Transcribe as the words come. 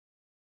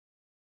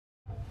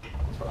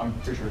I'm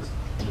pretty sure it's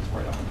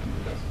right on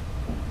the desk.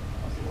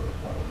 I'll see what we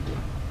do.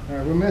 All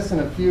right, we're missing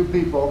a few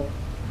people,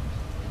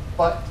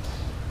 but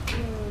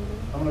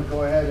I'm going to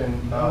go ahead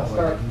and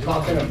start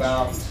talking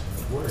about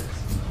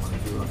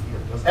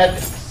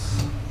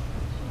ethics.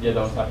 Yeah,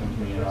 that was happening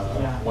to me in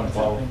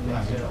 112.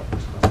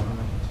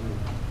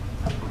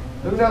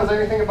 Who knows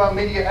anything about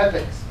media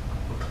ethics?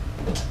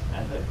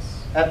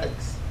 Ethics?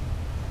 Ethics.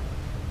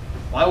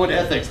 Why would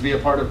ethics be a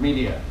part of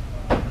media?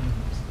 The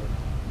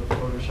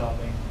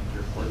photoshopping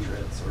your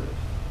portrait sort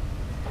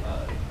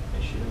of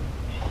issue.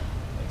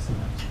 Like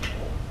sometimes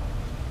people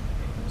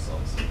make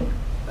themselves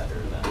better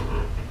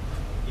than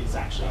is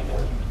actually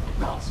humanly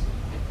possible.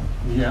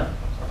 Yeah.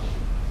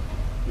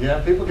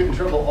 Yeah, people get in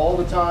trouble all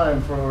the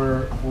time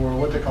for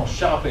what they call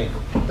shopping.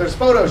 There's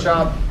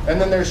Photoshop, and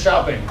then there's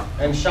shopping.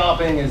 And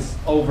shopping is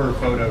over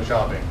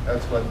Photoshopping.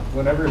 That's what,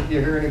 whenever you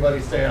hear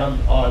anybody say,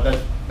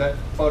 that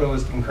photo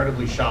is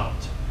incredibly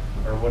shopped,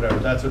 or whatever,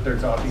 that's what they're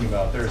talking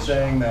about. They're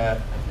saying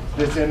that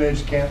this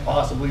image can't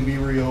possibly be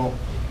real,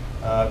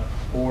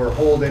 or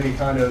hold any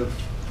kind of,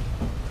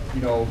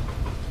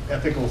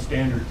 ethical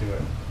standard to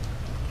it.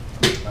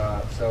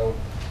 So,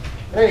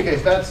 in any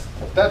case,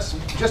 that's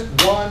just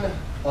one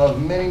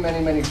of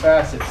many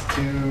facets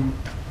to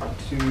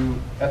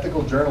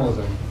ethical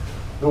journalism.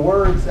 The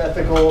words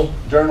ethical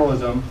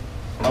journalism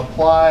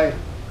apply.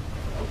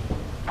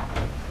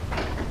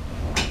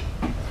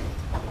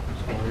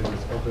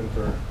 Open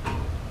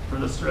for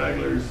the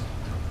stragglers.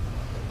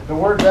 The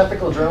words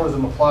ethical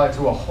journalism apply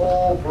to a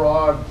whole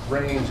broad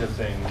range of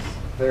things.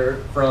 They're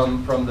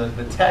from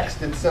the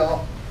text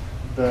itself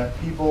that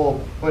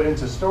people put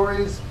into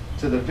stories,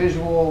 to the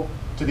visual,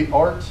 to the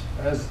art,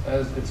 as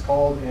it's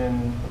called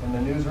in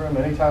the newsroom.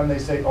 Anytime they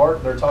say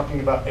art, they're talking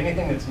about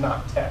anything that's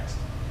not text.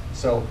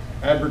 So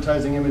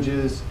advertising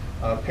images,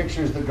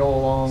 pictures that go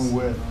along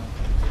with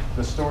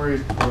the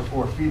stories,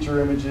 or feature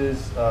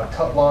images,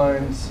 cut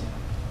lines,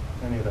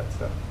 any of that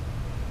stuff.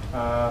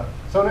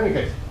 So in any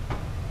case,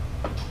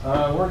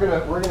 we're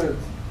gonna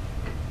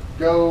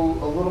go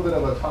a little bit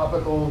of a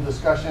topical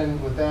discussion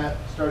with that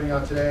starting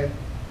out today,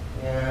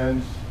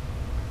 and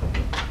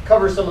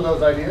cover some of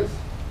those ideas.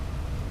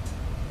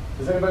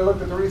 Has anybody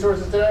looked at the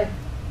resources today?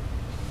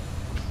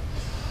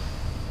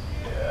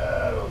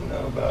 Yeah, I don't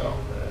know about all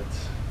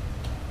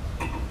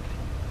that.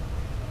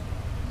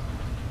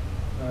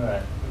 All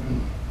right.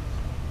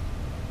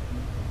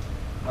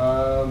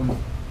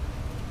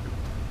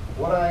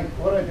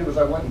 What I did was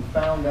I went and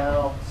found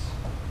out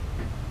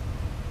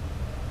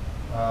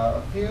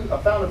I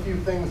found a few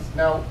things.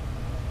 Now,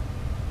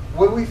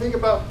 when we think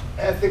about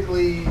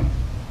ethically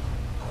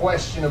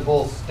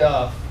questionable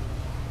stuff,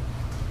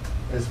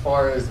 as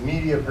far as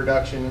media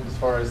production, as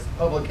far as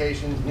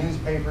publications,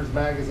 newspapers,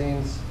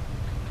 magazines,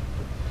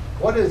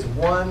 what is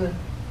one,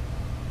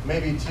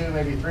 maybe two,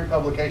 maybe three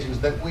publications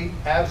that we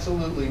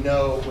absolutely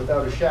know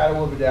without a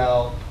shadow of a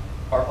doubt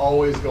are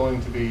always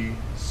going to be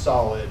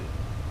solid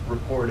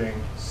reporting,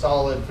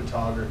 solid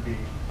photography,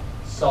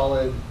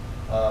 solid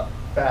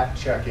fact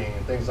checking,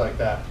 and things like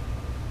that?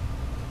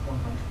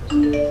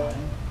 100% of the time.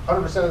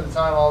 100% of the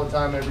time, all the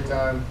time, every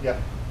time. Yeah.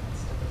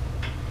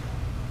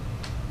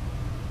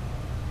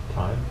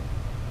 Time.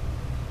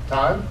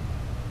 Time.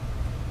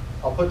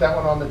 I'll put that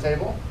one on the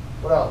table.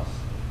 What else?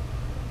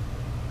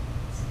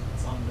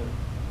 It's on the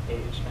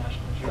page,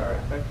 National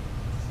Geographic.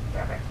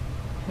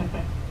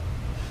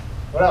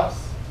 What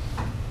else?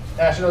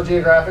 National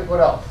Geographic. What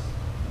else?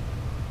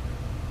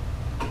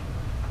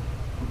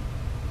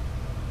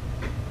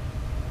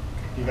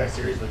 You guys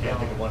seriously can't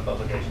think of one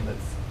publication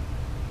that's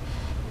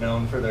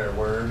known for their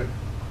word? No,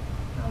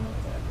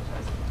 it's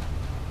advertising.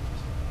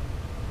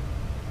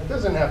 It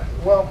doesn't have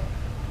to, well,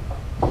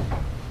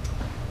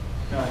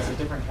 No, it's a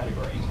different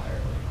category entirely.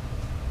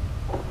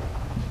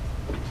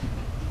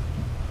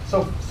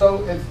 So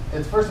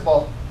it's first of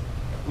all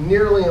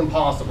nearly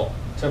impossible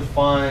to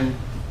find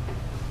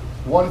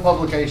one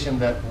publication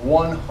that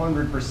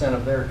 100%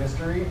 of their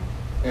history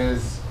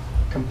is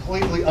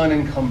completely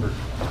unencumbered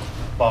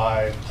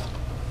by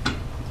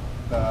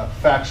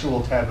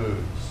factual taboos,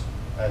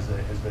 as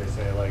they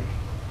say, like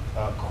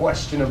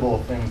questionable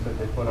things that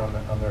they put on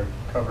their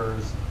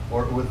covers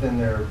or within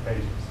their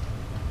pages,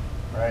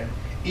 right?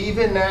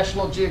 Even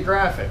National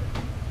Geographic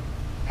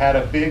had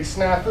a big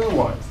snafu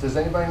once. Does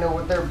anybody know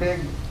what their big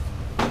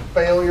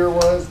failure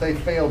was? They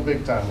failed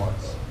big time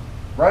once.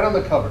 Right on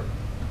the cover.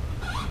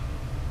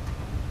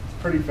 It's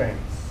pretty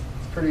famous.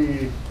 It's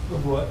pretty...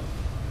 Of what?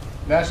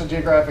 National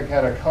Geographic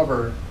had a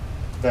cover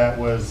that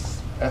was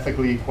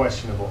ethically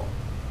questionable.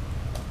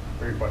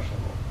 Very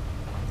questionable.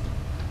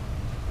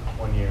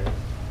 1 year.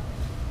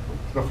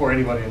 Before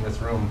anybody in this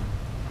room,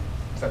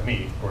 except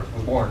me, of course,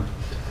 was born.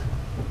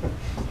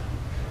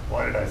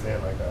 Why did I say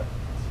it like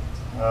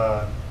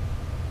that?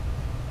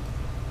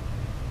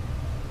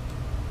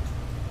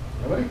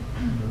 Nobody?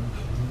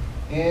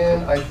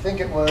 And I think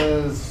it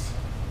was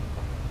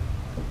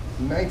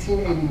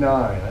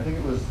 1989. I think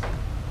it was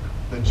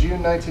the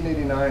June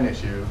 1989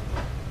 issue.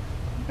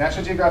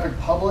 National Geographic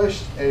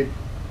published an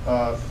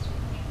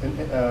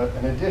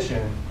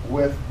edition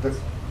with the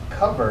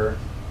cover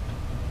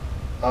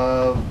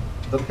of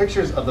the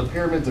pictures of the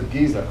pyramids of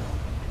Giza.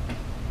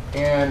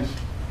 And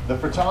the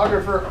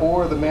photographer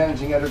or the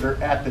managing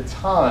editor at the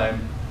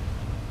time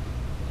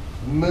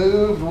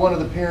moved one of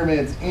the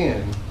pyramids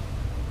in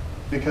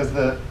because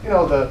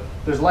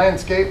there's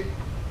landscape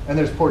and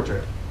there's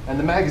portrait. And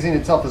the magazine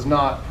itself is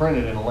not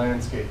printed in a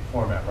landscape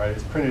format, right?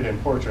 It's printed in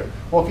portrait.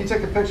 Well, if you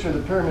take a picture of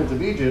the pyramids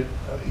of Egypt,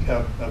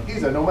 of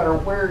Giza, no matter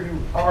where you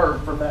are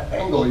from that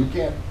angle, you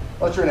can't,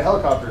 unless you're in a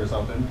helicopter or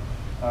something,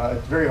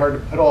 it's very hard to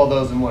put all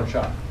those in one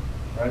shot,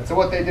 right? So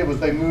what they did was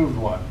they moved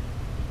one.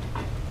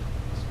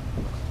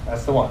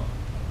 That's the one.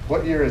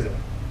 What year is it?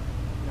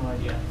 No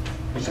idea.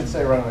 You should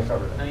say right on the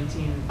cover there.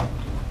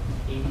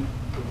 1980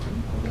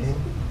 Okay, here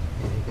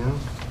you go.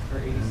 or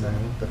And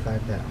 87. the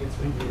 5 down. It's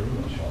way too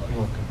much. You're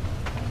welcome.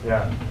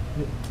 Yeah.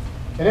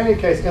 In any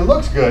case, it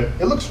looks good,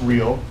 it looks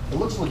real, it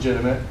looks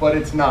legitimate, but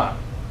it's not.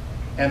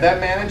 And that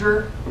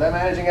manager, that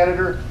managing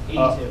editor,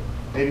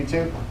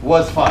 82,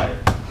 was fired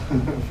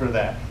for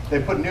that.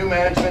 They put new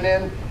management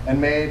in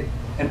and made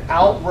an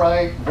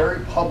outright,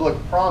 very public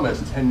promise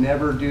to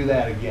never do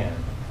that again.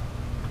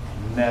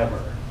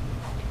 Never.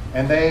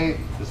 And they,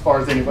 as far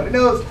as anybody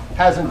knows,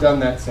 hasn't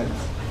done that since.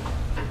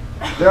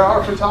 There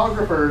are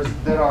photographers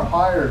that are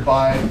hired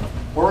by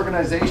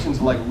organizations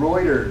like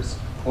Reuters,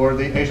 or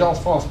the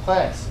Agence France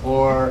Presse,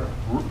 or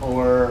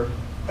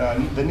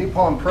the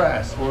Nippon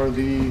Press, or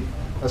the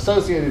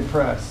Associated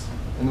Press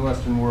in the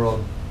Western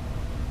world.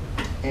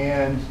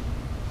 And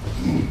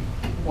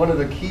one of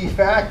the key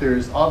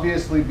factors,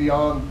 obviously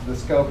beyond the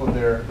scope of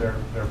their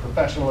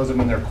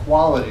professionalism and their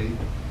quality,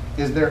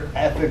 is their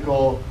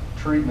ethical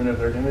treatment of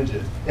their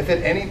images. If at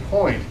any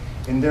point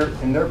in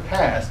their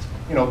past,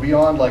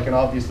 beyond like an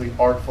obviously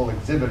artful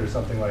exhibit or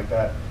something like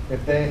that,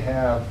 if they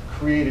have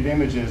created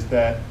images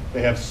that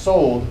they have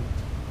sold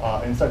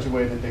in such a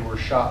way that they were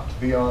shopped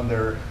beyond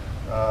their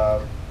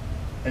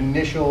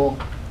initial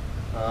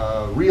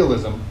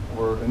realism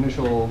or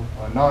initial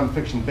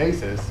nonfiction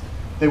basis,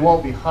 they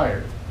won't be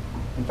hired.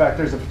 In fact,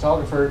 there's a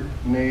photographer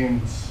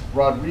named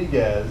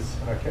Rodriguez,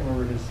 and I can't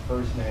remember his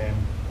first name.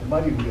 It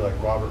might even be like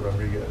Robert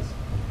Rodriguez.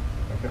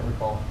 I can't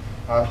recall.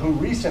 Who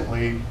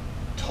recently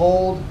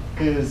told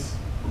his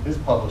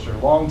publisher,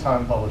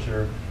 longtime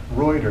publisher,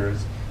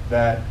 Reuters,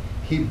 that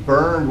he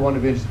burned one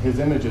of his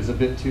images a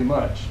bit too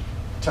much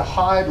to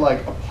hide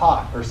like a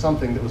pot or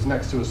something that was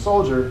next to a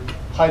soldier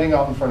hiding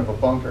out in front of a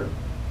bunker.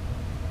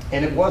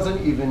 And it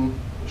wasn't even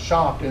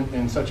shopped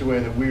in such a way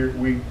that we're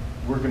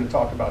going to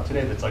talk about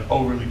today that's like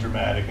overly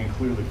dramatic and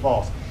clearly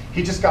false.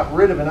 He just got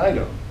rid of an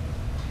item,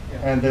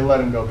 and they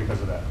let him go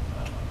because of that.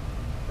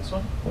 This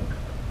one?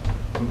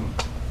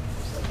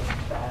 Just like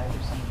a bag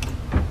or something.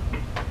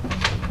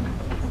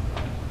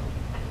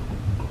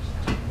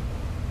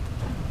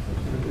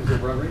 Is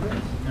it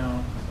Rodriguez?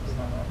 No, it's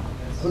not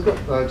Rodriguez. Look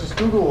up, just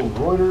Google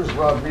Reuters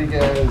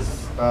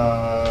Rodriguez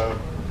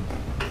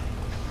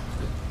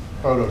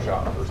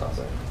Photoshop or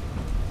something.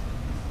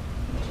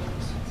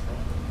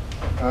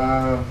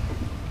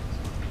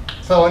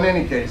 So in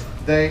any case,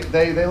 they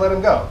let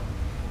him go.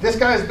 This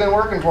guy's been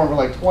working for him for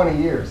like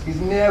 20 years. He's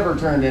never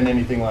turned in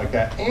anything like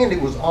that, and it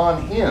was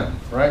on him,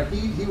 right?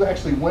 He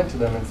actually went to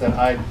them and said,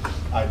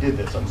 I did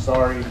this, I'm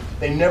sorry.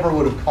 They never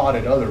would have caught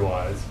it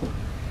otherwise,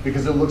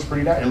 because it looks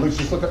pretty nice. It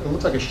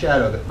looks like a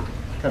shadow that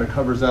kind of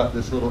covers up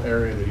this little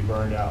area that he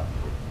burned out.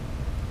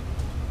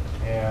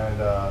 And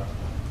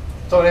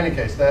so in any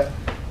case, they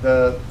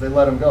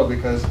let him go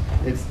because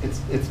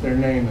it's their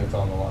name that's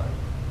on the line.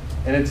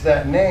 And it's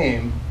that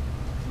name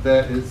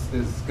that is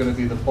going to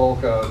be the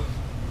bulk of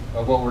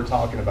what we're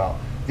talking about.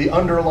 The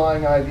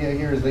underlying idea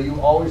here is that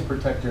you always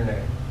protect your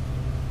name.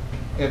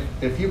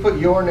 If you put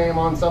your name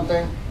on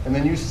something and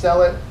then you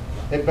sell it,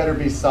 it better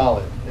be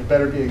solid. It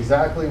better be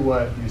exactly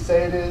what you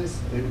say it is.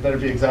 It better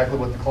be exactly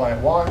what the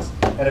client wants.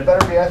 And it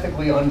better be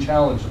ethically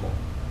unchallengeable,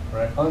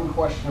 right?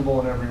 Unquestionable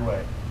in every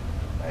way.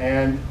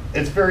 And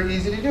it's very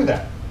easy to do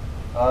that.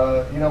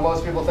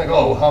 Most people think,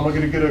 oh, how am I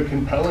going to get a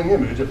compelling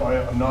image if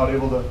I'm not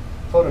able to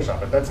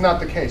Photoshop it? That's not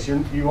the case.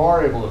 You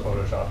are able to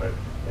Photoshop it.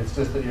 It's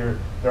just that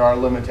there are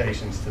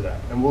limitations to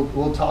that. And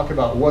we'll talk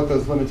about what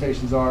those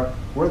limitations are,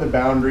 where the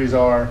boundaries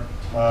are.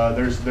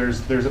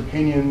 There's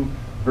opinion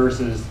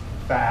versus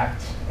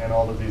fact and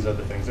all of these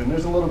other things. And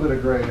there's a little bit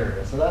of gray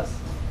area. So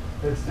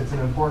it's an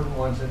important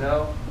one to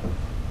know.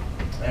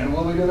 And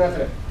we'll be doing that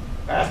today.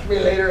 Ask me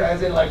later,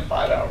 as in like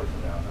 5 hours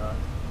from now, not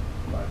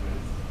 5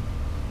 minutes.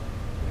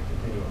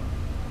 Continue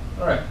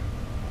on. All right.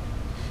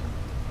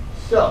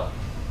 So,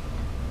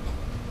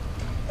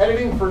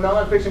 editing for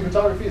nonfiction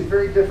photography is a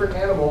very different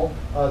animal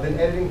than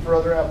editing for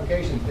other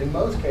applications. In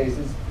most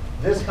cases,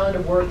 this kind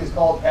of work is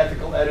called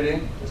ethical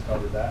editing, just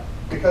covered that,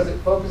 because it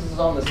focuses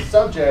on the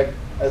subject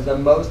as the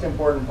most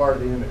important part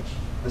of the image.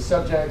 The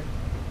subject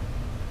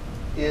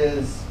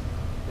is,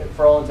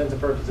 for all intents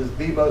and purposes,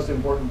 the most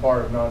important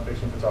part of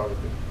nonfiction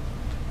photography.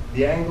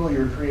 The angle,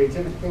 your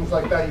creativity, things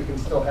like that, you can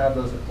still have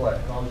those at play.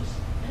 And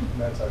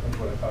that's, I think,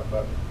 what I talked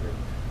about here.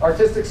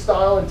 Artistic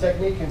style and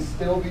technique can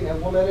still be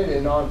implemented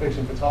in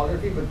nonfiction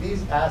photography, but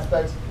these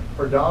aspects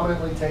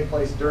predominantly take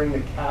place during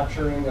the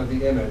capturing of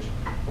the image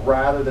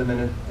rather than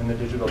in the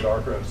digital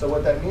darkroom. So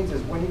what that means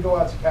is when you go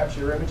out to capture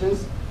your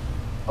images,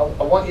 I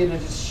want you to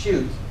just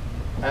shoot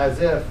as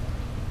if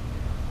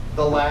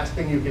the last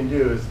thing you can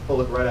do is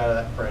pull it right out of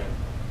that frame.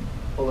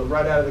 Pull it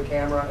right out of the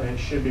camera, and it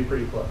should be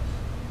pretty close,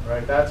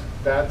 right? That's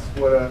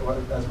what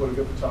a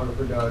good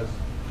photographer does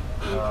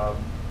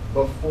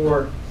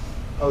before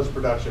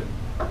post-production.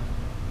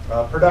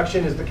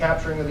 Production is the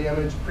capturing of the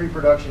image.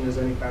 Pre-production is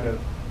any kind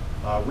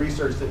of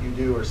research that you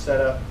do or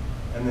setup,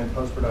 and then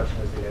post-production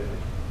is the editing.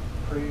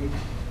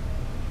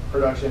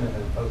 Pre-production and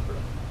then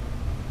post-production.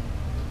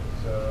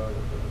 So,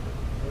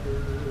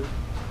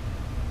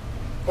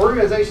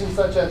 organizations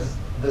such as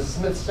the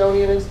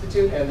Smithsonian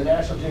Institute and the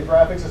National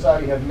Geographic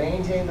Society have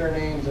maintained their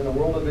names in the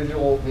world of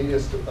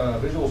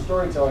visual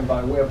storytelling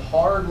by way of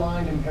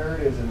hard-lined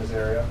imperatives in this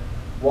area.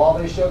 While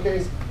they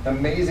showcase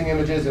amazing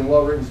images and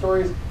well-written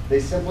stories, they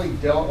simply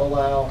don't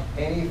allow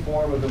any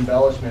form of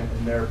embellishment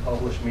in their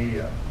published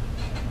media.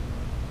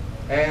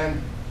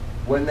 And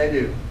when they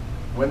do,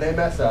 when they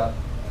mess up,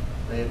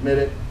 they admit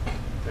it,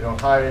 they don't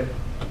hide it,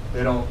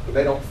 they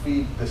don't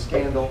feed the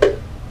scandal.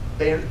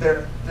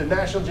 They're the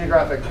National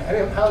Geographic.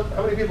 How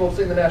many people have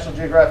seen the National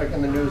Geographic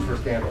in the news for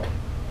scandal?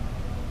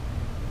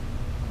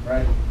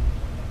 Right?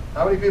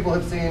 How many people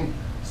have seen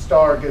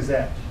Star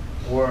Gazette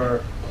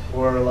or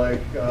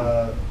like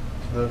the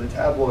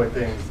tabloid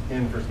things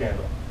in for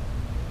scandal?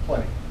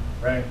 Plenty,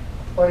 right?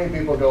 Plenty of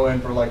people go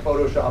in for like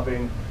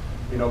photoshopping,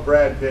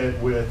 Brad Pitt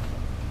with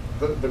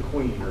the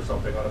Queen or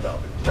something on a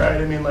balcony,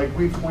 right? I mean, like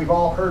we've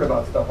all heard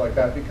about stuff like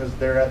that because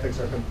their ethics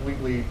are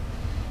completely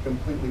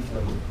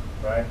flimsy,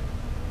 right?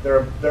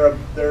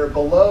 They're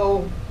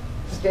below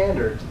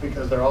standards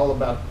because they're all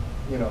about,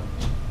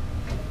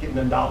 getting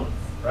in dollars,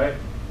 right?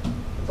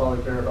 That's all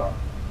they care about.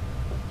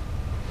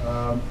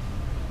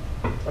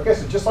 Okay,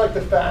 so just like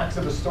the facts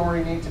of a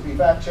story need to be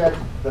fact-checked,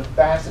 the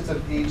facets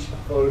of each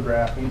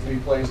photograph need to be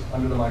placed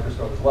under the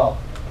microscope as well.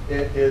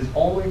 It is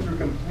only through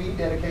complete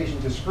dedication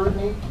to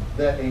scrutiny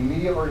that a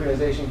media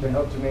organization can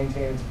hope to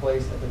maintain its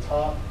place at the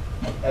top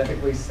of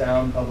ethically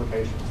sound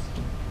publications.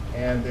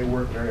 And they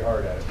work very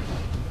hard at it.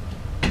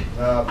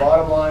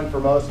 Bottom line for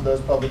most of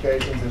those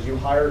publications is you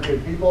hire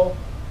good people.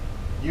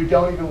 You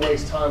don't even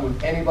waste time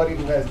with anybody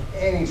who has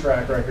any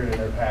track record in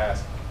their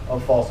past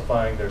of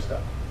falsifying their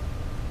stuff.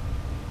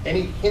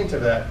 Any hint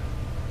of that,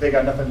 they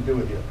got nothing to do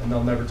with you, and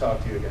they'll never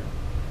talk to you again.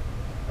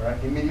 All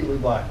right, immediately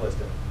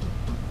blacklisted.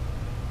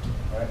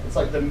 All right, it's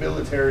like the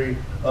military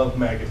of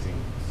magazines.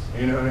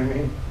 You know what I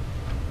mean?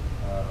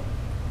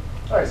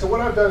 All right, so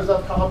what I've done is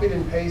I've copied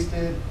and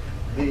pasted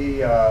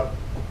the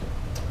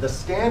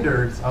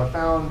standards. I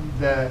found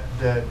that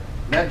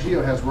Nat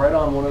Geo has right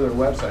on one of their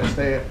websites.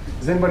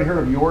 Has anybody heard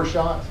of Your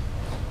Shot?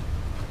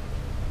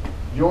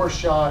 Your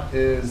Shot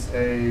is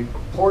a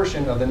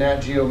portion of the Nat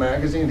Geo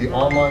magazine, the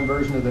online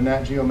version of the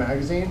Nat Geo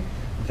magazine,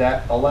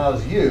 that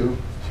allows you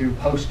to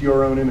post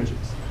your own images.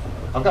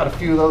 I've got a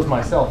few of those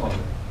myself on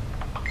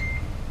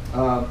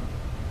there.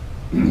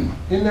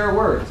 In their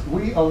words,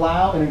 we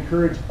allow and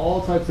encourage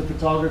all types of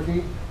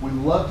photography. We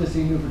love to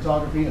see new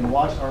photography and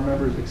watch our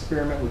members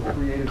experiment with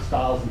creative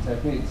styles and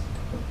techniques.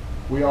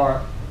 We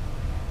are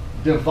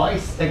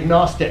device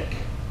agnostic.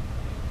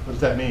 What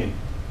does that mean?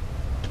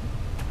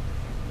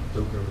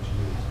 Don't care what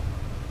you use.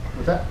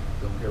 What's that?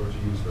 Don't care what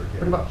you use for a camera.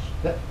 Pretty much.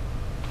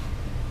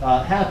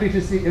 Yeah. Happy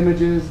to see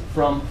images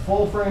from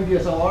full-frame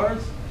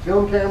DSLRs,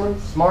 film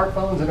cameras,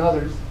 smartphones, and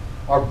others.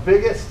 Our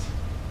biggest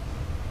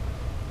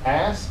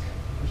ask,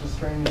 which is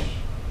strange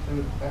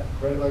to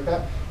write it like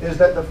that, is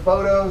that the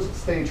photos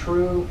stay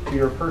true to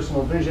your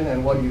personal vision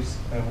and what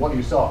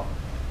you saw.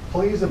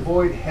 Please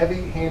avoid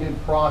heavy-handed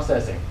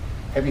processing.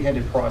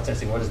 Heavy-handed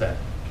processing, what is that?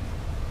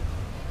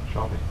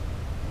 Shopping.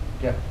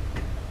 Yeah.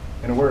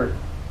 In a word,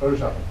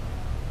 photoshopping.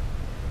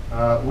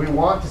 We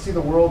want to see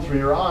the world through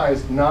your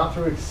eyes, not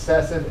through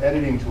excessive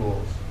editing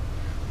tools.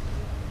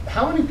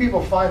 How many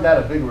people find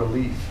that a big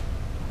relief?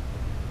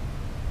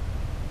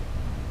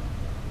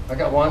 I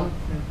got one.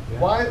 Yeah.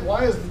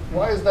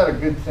 Why is that a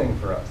good thing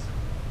for us?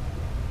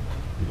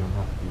 You don't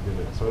have to be good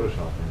at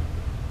photoshopping.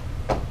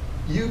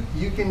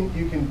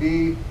 You can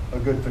be a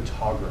good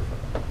photographer.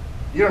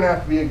 You don't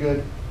have to be a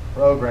good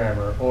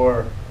programmer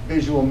or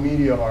visual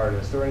media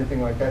artist or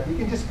anything like that. You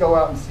can just go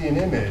out and see an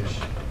image.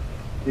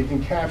 You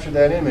can capture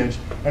that image,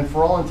 and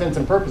for all intents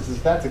and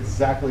purposes, that's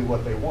exactly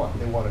what they want.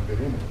 They want a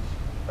good image,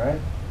 right?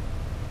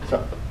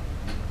 So,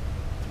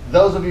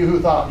 those of you who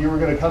thought you were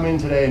going to come in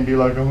today and be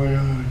like, oh my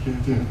God, I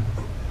can't do this.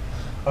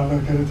 I'm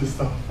not good at this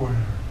software.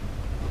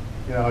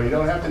 You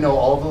don't have to know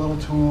all the little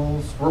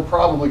tools. We're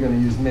probably going to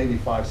use maybe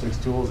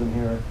 5-6 tools in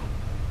here.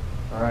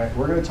 All right,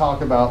 we're going to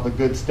talk about the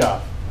good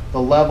stuff,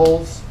 the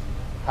levels,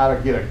 how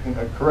to get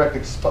a correct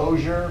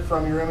exposure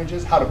from your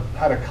images, how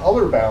to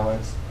color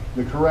balance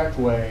the correct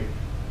way,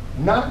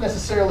 not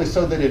necessarily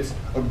so that it's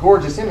a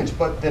gorgeous image,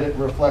 but that it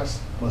reflects,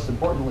 most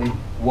importantly,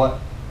 what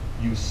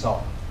you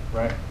saw,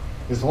 right?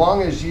 As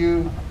long as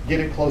you get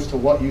it close to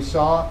what you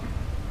saw,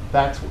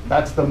 that's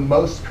the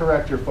most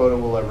correct your photo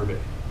will ever be.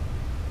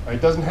 Right?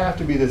 It doesn't have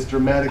to be this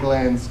dramatic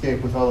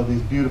landscape with all of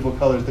these beautiful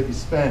colors that you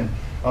spend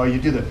Oh, you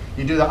do the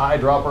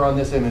eyedropper on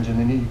this image, and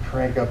then you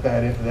crank up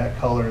that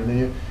color, and then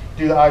you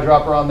do the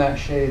eyedropper on that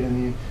shade,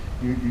 and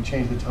you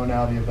change the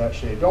tonality of that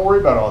shade. Don't worry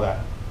about all that.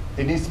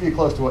 It needs to be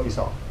close to what you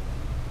saw,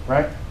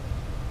 right?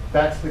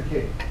 That's the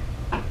key.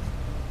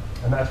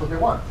 And that's what they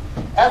want.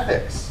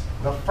 Ethics,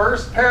 the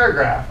first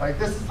paragraph, like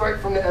this is right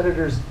from the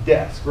editor's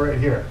desk right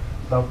here.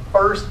 The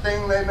first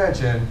thing they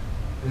mention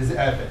is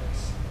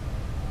ethics,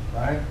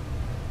 right?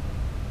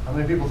 How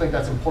many people think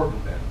that's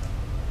important then?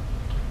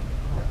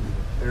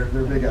 They're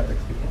big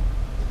ethics people.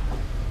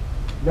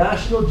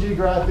 National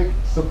Geographic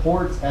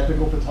supports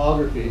ethical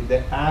photography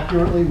that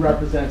accurately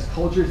represents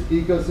cultures,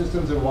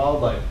 ecosystems, and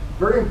wildlife.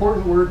 Very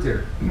important words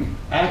here.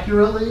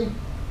 Accurately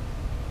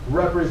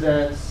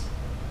represents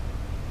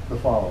the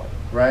following,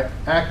 right?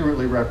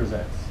 Accurately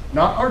represents.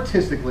 Not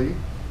artistically.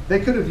 They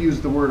could have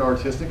used the word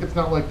artistic. It's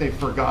not like they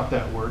forgot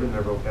that word in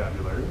their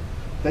vocabulary.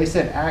 They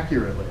said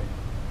accurately,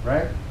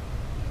 right?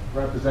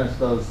 Represents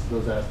those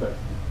aspects.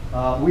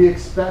 We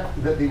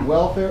expect that the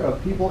welfare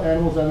of people,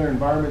 animals, and their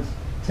environments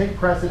take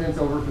precedence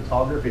over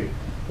photography.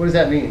 What does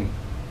that mean?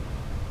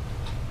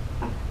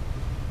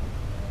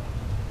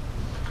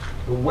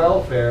 The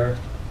welfare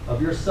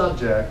of your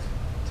subject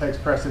takes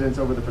precedence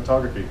over the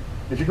photography.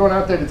 If you're going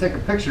out there to take a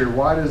picture,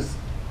 why does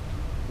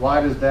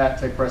that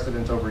take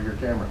precedence over your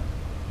camera?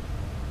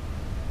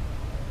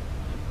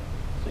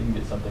 So you can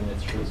get something in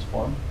its truest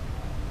form.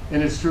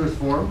 In its truest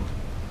form.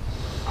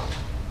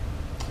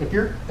 If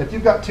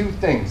you've got two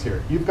things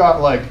here, you've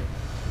got like,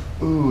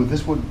 ooh,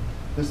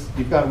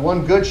 you've got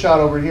one good shot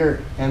over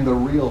here and the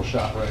real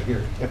shot right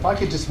here. If I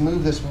could just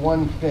move this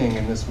one thing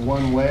in this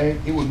one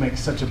way, it would make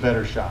such a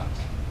better shot.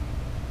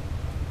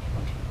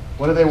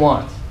 What do they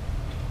want?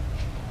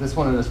 This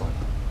one or this one?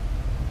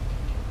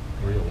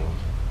 Real one.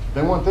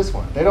 They want this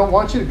one. They don't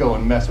want you to go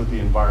and mess with the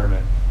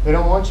environment. They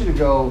don't want you to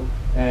go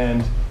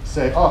and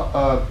say,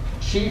 oh,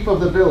 chief of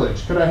the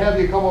village, could I have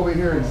you come over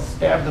here and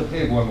stab the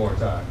pig one more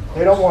time?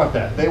 They don't want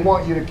that. They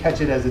want you to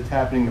catch it as it's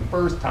happening the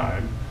first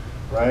time,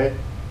 right?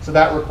 So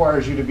that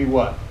requires you to be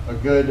what? A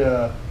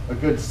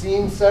good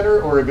scene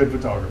setter or a good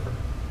photographer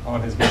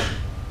on his mission,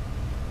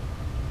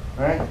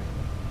 right?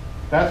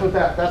 That's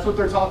what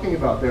they're talking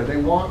about there. They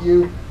want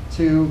you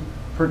to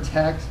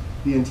protect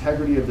the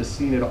integrity of the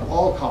scene at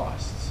all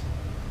costs.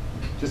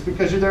 Just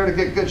because you're there to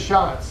get good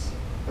shots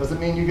doesn't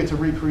mean you get to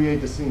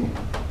recreate the scene.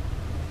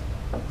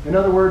 In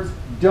other words,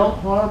 don't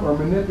harm or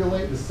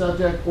manipulate the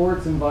subject or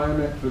its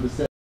environment for the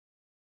sake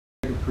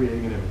of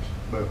creating an image.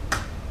 Boom.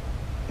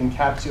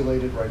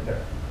 Encapsulated right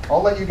there.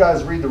 I'll let you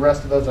guys read the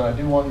rest of those, and I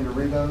do want you to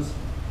read those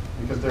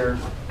because they're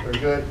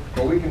good.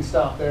 But we can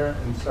stop there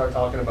and start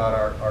talking about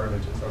our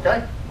images,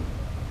 okay?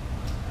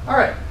 All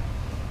right.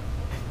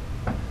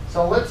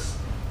 So let's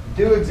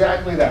do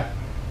exactly that.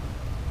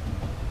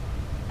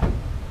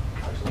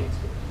 Actually, let's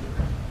go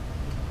here.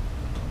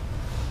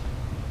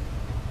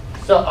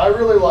 So I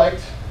really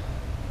liked,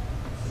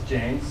 this is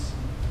James. Is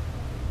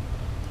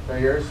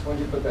that yours? When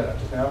did you put that up?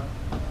 Just now?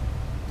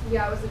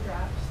 Yeah, it was a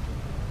draft.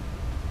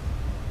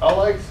 I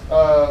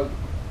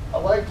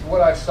liked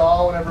what I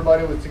saw when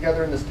everybody was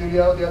together in the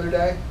studio the other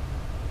day.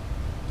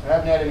 I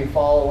haven't had any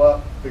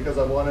follow-up because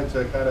I wanted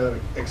to kind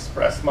of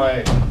express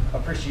my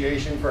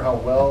appreciation for how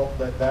well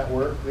that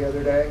worked the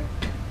other day.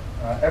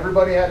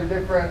 Everybody had a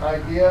different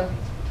idea,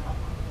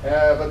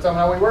 but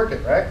somehow we worked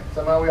it, right?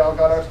 Somehow we all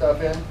got our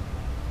stuff in.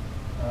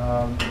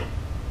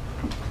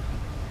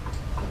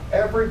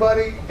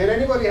 Did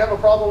anybody have a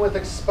problem with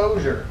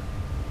exposure?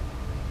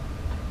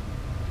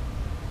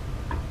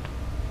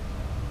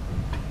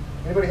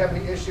 Anybody have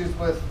any issues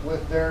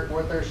with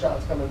their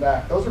shots coming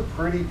back? Those are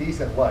pretty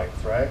decent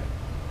lights, right?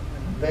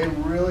 They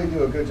really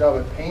do a good job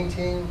at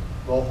painting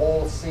the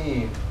whole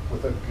scene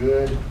with a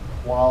good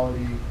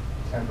quality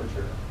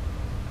temperature.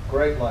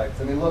 Great lights.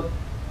 I mean, look,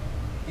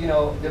 you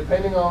know,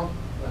 depending on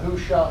who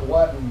shot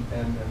what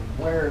and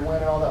where and when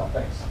and all that. Oh,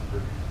 thanks.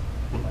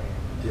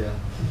 Yeah.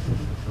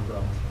 No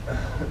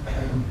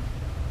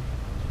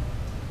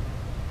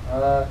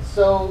problem.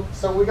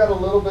 So we got a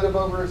little bit of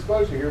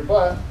overexposure here,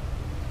 but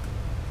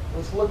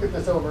let's look at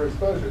this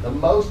overexposure. The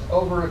most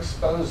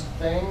overexposed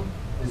thing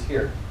is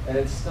here, and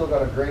it's still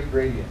got a great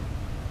gradient,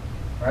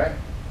 right?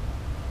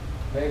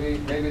 Maybe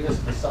this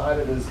is the side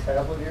of his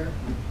tablet here,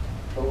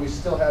 but we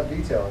still have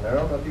detail in there. I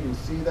don't know if you can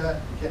see that.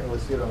 You can't really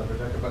see it on the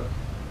projector, but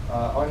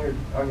on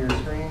your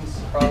screens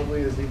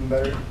probably is even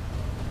better.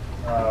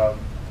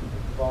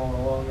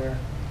 Following along there.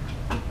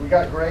 We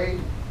got grade.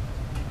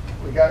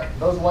 We got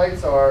those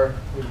lights are.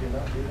 We did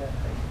not do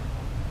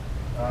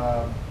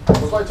that.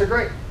 Those lights are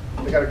great.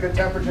 They got a good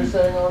temperature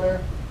setting on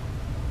there.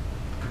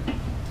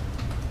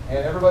 And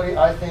everybody,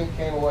 I think,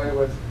 came away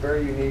with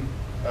very unique,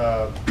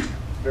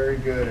 very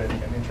good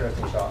and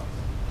interesting shots.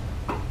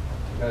 You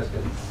guys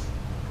can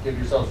give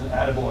yourselves an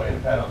attaboy and a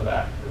pat on the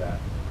back for that.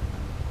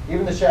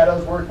 Even the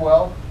shadows worked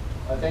well,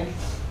 I think.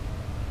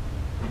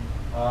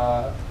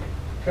 I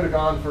could have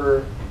gone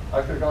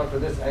for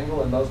this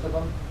angle in most of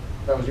them.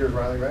 That was yours,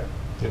 Riley, right?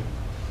 Yeah.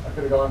 I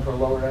could have gone for a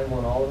lower angle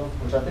in all of them,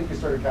 which I think you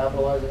started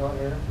capitalizing on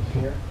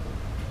here.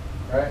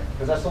 Right?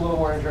 Because that's a little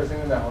more interesting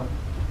than that one.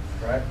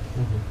 right?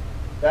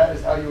 That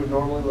is how you would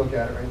normally look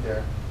at it right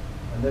there.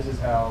 And this is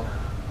how,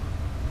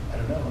 I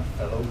don't know, a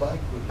fellow bike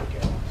would look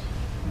at it,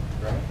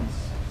 right?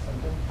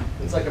 Something.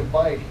 It's like a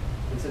bike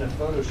that's in a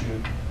photo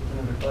shoot with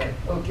another bike.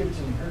 Oh, give it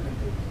to me, hurt me,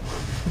 baby.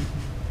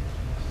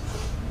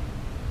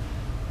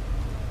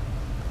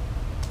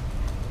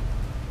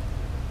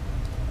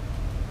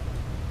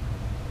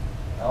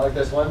 I like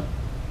this one.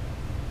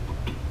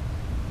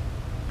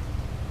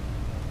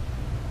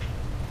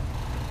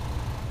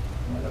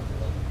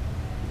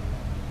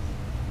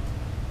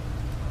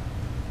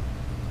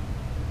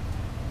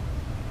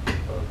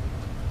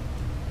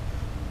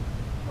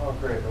 Oh,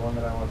 great, the one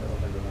that I want to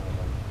open another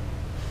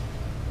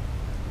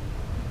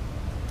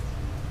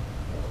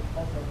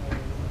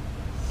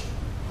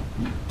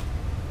one.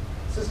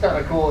 This is kind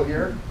of cool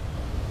here.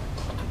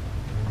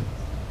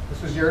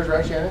 This was yours,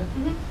 right, Shannon?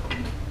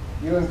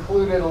 Mm-hmm. You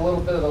included a little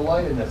bit of the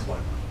light in this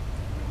one.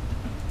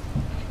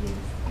 Yes.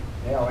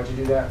 Yeah, why'd you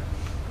do that?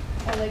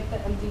 I like the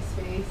empty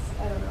space.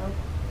 I don't know.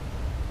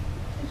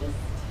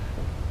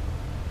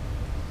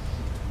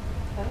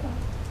 I don't know.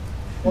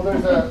 Well,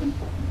 there's a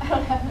I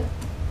don't have an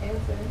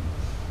answer.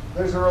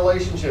 there's a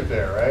relationship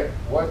there, right?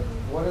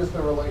 What is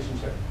the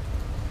relationship?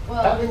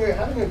 Well,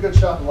 Having a good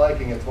shot and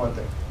liking it's one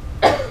thing.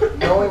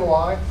 Knowing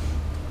why,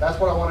 that's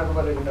what I want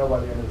everybody to know by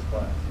the end of this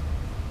class.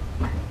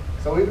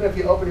 So even if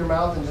you open your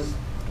mouth and just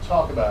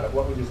talk about it,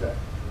 what would you say?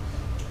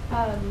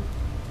 I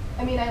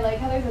mean, I like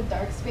how there's a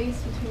dark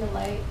space between the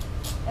light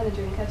and the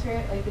dream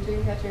catcher. Like the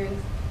dream catcher is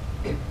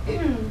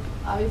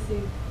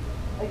obviously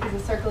like there's a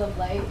circle of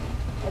light,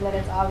 and then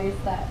it's obvious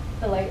that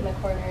the light in the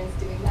corner is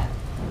doing that.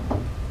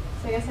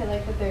 So I guess I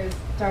like that there's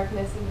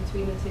darkness in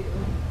between the two.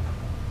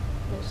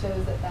 It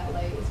shows that that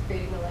light is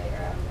creating the light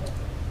around it.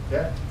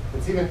 Yeah,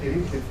 it's even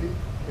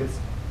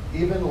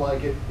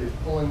like it's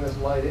pulling this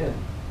light in,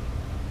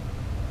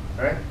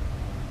 right?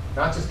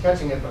 Not just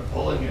catching it, but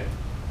pulling it.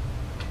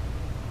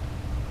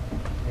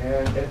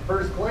 And at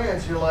first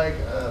glance, you're like,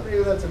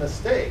 maybe that's a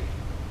mistake.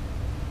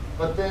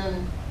 But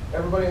then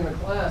everybody in the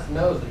class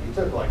knows that you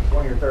took like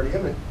 20 or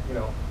 30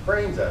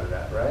 frames out of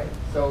that, right?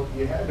 So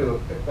you had to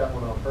have picked that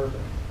one on purpose.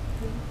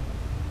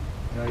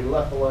 You know, you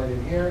left the light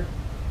in here.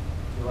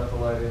 You left the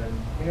light in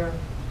here.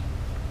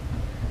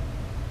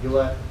 You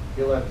let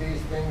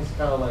these things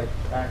kind of like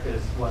act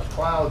as what,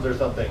 clouds or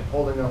something,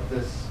 holding up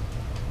the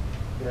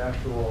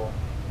actual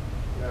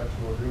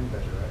dream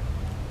catcher, right?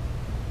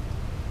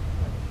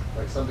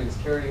 Like something's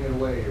carrying it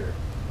away here.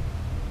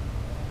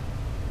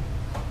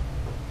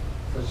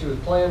 So she was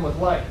playing with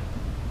light.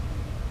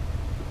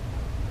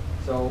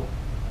 So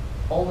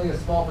only a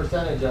small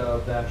percentage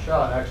of that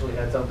shot actually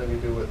had something to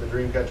do with the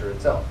dream catcher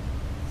itself.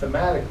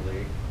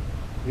 Thematically,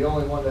 the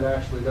only one that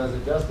actually does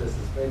it justice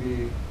is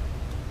maybe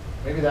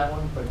that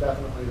one, but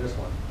definitely this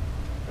one.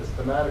 Because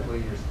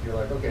thematically, you're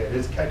like, okay, it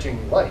is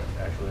catching light,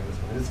 actually, in this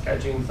one. It is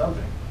catching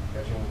something,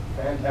 catching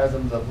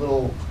phantasms of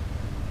little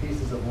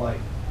pieces of light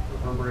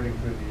reverberating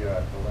through the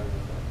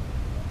lenses.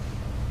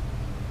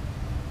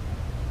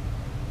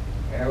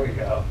 There we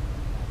go.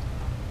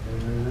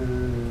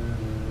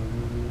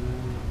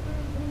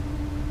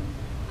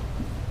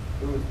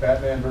 It was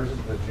Batman versus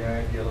the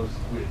giant yellow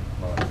squid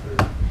monster.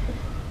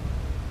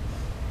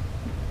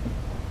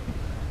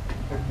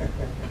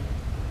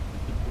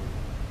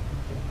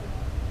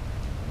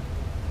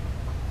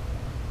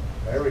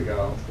 There we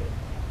go.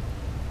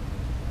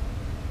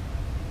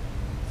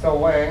 So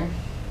Wang,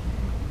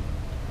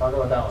 talk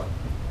about that one.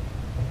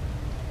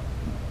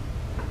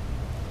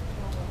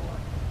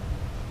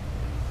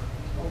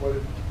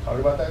 Talk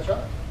about that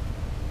shot.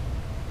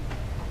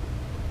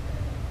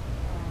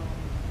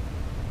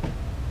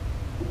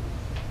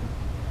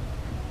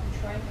 I'm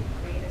trying to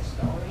create a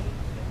story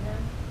in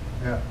them.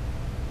 Yeah.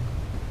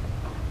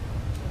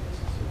 So this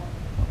is one.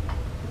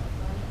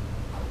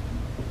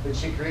 Did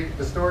she create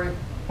the story?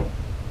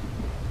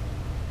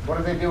 What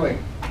are they doing?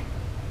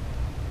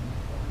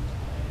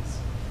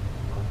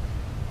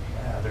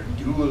 Yeah, they're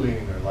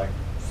dueling or like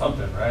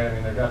something, right? I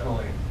mean, they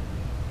definitely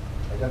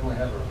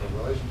have a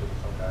relationship of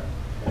some kind.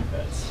 I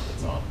think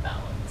it's off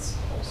balance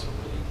also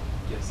really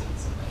gives it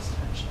some nice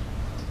tension.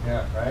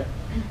 Yeah, right?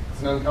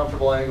 It's an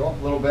uncomfortable angle,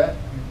 a little bit.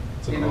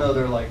 It's an Even though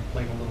they're like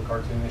little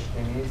cartoonish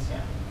thingies.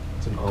 Yeah.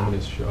 It's an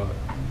ominous shot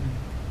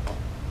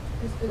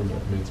It's the from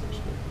depth Batman's of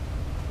perspective.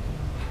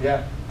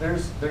 Yeah,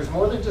 there's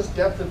more than just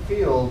depth of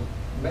field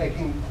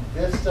making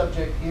this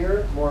subject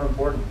here more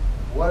important.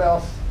 What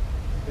else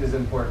is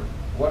important?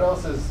 What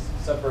else is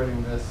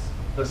separating this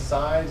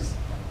besides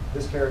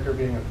this character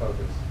being in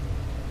focus?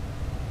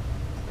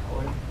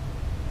 Color.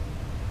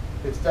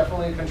 It's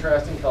definitely a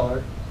contrasting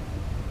color.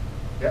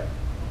 Yep.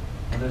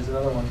 And there's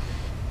another one.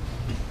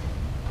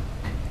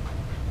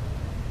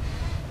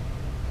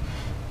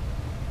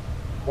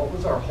 What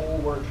was our whole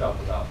workshop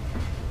about?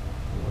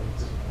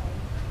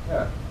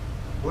 Yeah.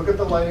 Look at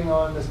the lighting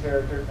on this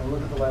character and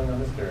look at the lighting on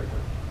this character,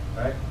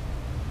 right?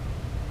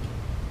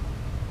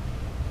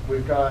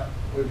 We've got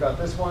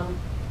this one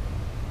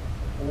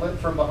lit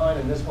from behind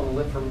and this one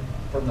lit from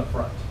the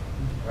front,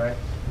 right?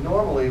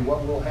 Normally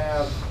what we'll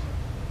have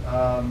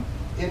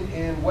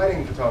in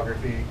wedding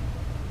photography,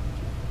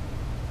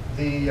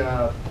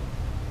 the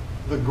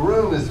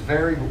groom has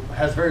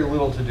very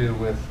little to do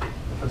with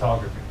the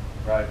photography,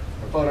 right?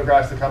 The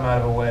photographs that come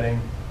out of a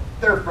wedding,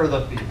 they're for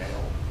the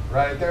female,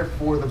 right? They're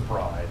for the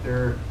bride.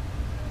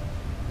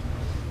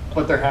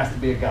 But there has to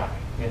be a guy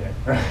in it,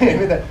 right? I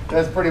mean,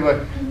 that's pretty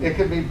much, it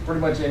could be pretty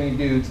much any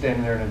dude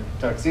standing there in a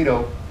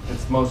tuxedo.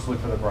 It's mostly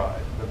for the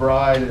bride. The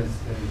bride is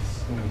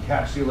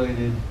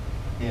encapsulated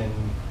in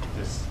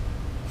this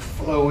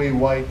flowy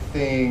white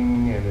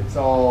thing, and it's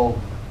all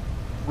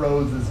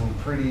roses and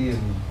pretty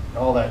and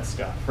all that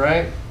stuff,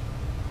 right?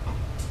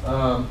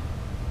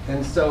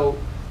 And so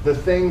the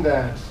thing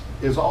that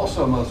is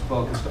also most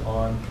focused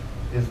on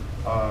is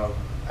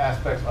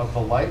aspects of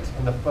the light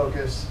and the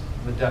focus,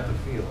 the depth of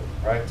field,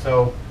 right?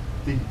 So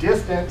the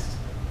distance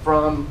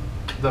from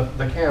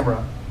the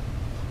camera,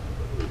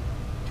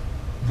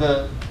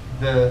 the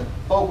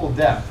focal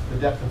depth, the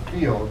depth of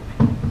field,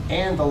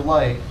 and the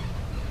light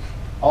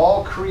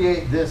all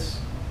create this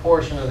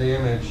portion of the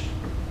image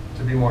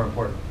to be more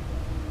important.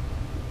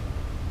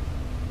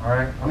 All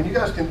right? I mean, you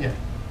guys can, yeah.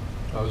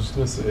 I was just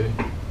gonna say,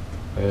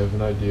 I have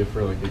an idea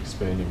for like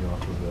expanding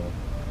off of that.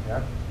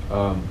 Yeah?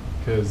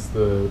 Because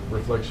the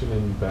reflection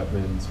in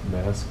Batman's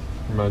mask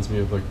reminds me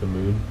of like the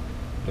moon.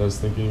 And I was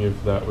thinking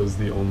if that was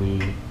the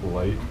only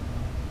light,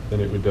 then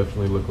it would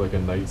definitely look like a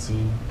night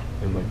scene,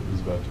 and like it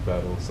was about to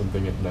battle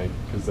something at night,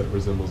 because that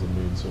resembles a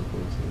moon so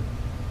closely.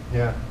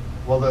 Yeah.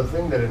 Well, the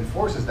thing that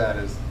enforces that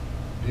is,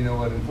 do you know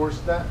what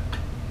enforces that?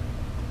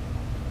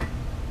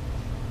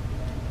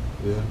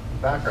 Yeah.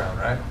 Background,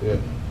 right? Yeah.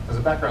 Because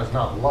the background's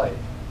not light.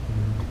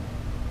 Mhm.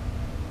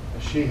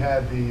 She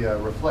had the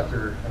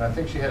reflector, and I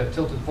think she had it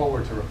tilted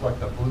forward to reflect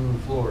the blue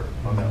floor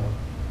on that one.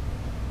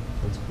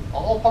 That's cool.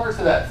 All parts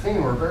of that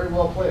scene were very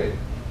well played.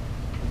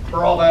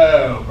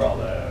 Bravo,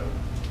 bravo.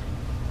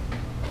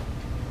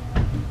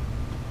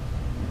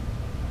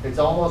 It's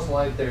almost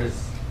like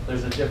there's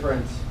a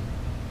different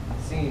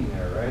scene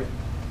there, right?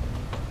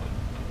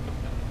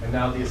 And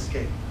now the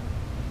escape.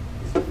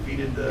 He's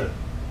defeated the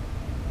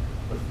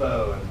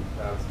foe, and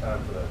now it's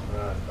time for the.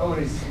 Oh,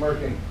 and he's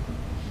smirking.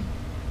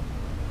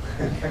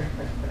 Nice.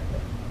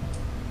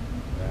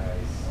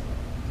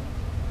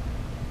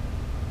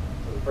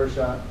 So the first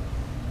shot.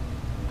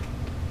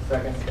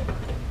 Second.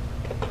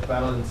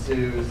 Battle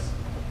ensues.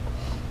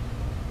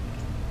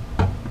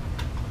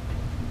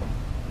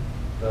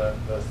 The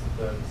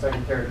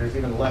second character is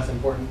even less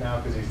important now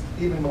because he's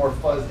even more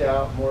fuzzed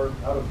out, more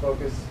out of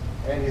focus,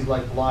 and he's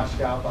like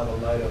blotched out by the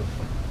light of,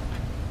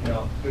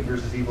 good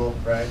versus evil,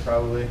 right?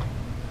 Probably.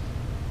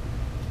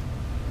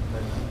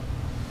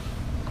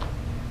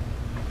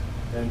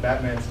 Then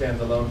Batman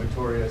stands alone,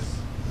 victorious,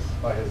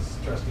 by his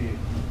trusty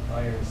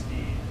iron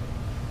steed.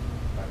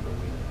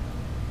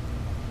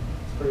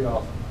 It's pretty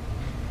awesome.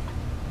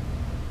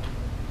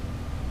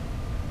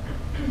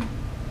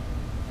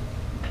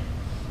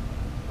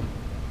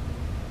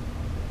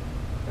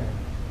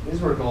 These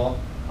were cool.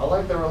 I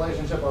like the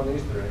relationship on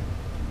these three.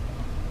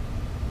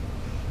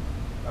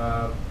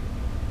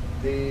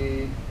 Who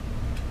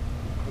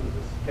is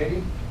this?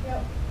 Katie?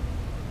 Yep.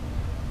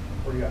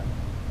 What do you got?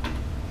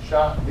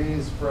 Shot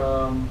these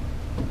from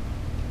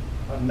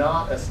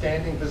not a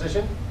standing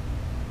position.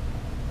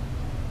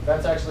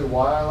 That's actually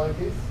why I like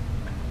these.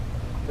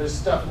 There's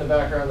stuff in the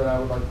background that I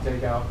would like to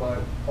take out, but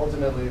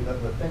ultimately the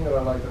thing that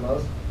I like the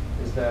most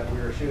is that we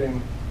are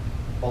shooting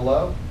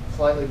below,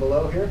 slightly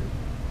below here,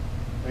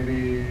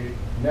 maybe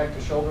neck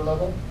to shoulder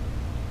level,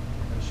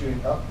 and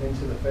shooting up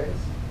into the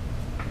face.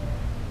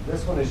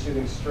 This one is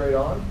shooting straight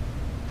on,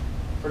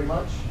 pretty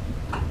much.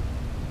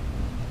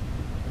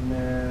 And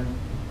then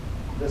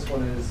this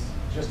one is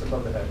just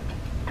above the head,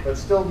 but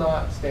still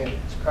not standing.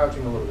 It's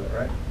crouching a little bit,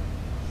 right?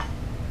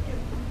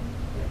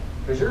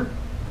 Because you're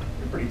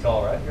pretty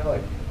tall, right? You're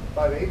like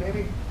 5'8",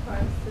 maybe? 5'6", I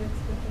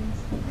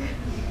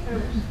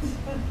think.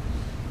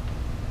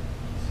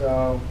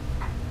 So,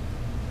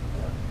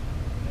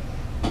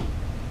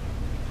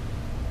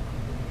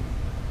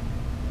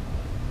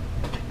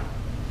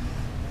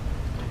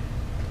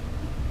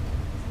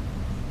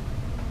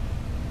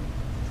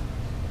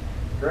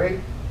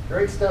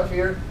 great stuff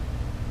here.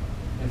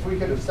 If we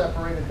could have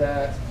separated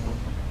that,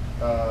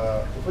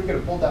 if we could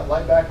have pulled that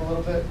light back a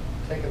little bit,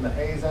 taken the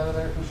haze out of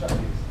there. Who shot these?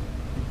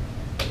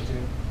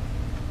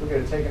 We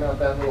could have taken out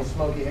that little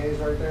smoky haze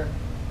right there.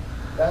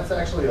 That's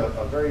actually a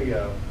very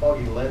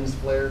foggy lens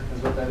flare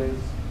is what that is,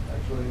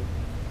 actually.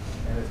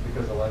 And it's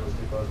because the light was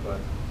too close, but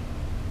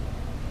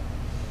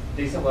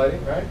decent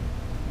lighting, right?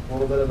 A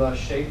little bit of a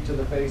shape to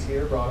the face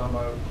here, brought on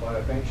by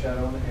a faint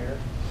shadow in the hair.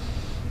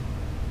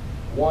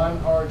 One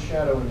hard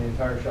shadow in the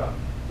entire shot,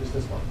 just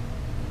this one.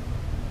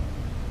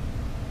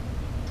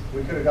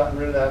 We could have gotten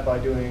rid of that by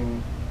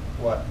doing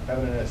what?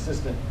 Having an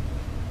assistant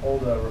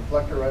hold a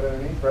reflector right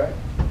underneath, right?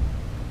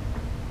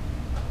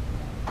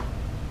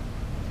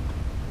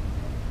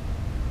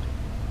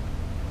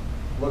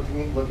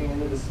 Looking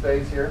into the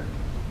space here.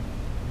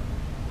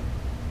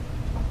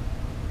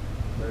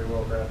 Very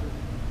well crafted.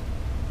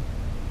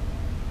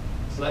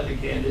 Slightly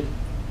candid.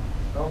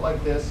 I don't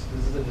like this.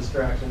 This is a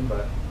distraction,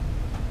 but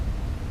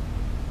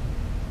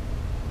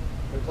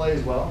It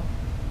plays well.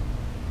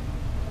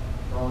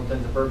 For all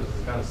intents and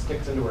purposes, it kind of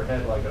sticks into her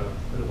head like a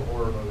bit of a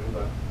horror movie,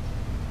 but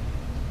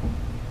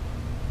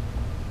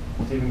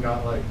it's even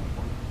got like,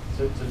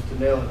 to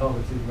nail it home,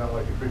 it's even got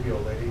like a creepy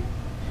old lady in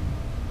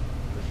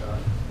the shot.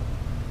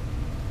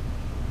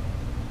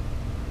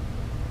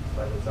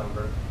 Slightly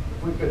sunburned.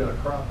 If we could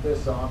crop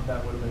this off,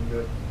 that would have been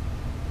good.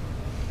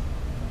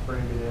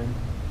 Frame it in.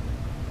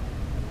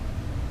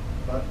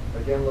 But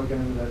again, looking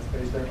into that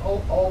space there,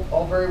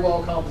 all very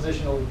well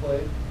compositionally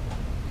played.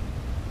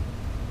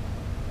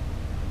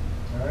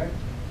 All right,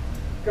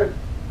 good.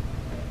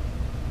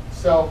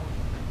 So,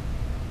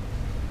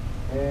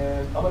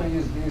 and I'm going to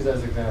use these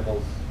as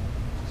examples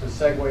to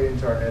segue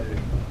into our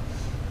editing.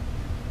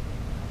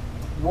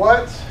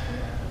 What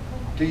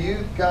do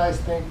you guys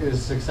think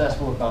is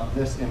successful about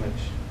this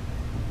image?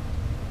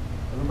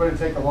 Everybody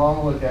take a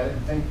long look at it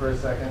and think for a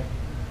second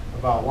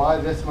about why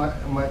this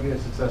might be a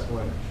successful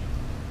image.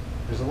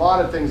 There's a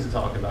lot of things to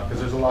talk about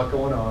because there's a lot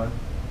going on.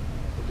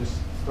 So just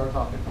start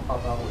talking,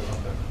 pop out with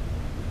something.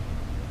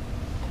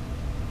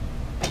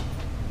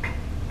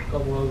 A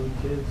couple ugly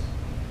kids.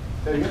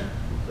 Say it again?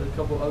 A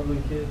couple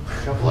ugly kids.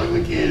 A couple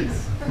ugly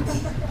kids.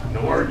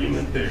 No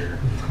argument there.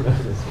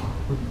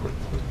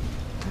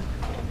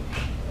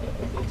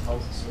 It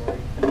tells a story.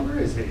 Where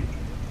is he?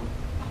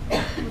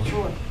 Which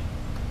one?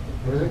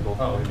 Where is he?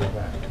 Oh, he's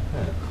back.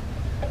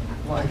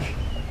 Like,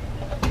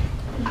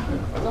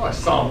 I know I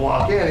saw him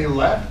walk in. He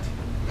left.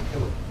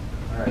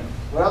 All right.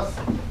 What else?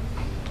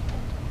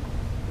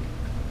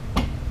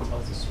 It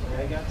tells a story,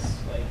 I guess.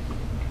 Like, you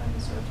can kind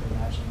of start to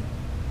imagine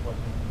what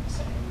you're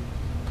saying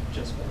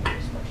just with your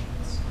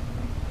expressions.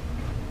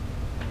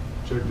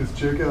 Check this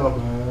chick out,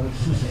 man.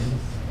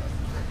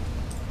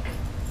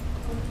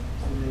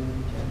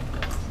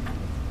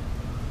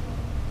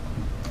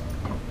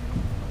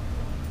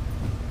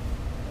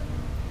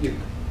 You,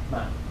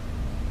 Matt.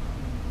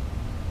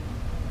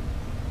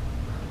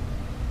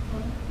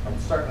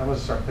 I'm gonna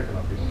start picking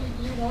up people.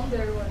 You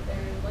wonder what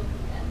they're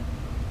looking at.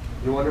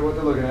 You wonder what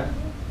they're looking at?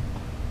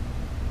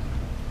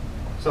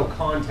 So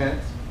content,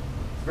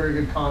 it's very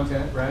good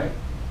content, right?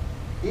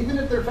 Even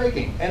if they're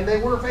faking, and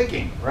they were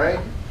faking, right?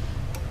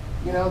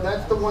 You know,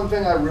 that's the one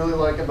thing I really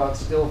like about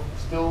still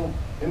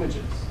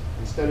images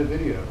instead of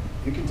video.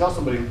 You can tell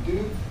somebody,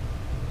 dude,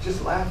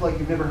 just laugh like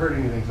you've never heard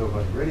anything so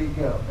funny. Ready to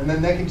go. And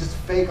then they can just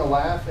fake a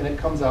laugh and it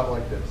comes out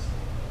like this.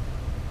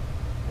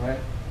 Right?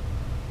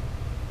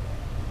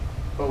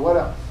 But what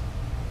else?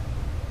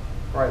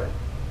 Right.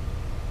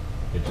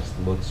 It just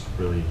looks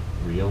really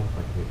real,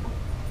 like it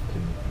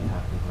can be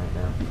happening right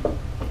now.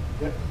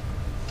 Yep.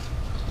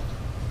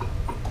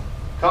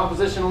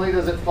 Compositionally,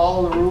 does it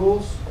follow the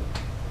rules?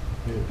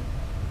 Yeah.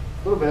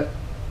 A little bit.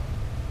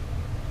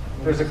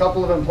 There's a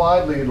couple of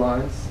implied lead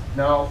lines.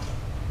 Now,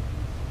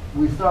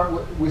 we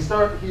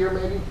start here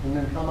maybe, and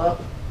then come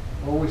up,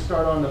 or we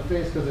start on the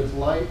face because it's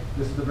light.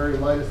 This is the very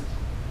lightest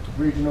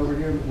region over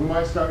here. We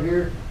might start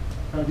here,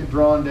 kind of get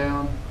drawn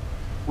down.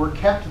 We're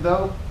kept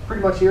though,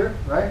 pretty much here,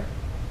 right?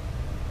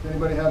 Does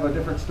anybody have a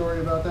different story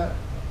about that?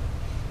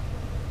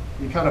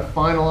 You kind of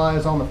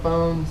finalize on the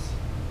phones,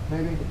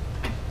 maybe?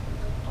 I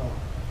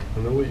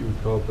don't know what you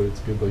would call it, but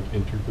it's good like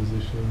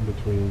interposition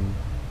between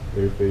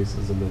their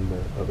faces and then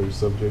that other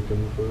subject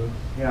in the photo.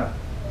 Yeah.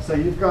 So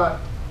you've got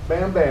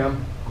bam,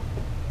 bam,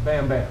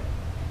 bam, bam.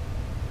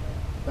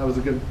 That was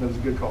a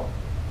good call.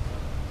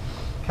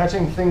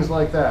 Catching things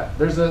like that.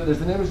 There's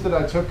an image that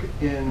I took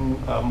in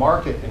a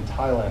market in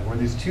Thailand where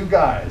these two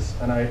guys,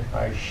 and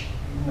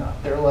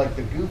they're like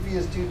the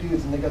goofiest two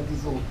dudes, and they got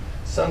these little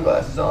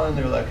sunglasses on, and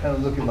they're like kind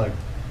of looking like,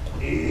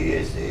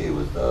 hey,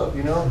 what's up,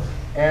 you know?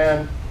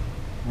 And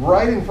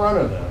right in front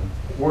of them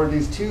were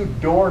these two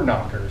door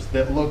knockers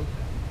that looked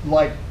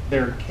like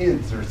they're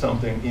kids or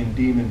something in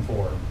demon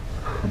form.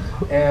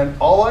 And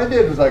all I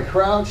did was I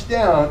crouched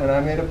down and I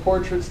made a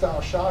portrait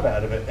style shot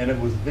out of it, and it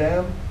was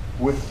them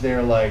with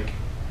their like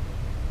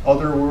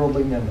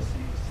otherworldly nemesis,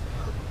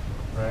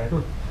 right?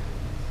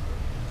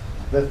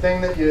 The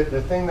thing that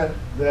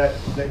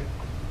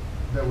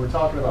we're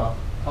talking about,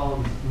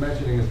 Colin's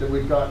mentioning, is that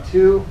we've got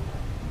two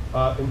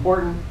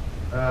important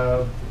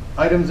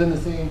items in the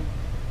scene,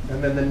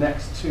 and then the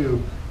next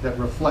two that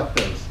reflect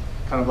those,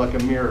 kind of like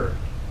a mirror.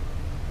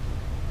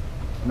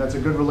 And that's a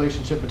good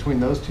relationship between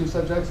those two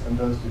subjects and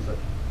those two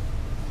subjects.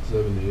 Does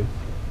it have a name?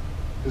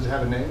 Does it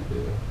have a name?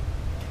 Yeah.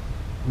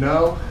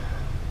 No.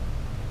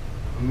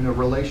 I mean, a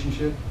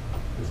relationship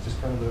is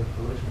just kind of a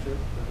relationship.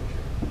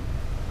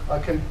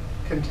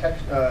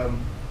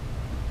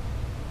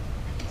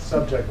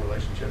 Subject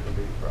relationship would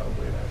be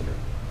probably an accurate.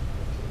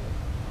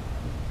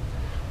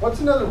 What's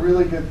another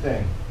really good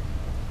thing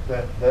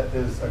that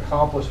is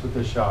accomplished with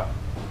this shot?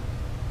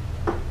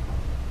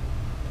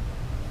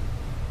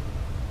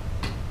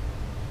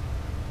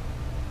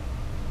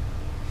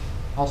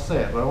 I'll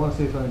say it, but I want to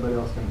see if anybody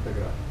else can pick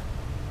it up.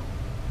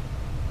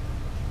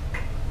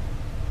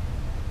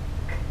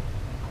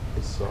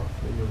 The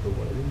softening of the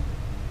lighting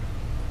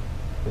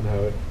and how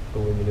it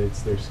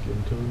illuminates their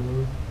skin tone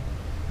more.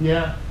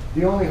 Yeah.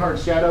 The only hard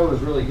shadow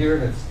is really here,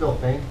 and it's still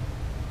faint.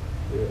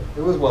 Yeah.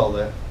 It was well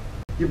lit.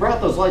 You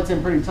brought those lights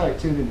in pretty tight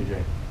too, didn't you,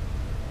 Jane?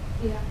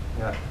 Yeah.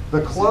 Yeah.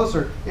 The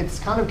closer, it's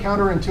kind of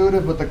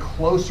counterintuitive, but the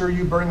closer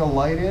you bring a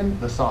light in,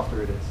 the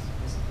softer it is.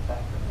 Is it the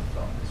fact that the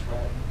phone is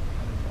red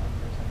kind of drawing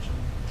your attention?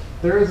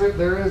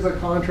 There is a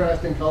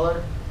contrasting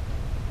color.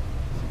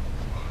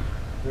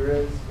 There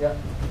is, yeah.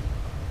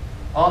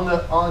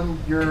 On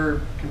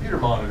your computer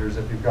monitors,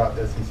 if you've got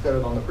this instead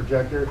of on the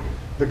projector,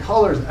 the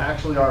colors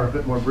actually are a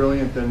bit more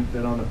brilliant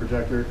than on the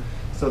projector.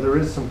 So there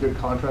is some good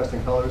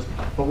contrasting colors.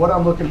 But what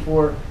I'm looking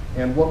for,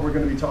 and what we're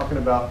going to be talking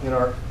about in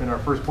our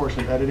first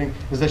portion of editing,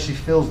 is that she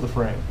fills the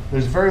frame.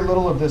 There's very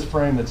little of this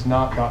frame that's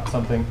not got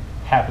something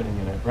happening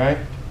in it, right?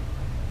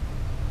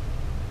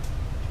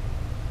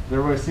 Does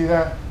everybody see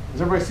that? Does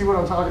everybody see what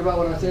I'm talking about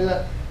when I say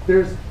that?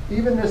 There's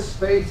even this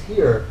space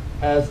here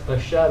has a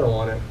shadow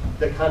on it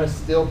that kind of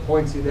still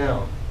points you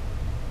down.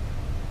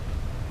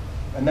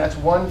 And that's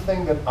one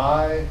thing that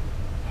I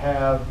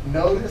have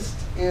noticed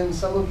in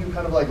some of you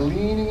kind of like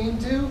leaning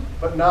into,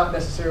 but not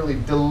necessarily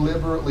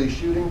deliberately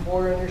shooting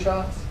for in your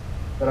shots,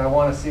 that I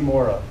want to see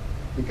more of.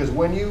 Because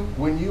when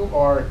you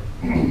are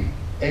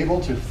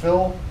able to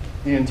fill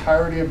the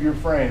entirety of your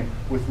frame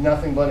with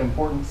nothing but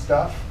important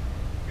stuff,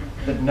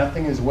 that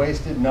nothing is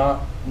wasted,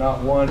 not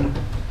one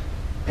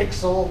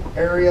pixel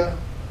area,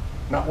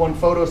 not one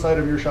photo site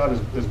of your shot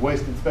is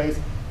wasted space,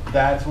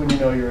 that's when you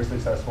know you're a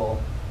successful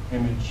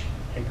image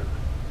taker,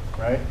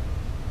 right?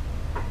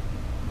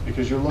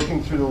 Because you're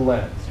looking through the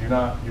lens. You're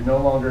no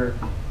longer,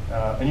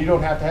 and you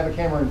don't have to have a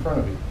camera in front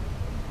of you,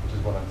 which is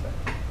what I'm saying.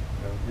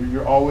 You know,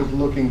 you're always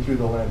looking through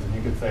the lens, and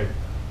you could say,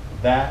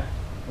 that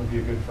would be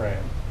a good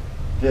frame.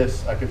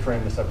 This, I could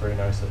frame this up very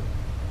nicely.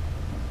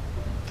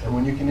 And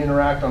when you can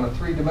interact on a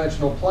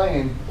three-dimensional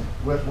plane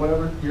with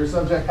whatever your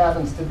subject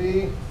happens to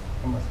be,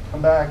 you must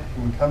come back,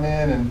 you can come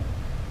in and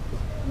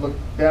look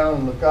down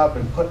and look up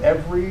and put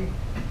every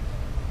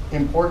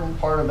important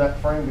part of that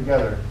frame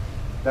together.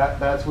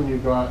 That's when you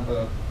go out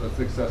a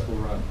successful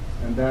run.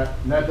 And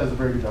that does a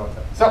very good job of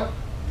that. So,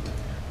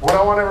 what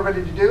I want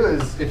everybody to do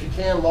is, if you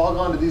can, log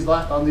on to these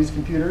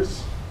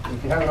computers,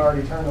 if you haven't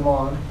already turned them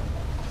on.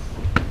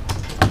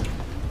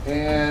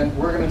 And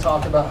we're going to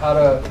talk about how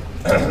to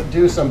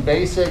do some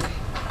basic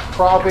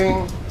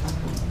cropping,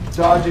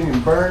 dodging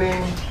and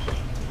burning,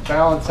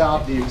 balance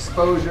out the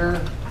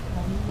exposure,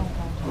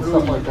 and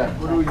stuff like that.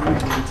 What do we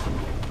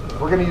use?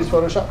 We're going to use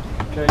Photoshop.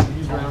 Okay,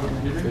 use my own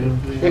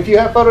computer. If you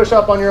have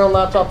Photoshop on your own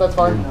laptop, that's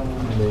fine.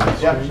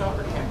 Yeah.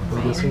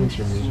 I'm guessing it's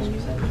your main.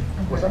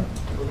 What's that?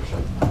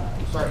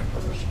 Sorry.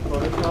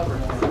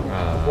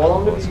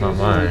 Well, it's not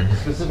mine.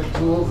 Specific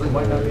tools that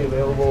might not be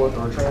available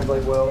or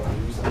translate well.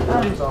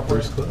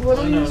 Software. What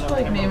do we use for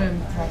like name and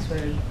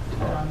password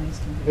on these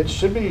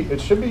computers? It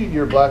should be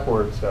your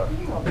Blackboard stuff.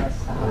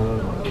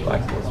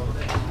 Blackboard.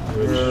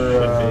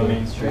 Your,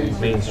 Main Street.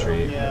 Main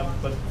Street. Yeah,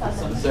 but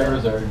some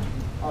Servers are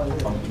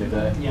funky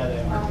today. Yeah, they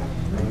are.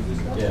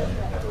 Yeah.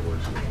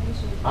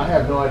 I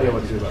have no idea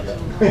what to do about that.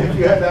 If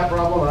you had that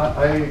problem,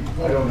 I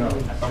don't know.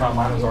 Somehow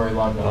mine was already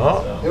logged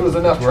Oh. on. It was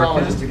enough It's trauma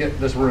working? just to get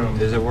this room.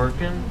 Is it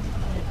working?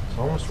 It's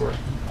almost working.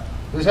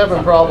 Who's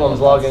having problems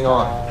logging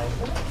on?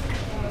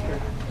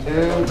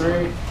 2,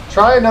 3.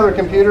 Try another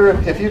computer.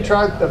 If you've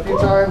tried a few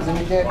times and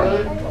you can't do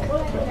it,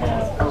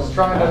 just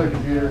try another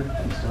computer.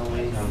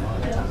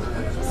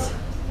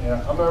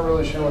 Yeah, I'm not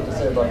really sure what to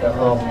say about that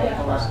problem.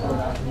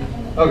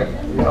 Okay,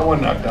 we got one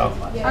knocked out.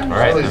 All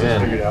right, At least I'm it's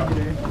in. figured out.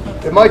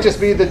 It might just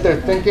be that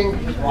they're thinking.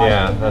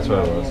 Yeah, that's what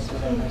it was.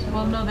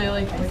 Well, no, they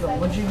like,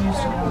 what'd you use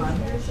to run?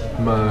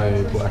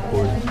 My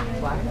Blackboard.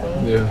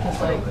 Blackboard? Yeah.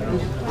 It's like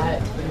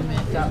at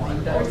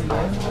mint.me.edu.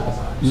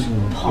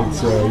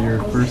 It's your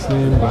first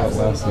name,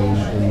 last name,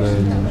 and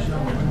then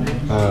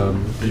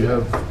you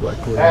have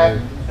Blackboard.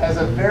 As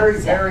a very,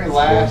 very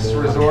last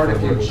resort,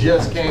 if you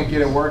just can't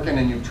get it working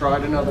and you've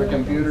tried another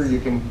computer, you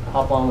can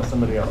hop on with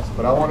somebody else.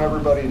 But I want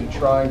everybody to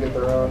try and get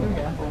their own.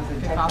 Yeah.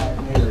 Good copy.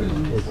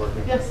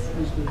 Yes.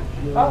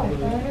 Oh,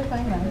 you're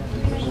fine then.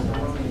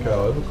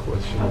 Kyle, I have a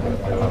question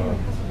about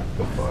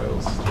the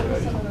files that I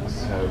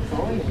have,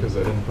 because I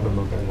didn't put them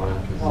up online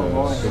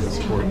because they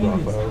support raw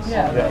files.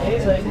 Yeah. Yeah.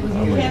 It's like,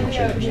 I'm you like, can't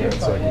change that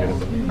so I can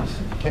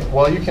get them.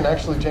 Well, you can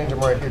actually change them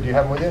right here. Do you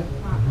have them with you?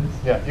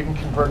 Yeah, you can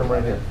convert them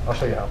right here. I'll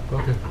show you how.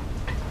 Okay.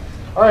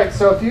 All right,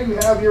 so if you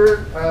have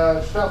your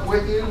stuff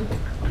with you,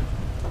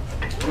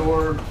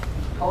 your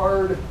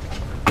card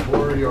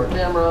or your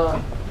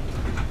camera,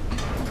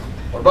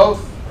 or both,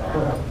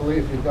 hopefully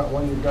if you've got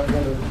one, you've got the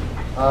other.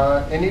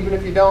 And even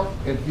if you don't,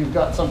 if you've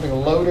got something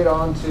loaded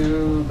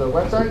onto the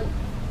website,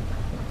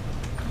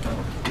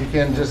 you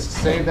can just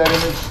save that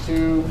image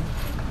to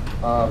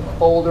a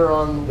folder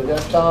on the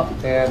desktop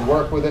and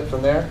work with it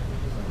from there.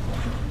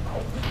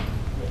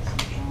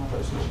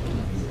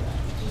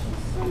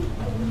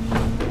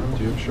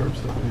 Do you have sharp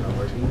stuff in your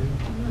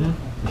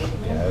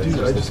Dude,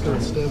 I just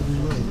got stabbed in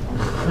the leg.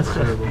 That's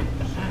terrible. I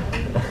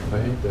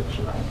hate that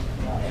shit.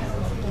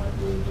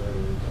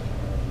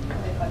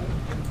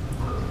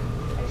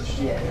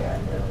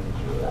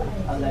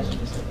 I was actually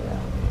just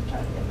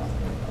trying to get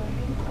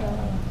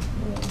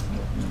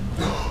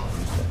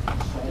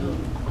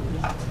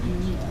Yeah,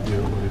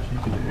 what if you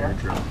can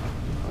airdrop?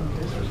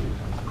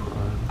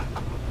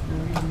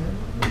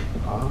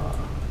 Ah.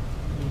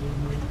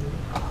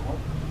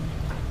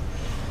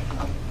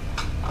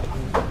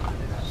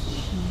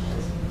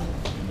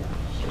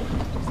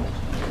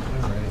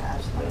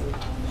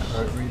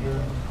 Card reader.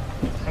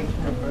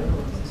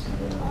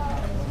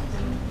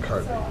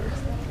 Card reader.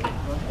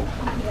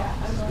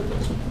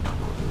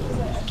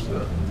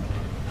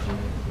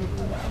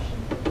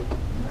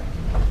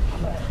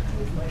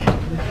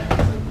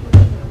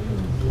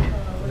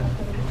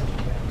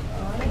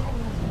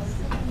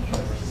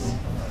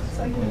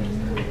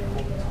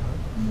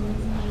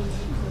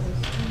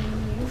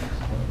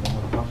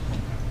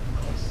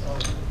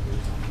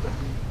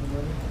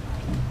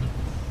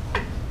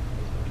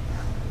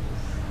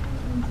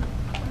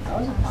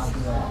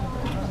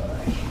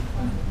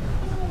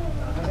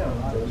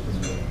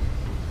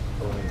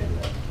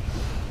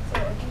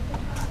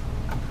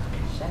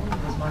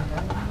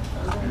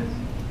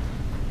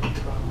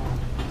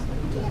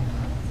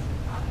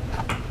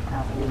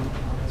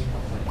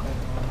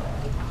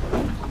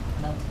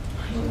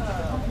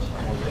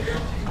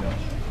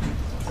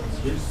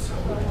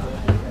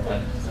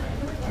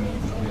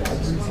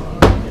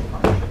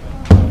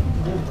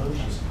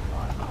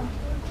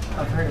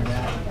 I've heard of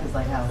that. It's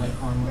like how like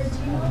hormones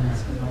and like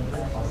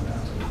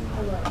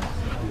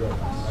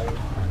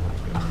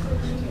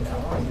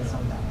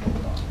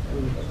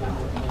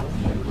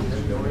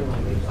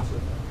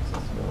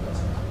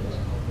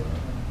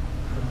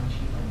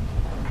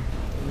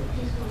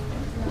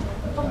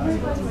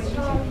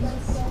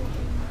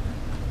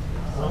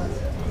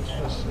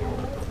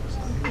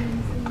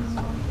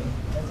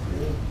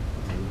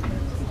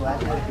glad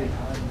you had a good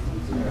time.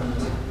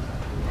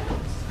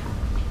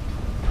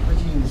 What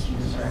you use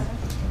this, right?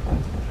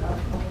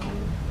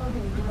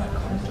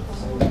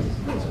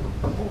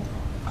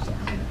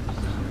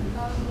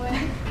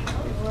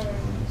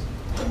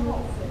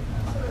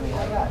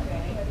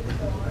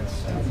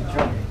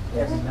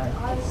 Every night.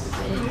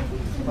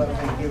 What if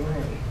I give her?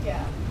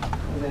 Yeah.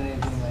 Was there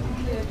anything like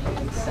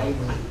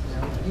exciting?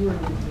 You were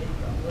with me.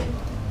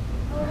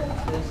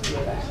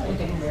 I'm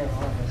taking care of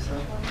all of us, so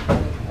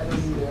I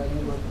don't need that.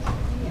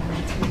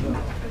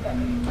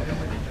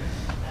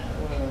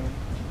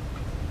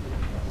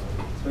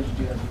 What you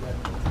do after that?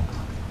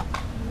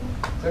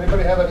 Does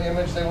anybody have an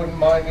image they wouldn't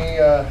mind me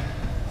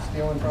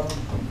stealing from them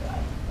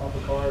off the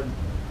card?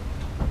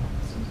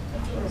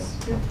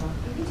 You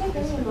can take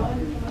any of mine.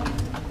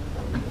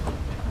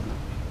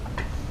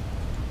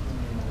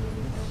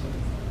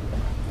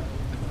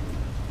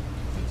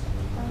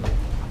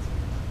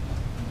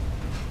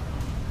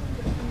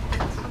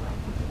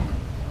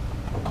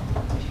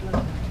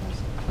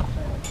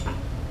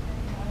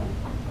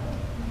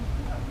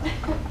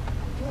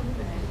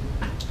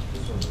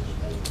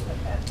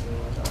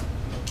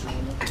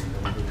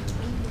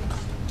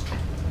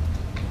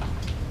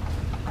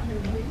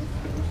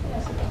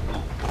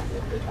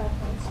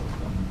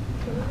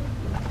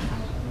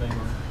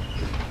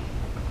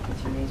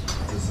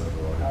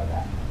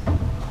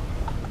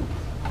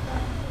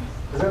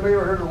 Has anybody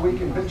ever heard of Week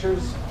in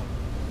Pictures?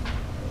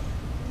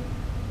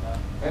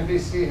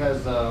 NBC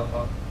has a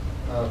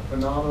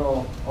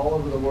phenomenal, all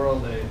over the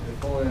world, they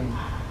pull in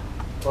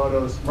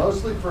photos,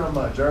 mostly from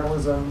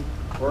journalism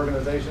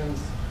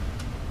organizations,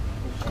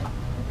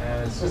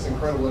 and it's just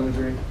incredible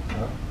imagery.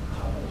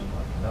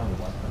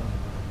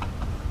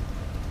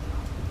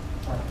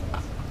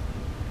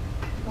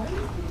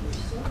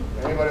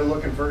 Anybody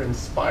looking for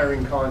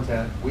inspiring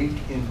content, Week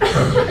in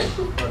Pictures,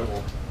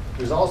 incredible.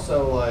 There's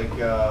also like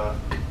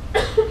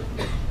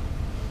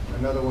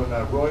another one,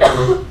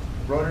 Reuters.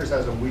 Reuters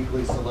has a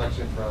weekly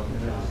selection from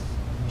images,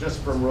 just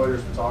from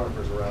Reuters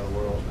photographers around the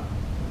world.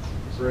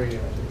 Great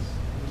images.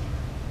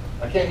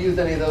 I can't use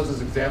any of those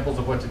as examples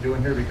of what to do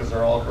in here because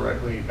they're all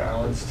correctly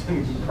balanced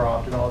and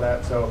cropped and all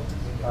that. So,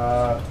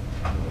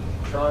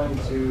 trying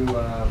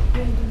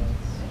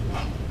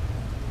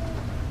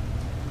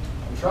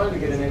to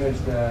get an image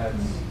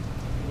that's.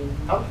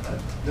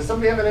 Does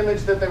somebody have an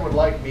image that they would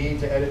like me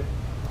to edit?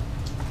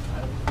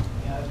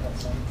 Yeah, I've got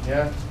some.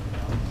 Yeah?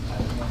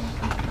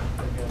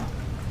 They're good.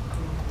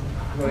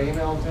 You want to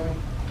email them to me?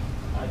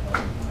 I got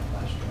them in my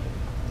flash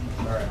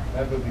drive. All right,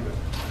 that would be good.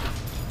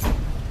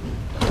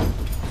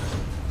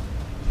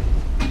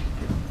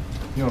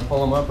 You want to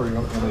pull them up or you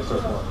want me to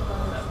start pulling?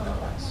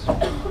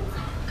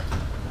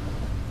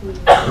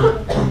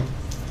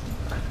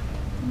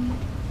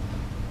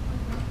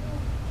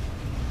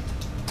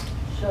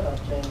 Shut up,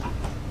 Jane.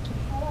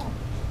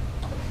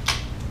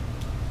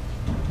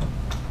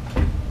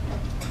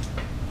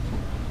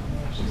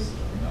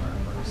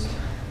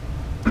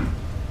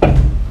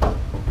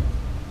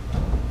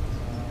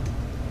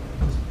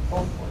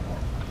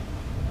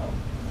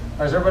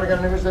 Has everybody got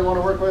an image they want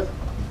to work with?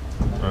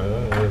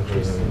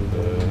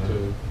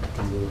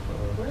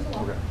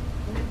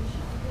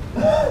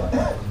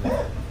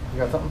 You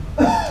got something?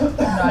 No,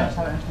 I just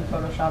have an empty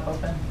Photoshop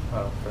open.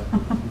 Oh, okay.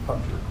 You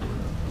pumped your recorder.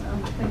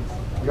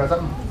 You got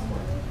something?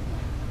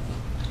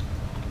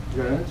 You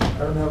got an image? I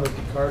don't have a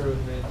card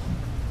with me.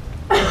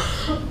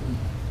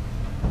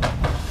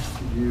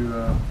 You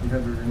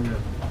have any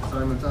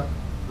assignments up?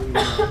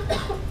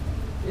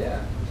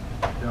 Yeah.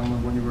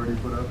 Download one you've already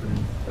put up and.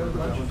 There was a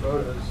bunch of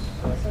photos.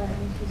 Sorry,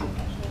 I'm using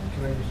that.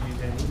 Can I just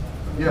use any?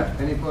 Yeah,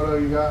 any photo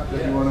you got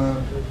that you wanna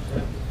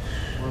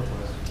work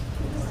with?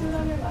 Just do it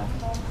on your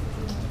laptop.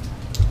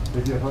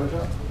 Did you have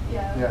Photoshop?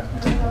 Yeah. Yeah. I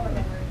don't know if I can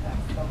work that.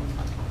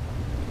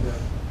 Yeah.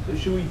 So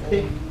should we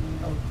pick?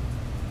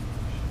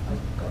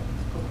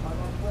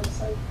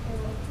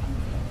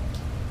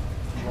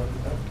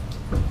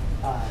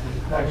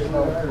 Actually,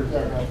 no, yeah, no,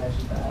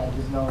 actually, I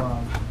just know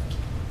how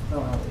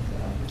it's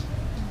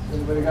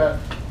Anybody got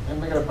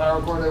a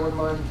power cord they wouldn't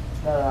mind?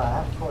 No, I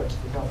have course,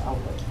 there's no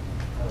outlet.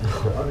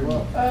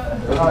 Well,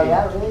 Oh,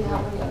 yeah, really?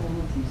 How many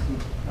underneath do you see?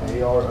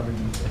 They are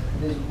underneath there.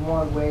 There's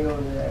one way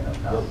over there.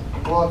 No.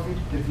 Well,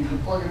 if you can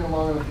plug it in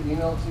long enough,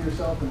 email it to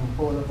yourself and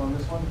pull it up on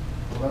this one,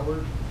 will that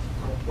work?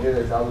 Yeah,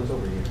 there's outlets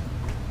over here.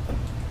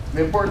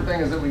 The important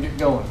thing is that we get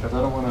going, because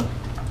I don't want to,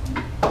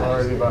 we're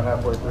already about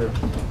halfway through.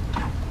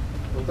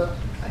 What's that?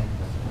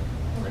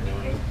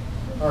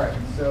 All right,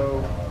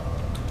 so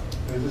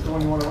is this the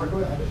one you want to work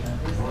with?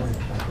 Well,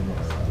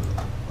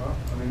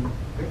 I mean,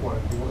 pick one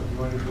if you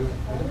want to do a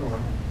different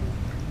one.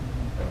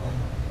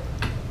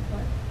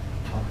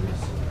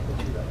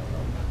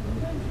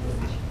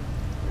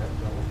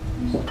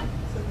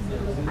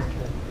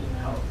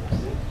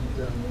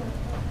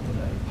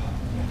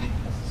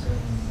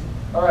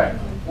 All right,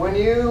 when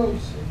you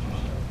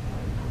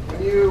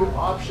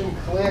option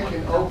click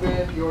and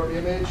open your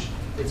image,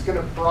 it's going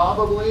to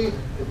probably,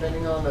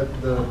 depending on the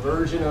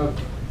version of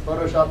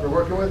Photoshop you're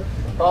working with,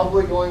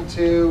 probably going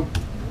to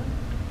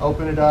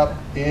open it up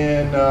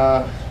in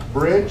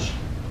Bridge,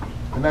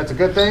 and that's a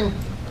good thing.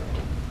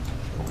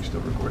 Are we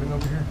still recording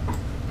over here?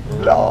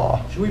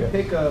 No. Should we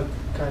pick a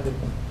kind of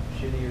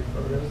shittier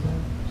photo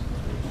then?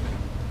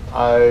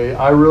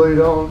 I really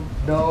don't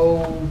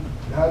know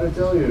how to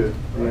tell you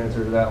the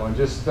answer to that one.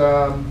 Just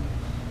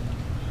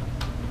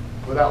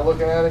without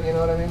looking at it, you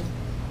know what I mean?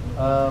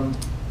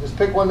 Just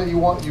pick one that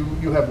you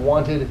have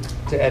wanted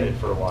to edit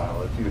for a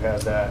while. If you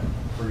have that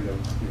freedom,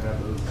 if you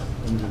have those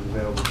images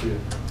available to you.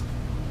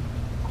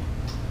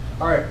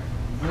 All right.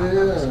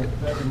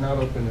 That did not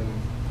open in.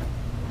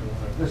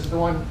 This is the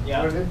one.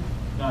 Yeah. What it did?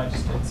 No, I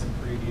just did some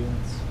preview.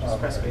 Just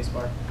press Okay.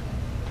 spacebar.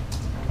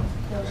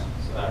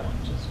 So that one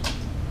just.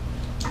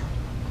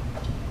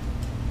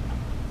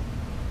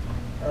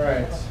 All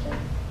right.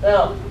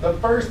 Now, the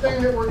first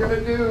thing that we're going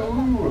to do.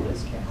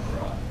 This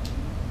camera.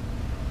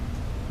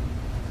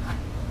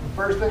 The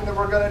first thing that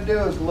we're going to do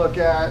is look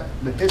at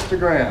the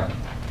histogram.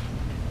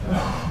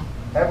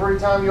 Every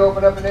time you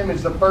open up an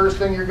image, the first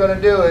thing you're going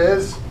to do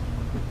is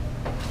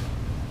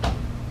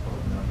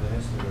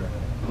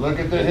look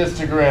at the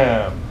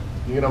histogram.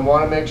 You're going to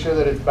want to make sure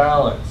that it's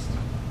balanced.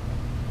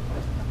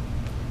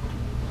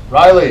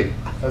 Riley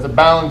has a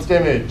balanced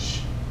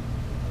image.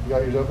 You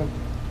got yours open?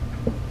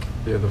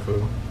 Yeah, the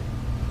photo.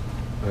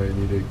 I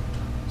need to.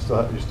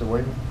 You're still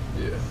waiting?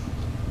 Yeah.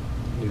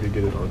 Need to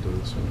get it onto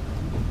this one.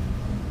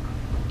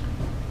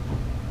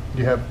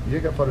 You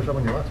got Photoshop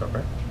on your laptop,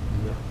 right?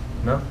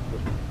 No. No?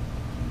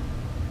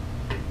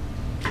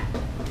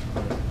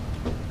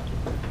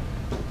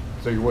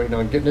 So you're waiting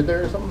on getting it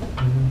there or something? I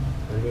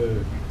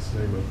gotta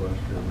snag my flash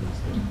drive and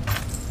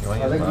stuff. I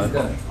think he's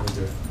done it.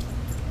 Okay.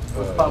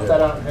 Let's pop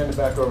that out and hand it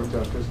back over to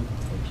him. Cause,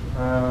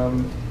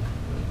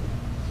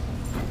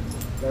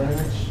 got an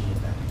image?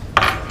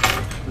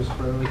 Just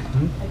froze.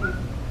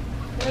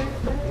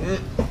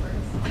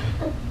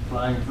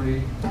 Flying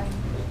free.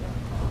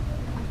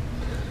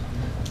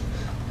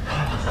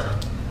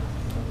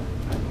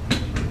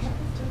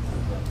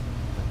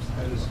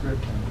 Had a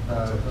script. I don't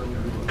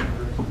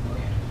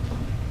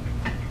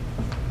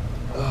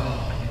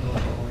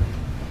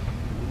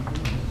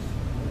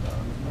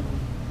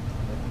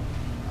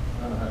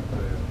know how to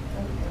tell you.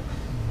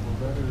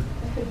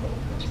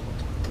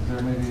 Is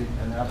there maybe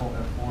an Apple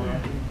F4 on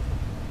it?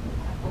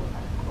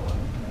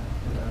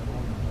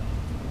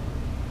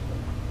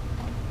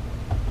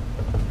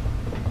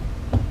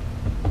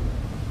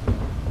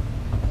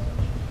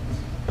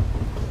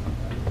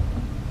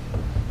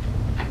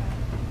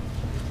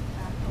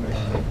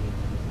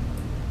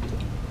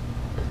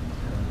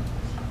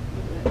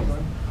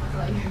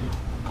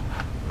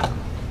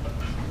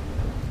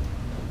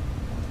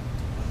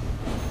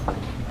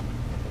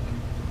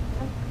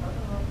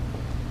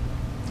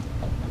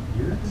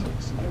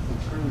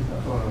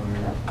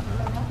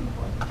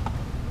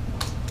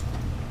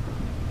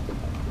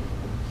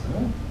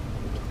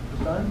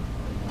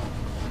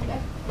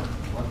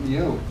 Lucky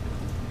you.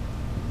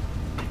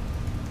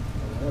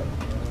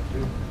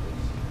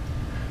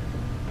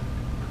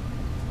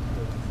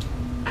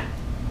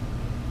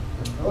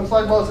 It looks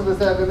like most of us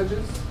have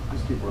images.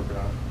 Just keep working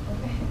on it.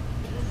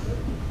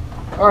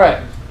 All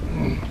right.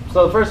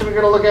 So the first thing we're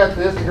going to look at is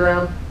the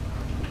histogram.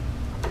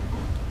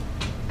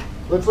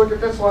 Let's look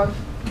at this one.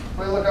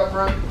 We look up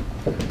front.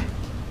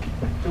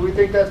 Do we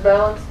think that's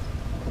balanced?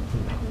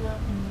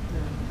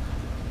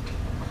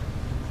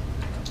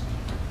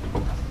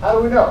 How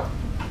do we know?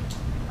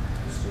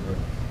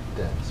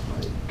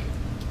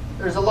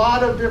 there's a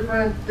lot of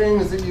different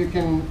things that you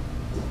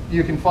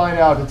can find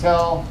out to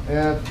tell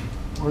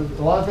or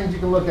a lot of things you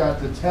can look at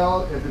to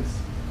tell if it's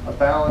a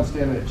balanced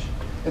image.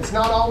 It's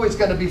not always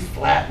going to be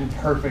flat and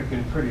perfect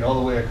and pretty all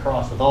the way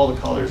across with all the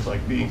colors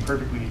like being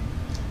perfectly,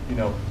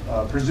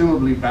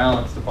 presumably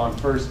balanced upon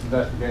first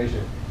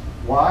investigation.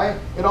 Why?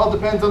 It all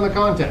depends on the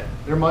content.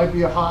 There might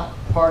be a hot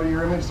part of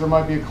your image. There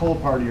might be a cold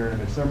part of your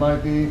image. There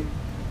might be,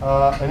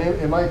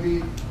 it might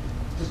be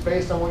just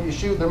based on what you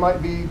shoot. There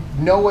might be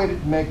no way to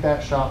make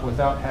that shot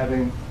without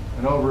having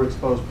an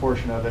overexposed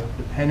portion of it,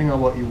 depending on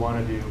what you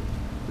want to do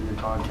for your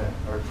content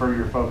or for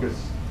your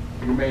focus,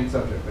 your main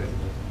subject,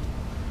 basically.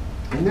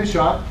 In this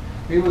shot,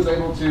 he was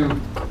able to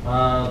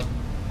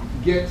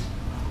get.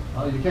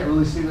 You can't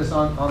really see this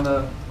on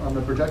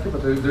the projector,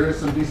 but there is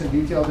some decent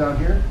detail down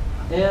here,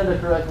 and a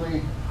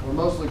correctly or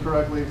mostly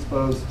correctly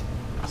exposed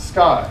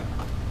sky.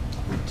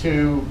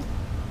 To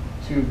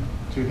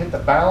hit the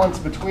balance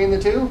between the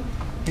two,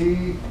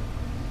 he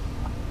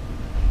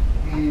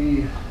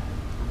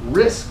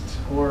risked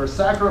or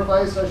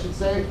sacrificed, I should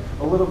say,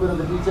 a little bit of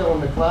the detail in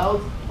the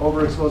clouds,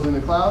 overexposing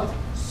the clouds,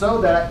 so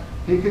that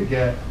he could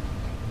get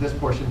this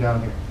portion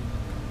down here.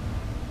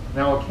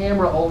 Now a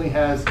camera only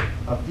has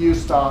a few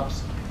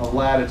stops of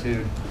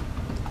latitude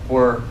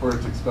for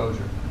its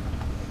exposure.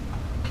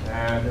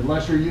 And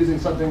unless you're using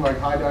something like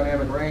high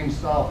dynamic range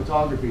style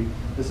photography,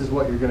 this is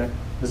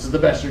the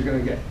best you're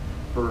gonna get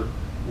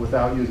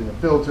without using a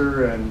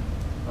filter and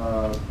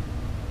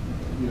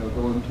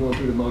going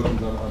through the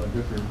motions on a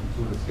different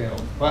sort of scale.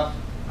 But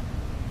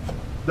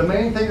the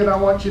main thing that I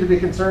want you to be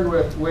concerned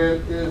with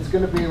is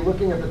going to be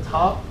looking at the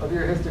top of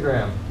your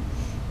histogram.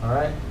 All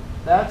right,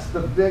 that's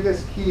the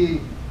biggest key,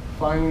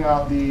 finding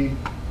out the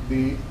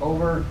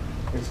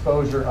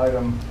overexposure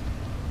item,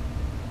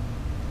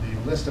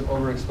 the list of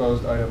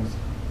overexposed items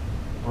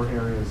or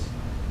areas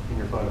in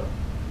your photo.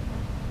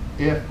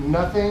 If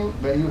nothing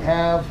that you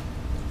have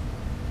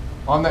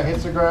on that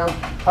histogram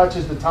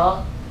touches the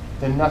top,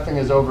 then nothing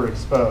is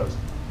overexposed.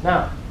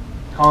 Now,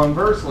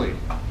 conversely,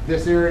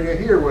 this area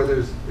here where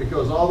it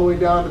goes all the way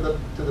down to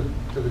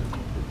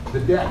the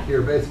deck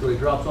here, basically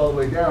drops all the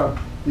way down.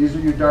 These are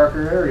your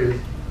darker areas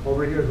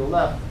over here to the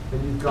left,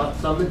 and you've got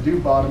some that do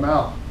bottom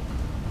out.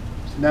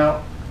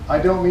 Now, I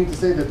don't mean to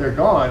say that they're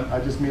gone, I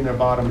just mean they're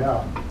bottomed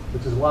out,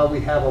 which is why we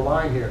have a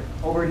line here.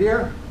 Over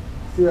here,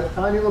 see that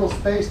tiny little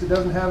space that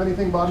doesn't have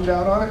anything bottomed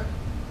out on it?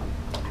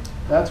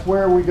 That's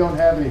where we don't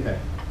have anything.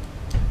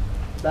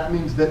 That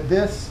means that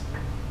this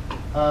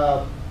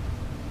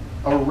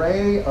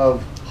array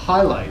of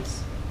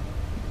highlights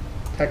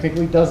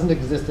technically doesn't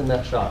exist in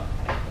that shot.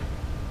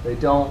 They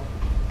don't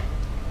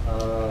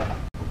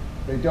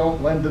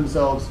lend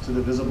themselves to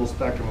the visible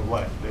spectrum of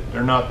light.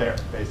 They're not there,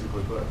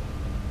 basically put.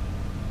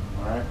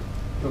 All right.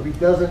 So he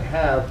doesn't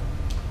have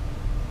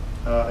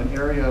an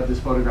area of this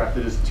photograph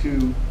that is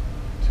too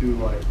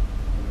light,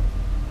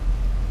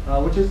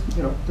 which is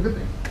a good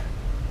thing.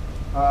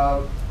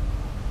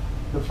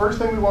 The first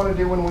thing we want to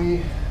do when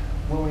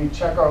we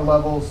check our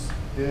levels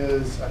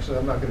is, actually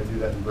I'm not going to do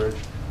that in Bridge.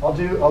 I'll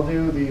do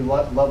the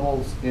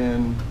levels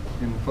in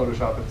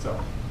Photoshop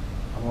itself.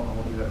 I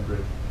won't do that in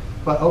Bridge.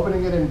 But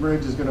opening it in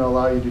Bridge is going to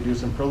allow you to do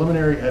some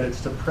preliminary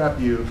edits to prep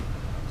you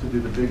to do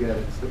the big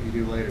edits that you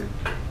do later.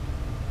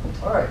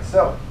 All right,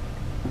 so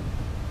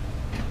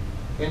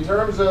in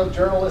terms of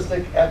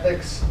journalistic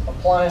ethics,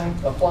 applying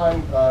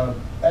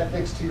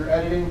ethics to your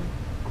editing,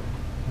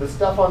 the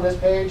stuff on this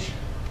page,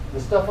 the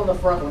stuff on the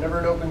front, whenever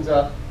it opens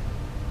up,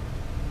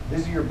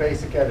 these are your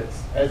basic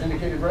edits, as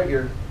indicated right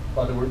here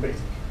by the word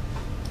basic.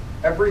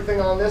 Everything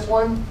on this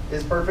one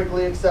is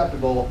perfectly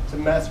acceptable to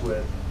mess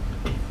with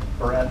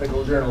for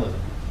ethical journalism,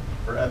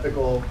 for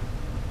ethical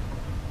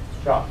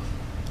shots.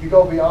 You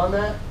go beyond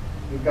that,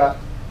 you've got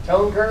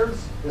tone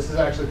curves. This is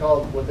actually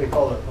called what they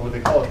call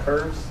it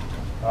curves.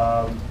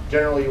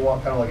 Generally, you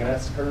want kind of like an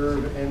S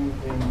curve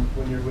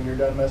when you're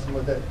done messing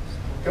with it.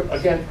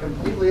 Again,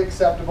 completely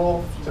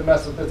acceptable to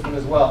mess with this one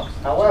as well.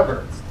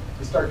 However,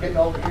 you start getting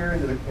over here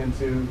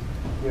into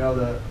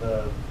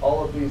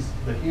all of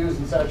the hues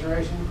and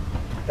saturation,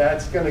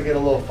 that's going to get a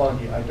little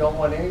funky. I don't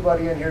want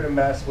anybody in here to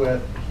mess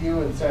with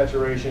hue and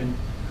saturation.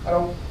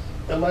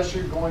 Unless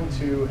you're going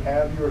to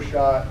have your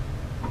shot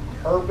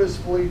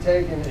purposefully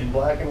taken in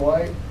black and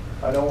white,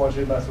 I don't want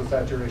you to mess with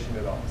saturation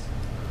at all.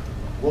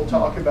 We'll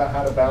talk about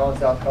how to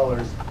balance out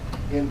colors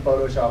in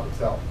Photoshop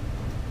itself.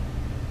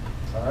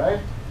 All right?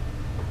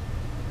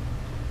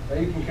 Now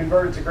you can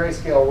convert it to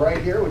grayscale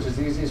right here, which is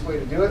the easiest way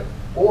to do it,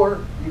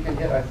 or you can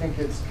hit, I think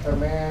it's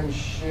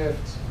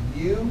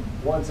Command-Shift-U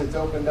once it's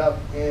opened up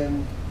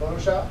in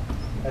Photoshop,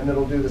 and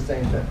it'll do the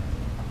same thing.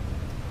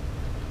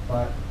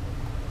 But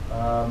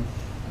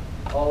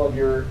all of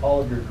your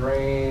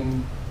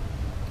grain,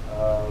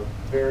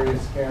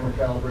 various camera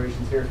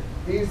calibrations here.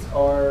 These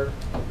are,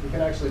 you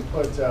can actually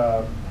put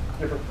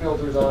different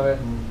filters on it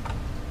and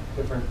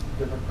different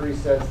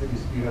presets that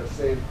you have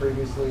saved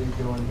previously.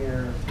 Go in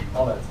here,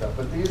 all that stuff.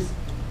 But these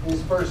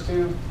first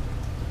two,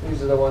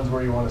 these are the ones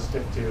where you want to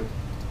stick to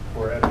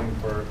for editing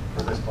for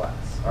this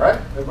class. All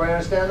right, everybody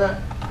understand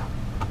that?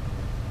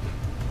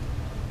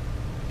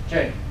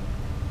 Jane,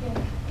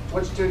 Yeah.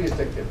 which two do you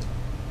stick to?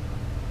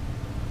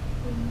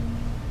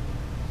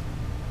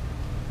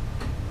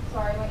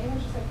 Sorry, my image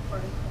is like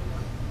further.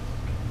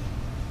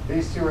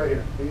 These two right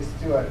here, these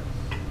two items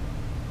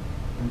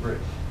in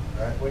Bridge.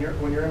 All right,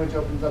 when your image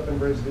opens up in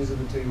Bridge, these are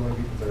the two you want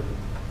to be conservative.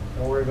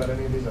 Don't worry about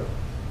any of these other ones.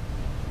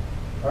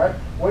 All right,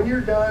 when you're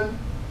done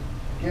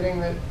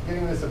getting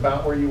this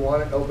about where you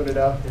want it, open it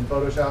up in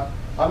Photoshop.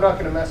 I'm not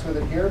going to mess with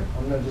it here.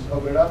 I'm going to just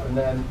open it up and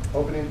then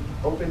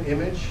open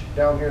image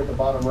down here at the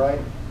bottom right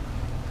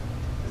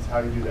is how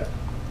you do that.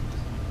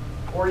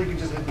 Or you can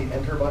just hit the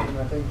enter button,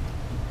 I think.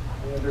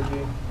 The enter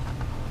key.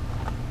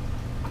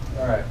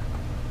 All right.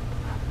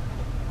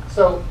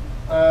 So,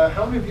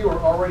 how many of you are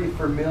already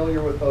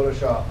familiar with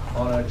Photoshop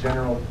on a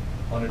general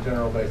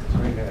basis?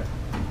 Raise your hand.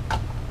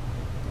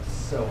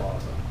 So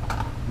awesome.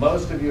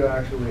 Most of you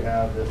actually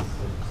have this.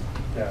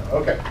 Yeah.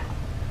 Okay.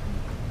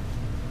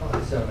 Oh,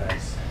 that's so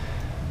nice.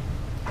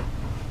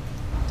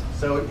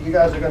 So you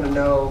guys are going to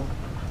know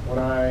when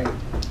I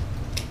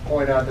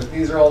point out that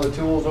these are all the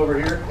tools over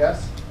here.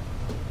 Yes.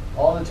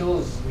 All the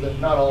tools.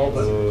 Not all,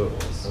 but.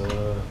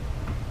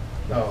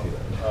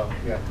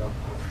 Yeah. No.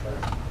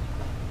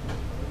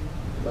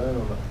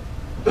 Boom.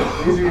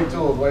 These are your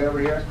tools way over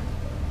here.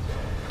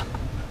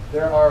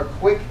 There are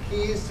quick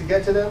keys to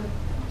get to them.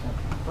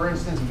 For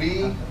instance,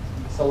 V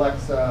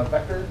selects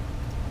vector.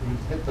 You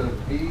just hit the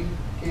V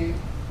key,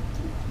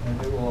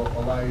 and it will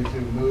allow you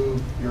to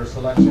move your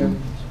selection.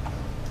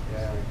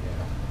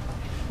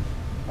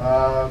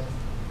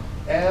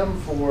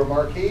 M for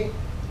marquee.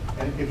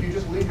 And if you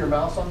just leave your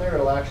mouse on there,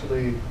 it'll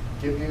actually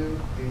give you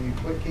the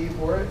quick key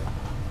for it.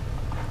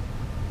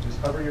 Just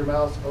hover your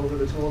mouse over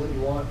the tool that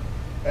you want.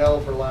 L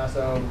for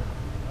lasso,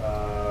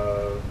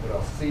 what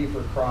else? C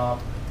for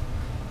crop.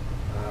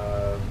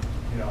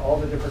 All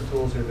the different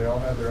tools here, they all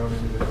have their own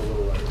individual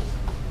little letters.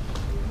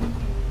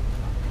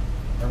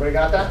 Everybody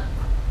got that?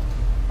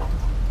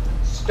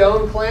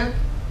 Stone clamp.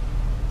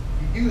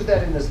 If you use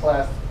that in this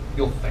class,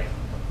 you'll fail.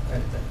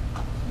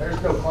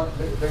 There's no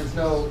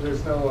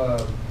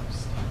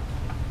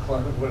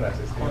what did I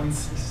say?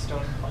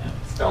 Stone clamp.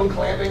 Stone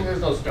clamping,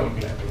 there's no stone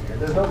clamping here.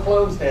 There's no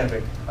clone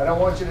stamping. I don't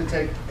want you to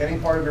take any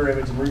part of your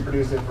image and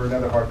reproduce it for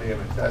another part of the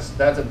image.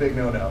 That's a big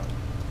no-no.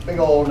 Big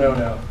old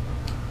no-no.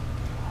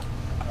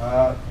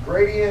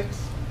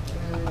 Gradients,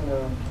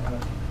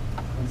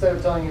 instead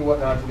of telling you what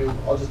not to do,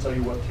 I'll just tell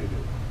you what to do.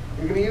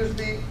 You're going to use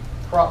the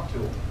crop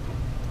tool.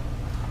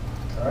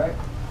 All right?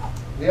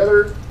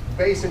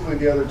 Basically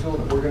the other tool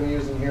that we're going to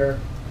use in here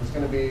is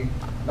going to be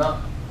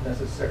not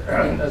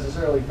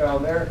necessarily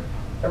found there.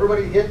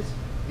 Everybody hit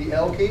the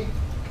L key.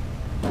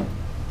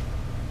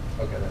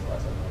 Okay, that's the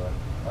last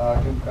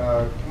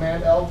time.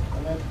 Command L,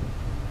 I meant.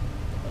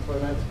 That's what I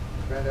meant.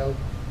 Command L.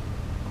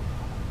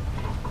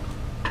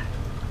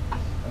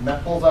 And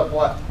that pulls up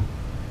what?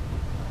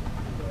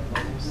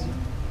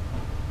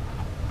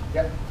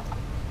 Yep.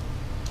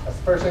 That's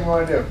the first thing we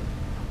want to do.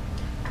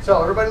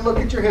 So everybody look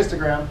at your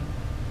histogram.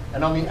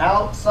 And on the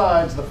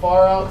outsides, the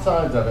far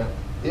outsides of it,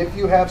 if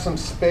you have some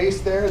space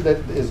there that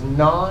is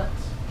not,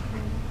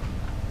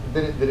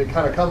 that it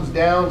kind of comes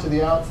down to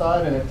the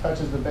outside and it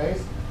touches the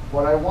base,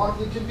 what I want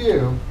you to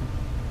do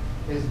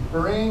is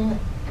bring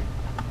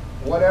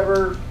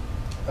whatever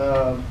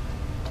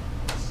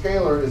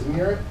scalar is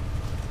near it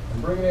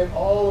and bring it in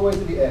all the way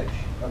to the edge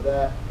of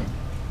that.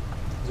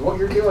 So what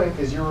you're doing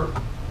is you're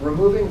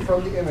removing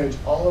from the image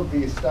all of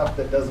the stuff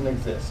that doesn't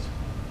exist.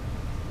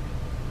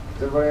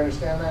 Does everybody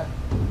understand that?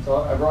 So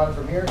I brought it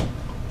from here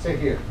to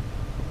here,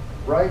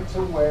 right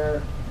to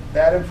where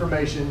that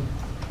information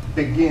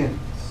begins.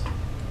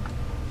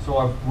 So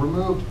I've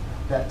removed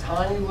that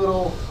tiny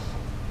little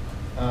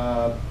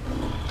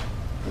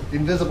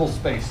invisible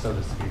space, so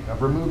to speak.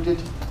 I've removed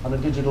it on a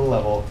digital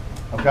level.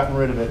 I've gotten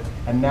rid of it.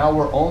 And now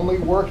we're only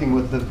working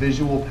with the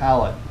visual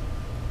palette.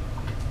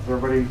 Does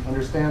everybody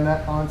understand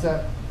that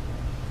concept?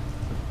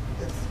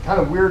 It's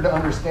kind of weird to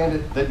understand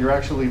it that you're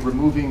actually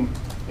removing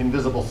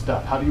invisible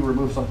stuff. How do you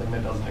remove something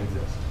that doesn't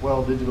exist?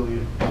 Well,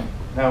 digitally,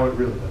 now it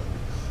really doesn't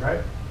exist,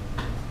 right?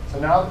 So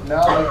now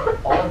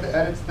all of the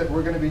edits that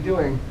we're going to be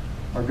doing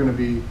are going to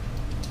be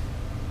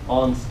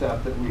on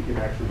stuff that we can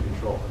actually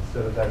control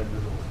instead of that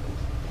invisible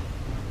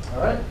space.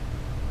 All right?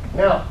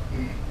 Now,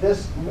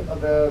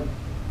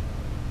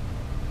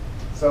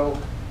 so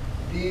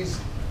these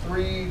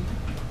three,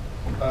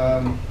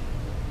 what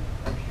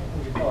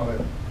would you call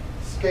it?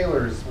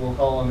 Scalars, we'll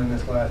call them in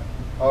this class,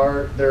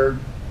 they're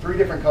three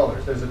different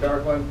colors. There's a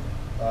dark one,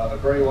 a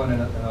gray one,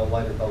 and a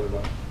lighter colored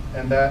one.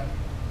 And that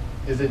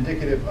is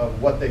indicative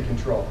of what they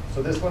control.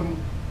 So this one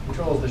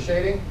controls the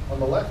shading on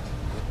the left,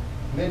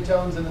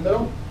 midtones in the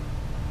middle,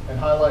 and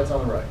highlights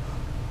on the right.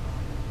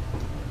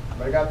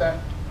 Everybody got that?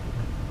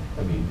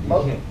 I mean,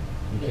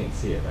 you can't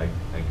see it. I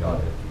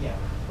got it. Yeah.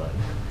 But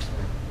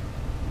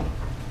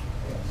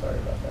Yeah, sorry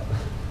about that.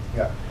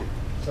 Yeah.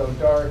 So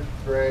dark,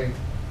 gray,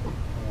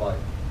 and light.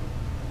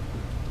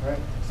 All right.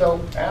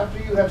 So after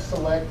you have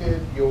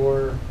selected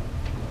your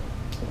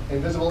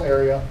invisible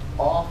area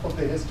off of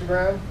the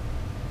histogram,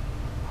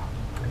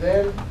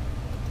 then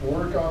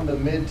work on the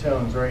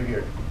midtones right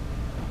here.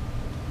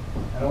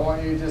 I don't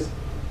want you to just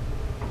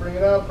bring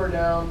it up or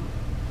down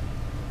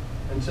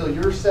until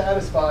you're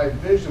satisfied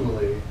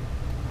visually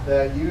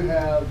that you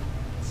have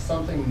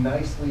something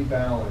nicely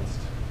balanced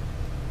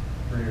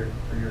for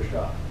your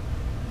shot.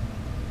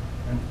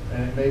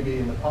 And it may be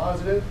in the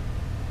positive,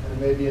 and it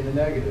may be in the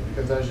negative,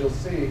 because as you'll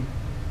see,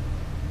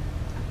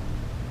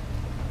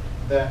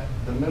 that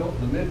the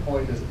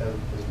midpoint is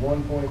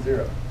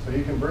 1.0. So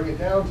you can bring it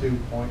down to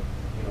point,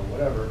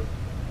 whatever,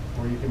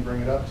 or you can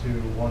bring it up to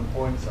 1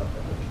 point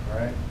something,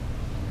 right?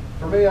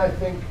 For me, I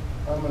think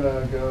I'm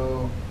gonna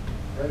go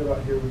right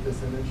about here with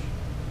this image,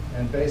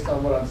 and based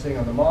on what I'm seeing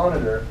on the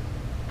monitor,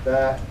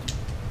 that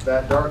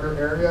darker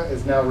area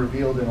is now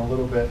revealed in a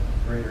little bit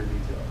greater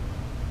detail.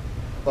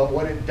 But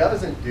what it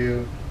doesn't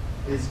do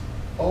is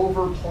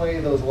overplay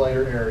those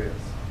lighter areas.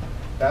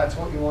 That's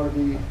what you want to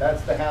be,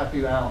 that's the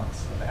happy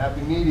balance. The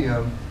happy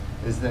medium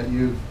is that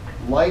you've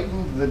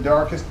lightened the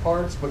darkest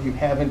parts, but you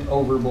haven't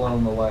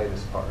overblown the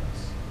lightest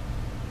parts.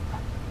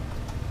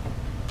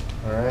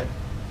 All right?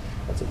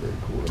 That's a very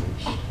cool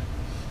image.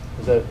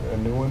 Is that a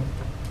new one?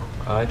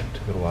 I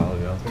took it a while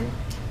ago.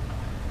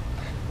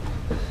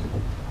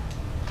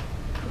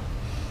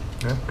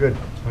 Yeah, good.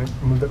 All right,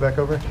 move that back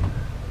over.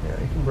 Yeah,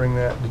 you can bring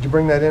that. Did you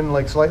bring that in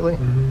like slightly?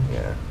 Mm-hmm.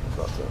 Yeah, I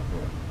thought so.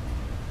 Yeah.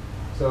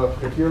 So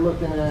if you're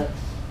looking at,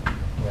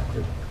 yeah,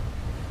 good.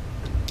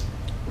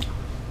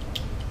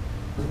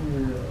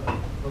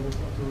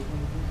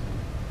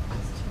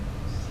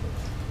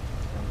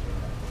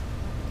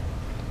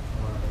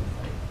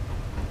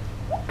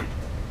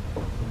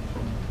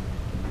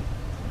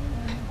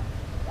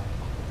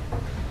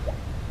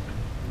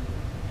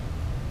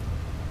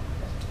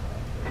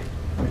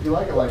 If you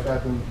like it like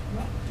that, then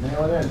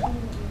nail it in. All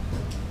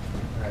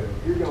right,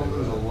 you're going to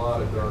lose a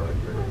lot of dark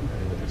here.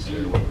 And the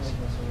stairwells.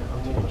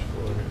 Each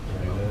floor can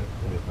do that,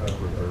 and it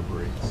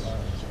reverberates.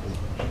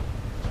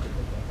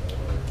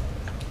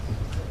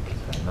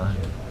 None.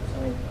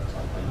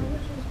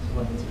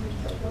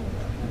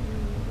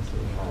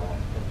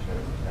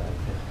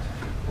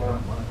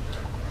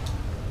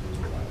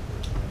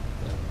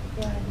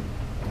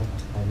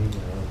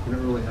 We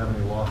don't really have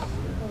any losses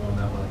on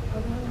that one.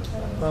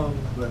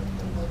 But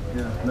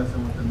yeah,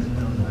 messing with the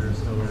midtones there is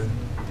still good.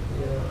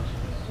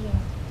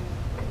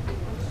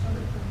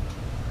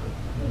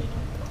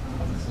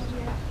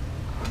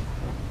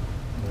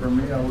 For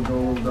me, I would go a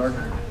little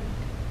darker.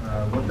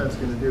 What that's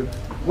going to do,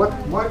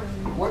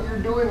 what you're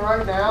doing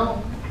right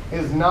now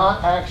is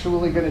not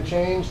actually going to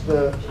change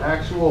the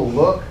actual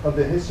look of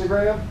the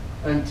histogram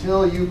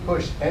until you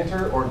push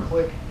enter or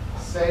click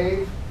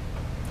save.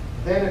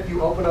 Then if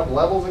you open up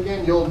levels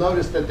again, you'll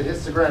notice that the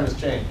histogram has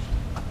changed.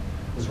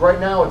 Because right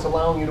now it's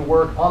allowing you to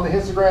work on the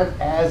histogram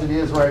as it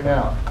is right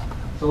now.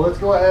 So let's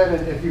go ahead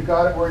and if you've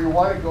got it where you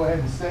want it, go ahead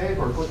and save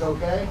or click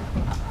OK.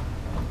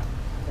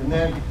 And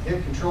then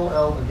hit Control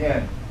L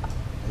again.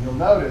 And you'll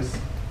notice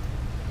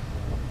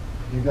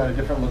you've got a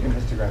different looking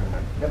histogram in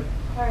there. Yep.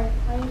 All right.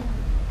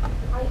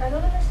 I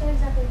don't understand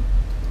exactly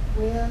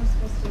where I'm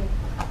supposed to.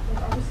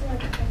 Like, obviously, I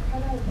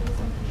kind of do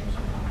some information.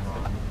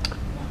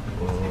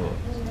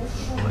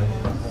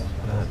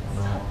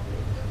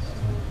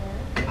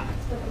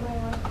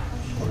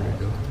 Where to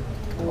go?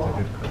 That's a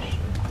good question.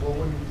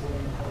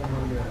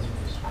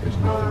 There's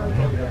nothing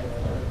there.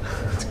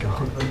 It's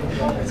gone.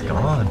 It's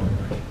gone.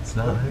 It's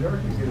not there.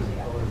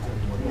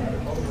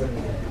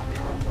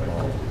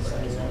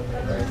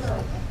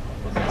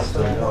 It's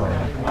still gone.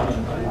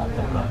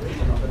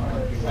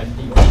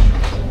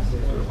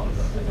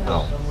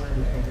 Oh.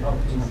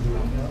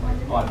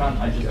 Oh,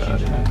 I just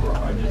changed it back.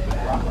 I just put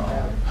it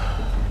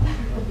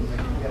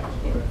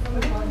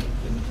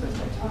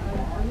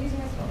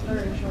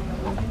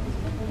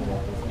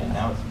and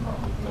now it's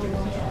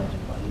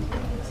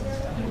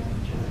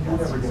You're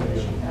never going to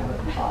get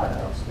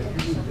if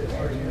you do this,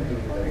 or you do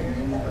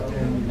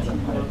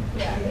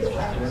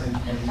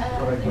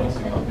what I don't see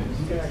is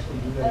you can actually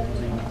do that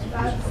using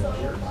from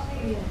here.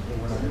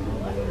 We're not going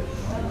to do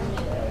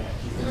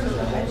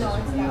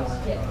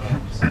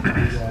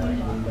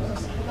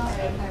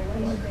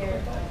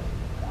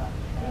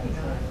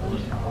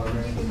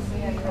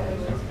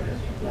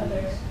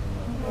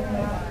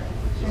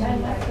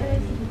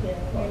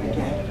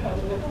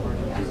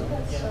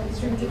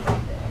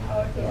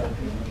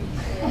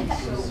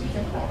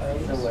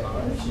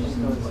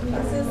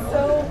This is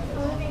so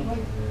funny.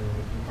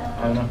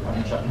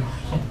 I'm shutting.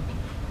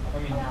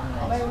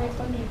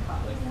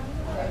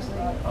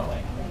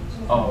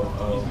 Oh.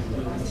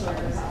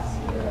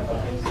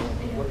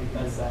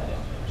 That's that.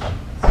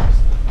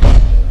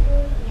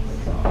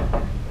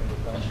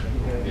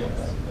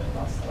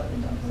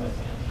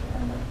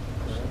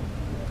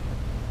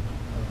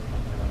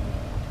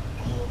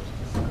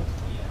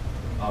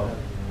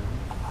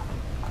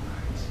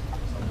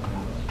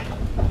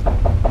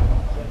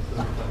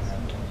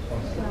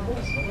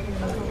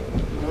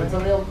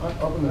 Somebody else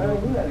open the door.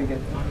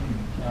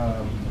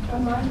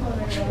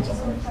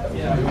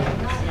 Yeah,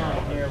 it's not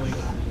nearly.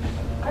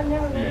 I've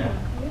never been. Yeah.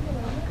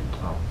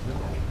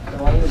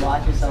 Why you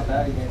lock yourself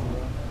out again?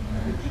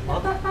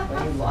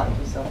 Why you lock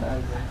yourself out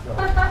again?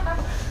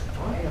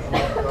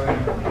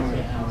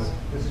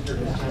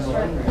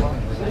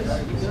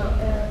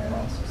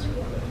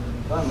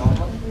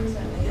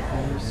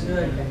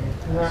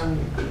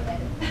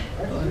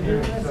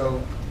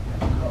 So,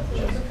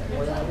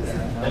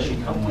 That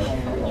should come with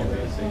your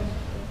basic,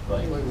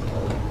 like,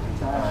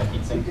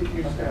 heat sink.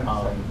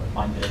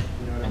 Mine did,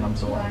 and I'm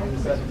still on the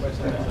basic.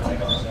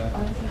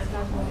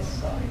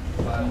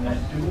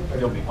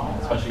 You'll be fine,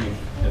 especially if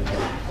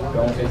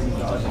going facing is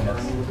something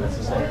that's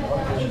necessary.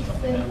 It's just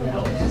something that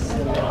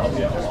helps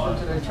you out a lot.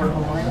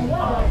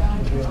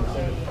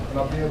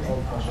 But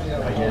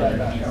yeah,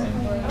 your heat sink,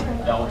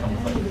 that will come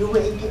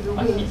with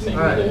like a heat sink.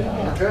 all right,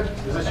 good.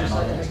 Is this your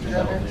second history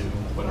down That'll do here?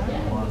 whatever you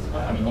want. I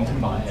mean, you can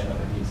buy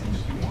another heat sink if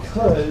you want.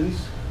 Because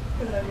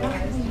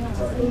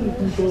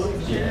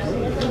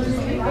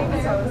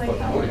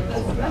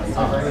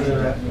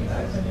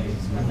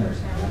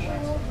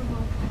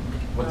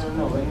What's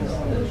cool is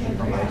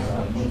from my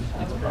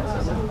it's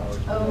processing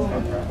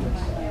power.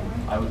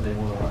 I was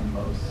able to run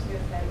most.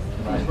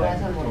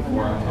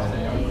 Before I had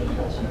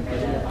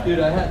AI. dude,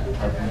 I had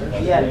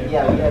Yeah, we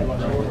had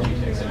one. I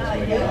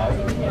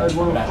had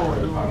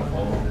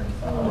 104.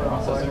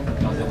 Processor,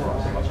 and I was able to run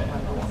so much I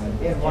had.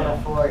 We had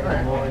 104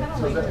 and more.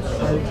 So is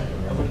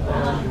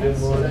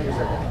that your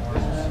second?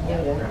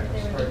 Your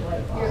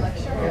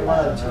lecture? We had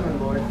 102 and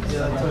more. Yeah,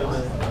 that's what I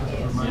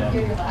meant.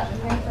 Your lab in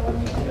there for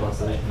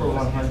For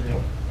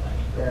 100.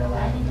 They're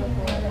allowed. And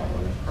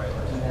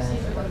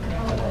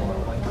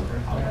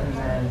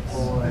then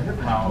for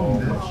How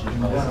much you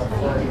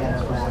 104, you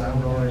had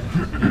 104.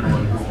 And then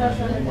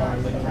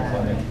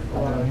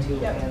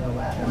 102 and the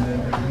lab.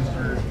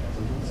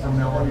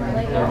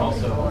 They're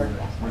also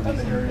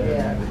releasing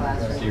Yeah, the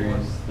class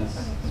series this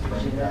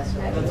spring. That's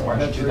That's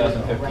March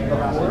 2015.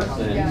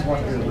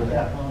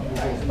 Yeah.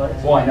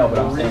 Well, I know, but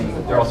I'm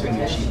saying they're also going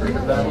to be cheaper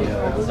than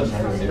the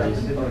 700 series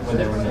when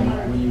they were new.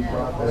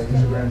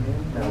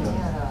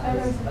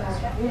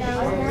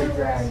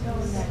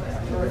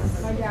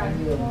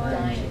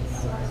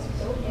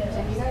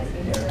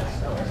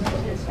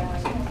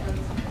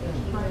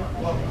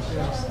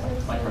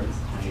 My friends.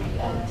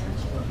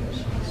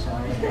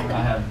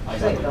 I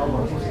got the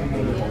normal it's an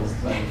EVGA,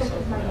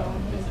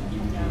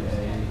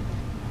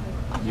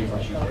 use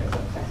my shoe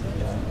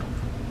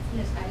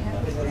it's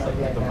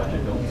like the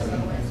budget build.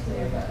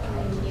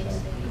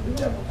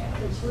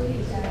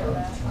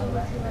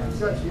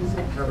 Such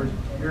easy coverage.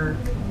 You're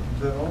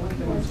the only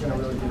thing that's going to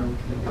really get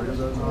rid of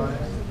those on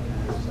it is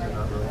they're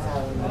not really.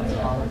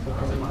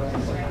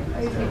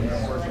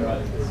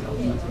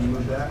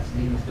 Move that.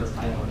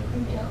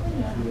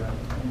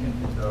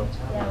 So,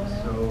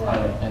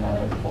 And I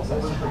have the full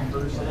size.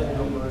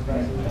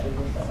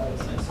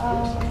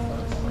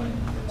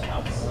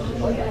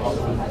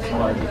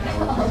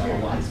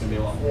 It's gonna be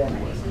a lot more.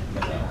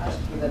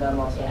 And then I'm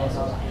also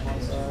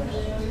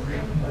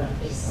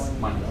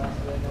Mine. we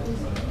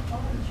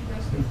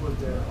were.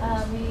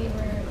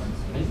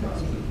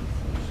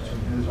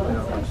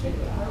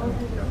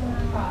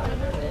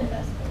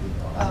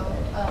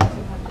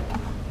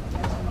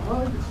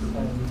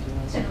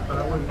 But I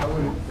wouldn't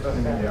put them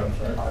in the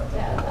outside.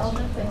 Yeah, I'll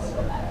just fix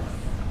the back.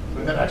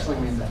 But that actually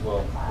means it's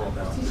well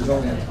down. There's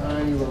only a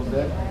tiny little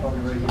bit, probably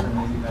right here,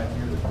 maybe back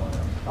here. There's one.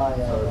 Oh,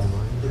 yeah. So it's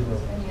pretty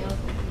low.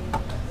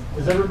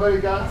 Has everybody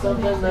got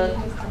something that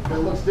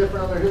looks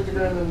different on their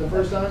histogram than the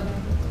first time?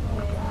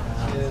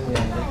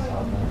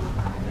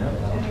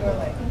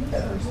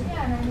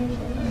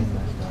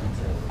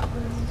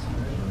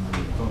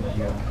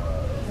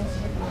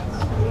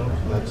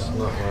 That's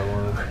not what I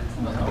wanted. That's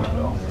not bad at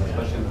all,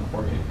 especially with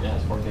 4K. Yeah,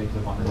 it's 4K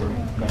clip on the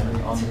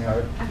battery on the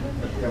card.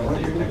 Yeah, once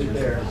you leave it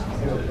there,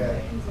 it's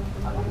okay.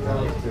 That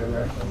looks good,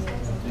 right?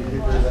 You get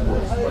rid of that.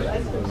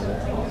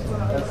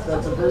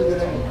 That's a very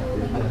good angle.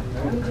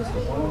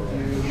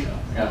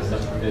 I got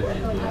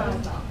 750, yeah.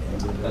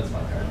 That's my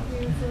card.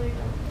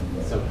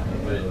 So,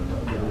 but it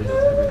really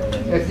does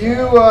everything.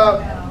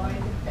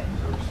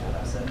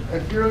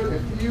 If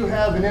you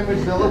have an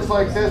image that looks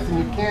like this and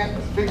you can't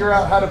figure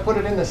out how to put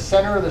it in the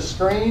center of the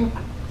screen,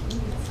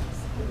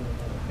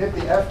 hit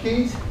the F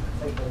keys.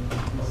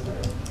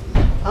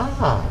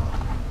 Ah,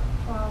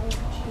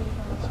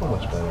 so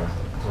much better.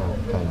 Well,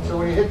 kind of. So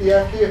when you hit the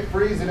F key, it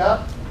frees it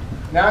up.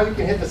 Now you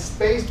can hit the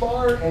space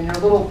bar and your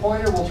little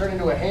pointer will turn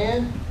into a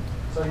hand.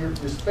 So your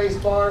space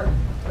bar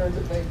turns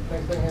it, makes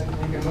thing, and you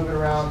can move it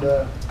around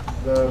the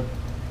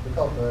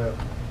palette,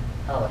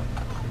 the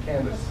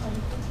canvas,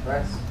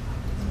 right?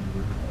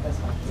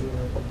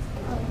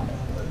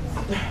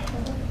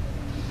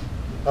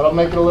 That'll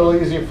make it a little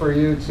easier for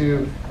you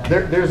to.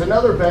 There's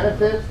another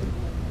benefit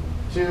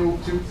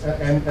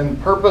and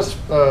purpose.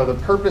 The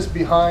purpose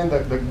behind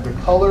the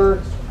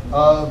color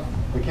of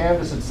the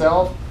canvas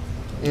itself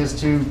is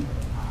to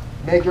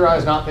make your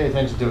eyes not pay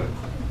attention to it.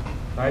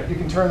 Right? You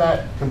can turn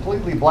that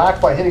completely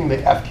black by hitting the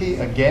F key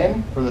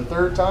again for the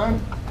third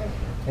time,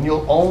 and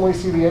you'll only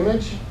see the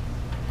image.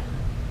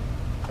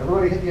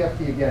 Everybody hit the F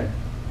key again.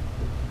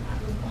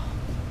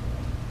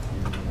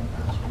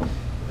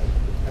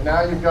 And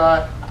now you've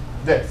got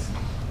this.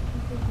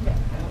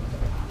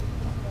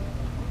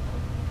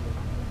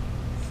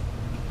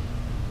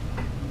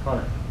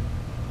 Connor.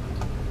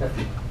 F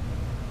key.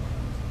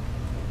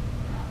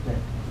 Okay.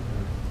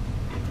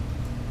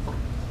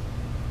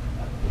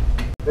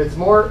 it's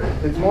more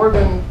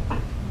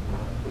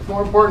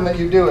important that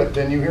you do it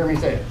than you hear me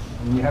say it.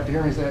 And you have to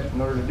hear me say it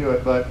in order to do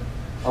it. But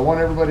I want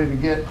everybody to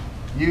get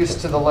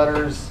used to the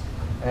letters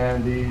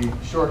and the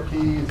short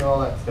keys and all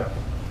that stuff.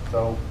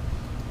 So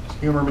just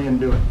humor me and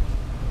do it.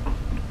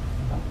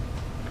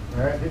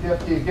 All right, hit the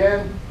F key again,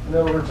 and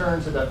then we'll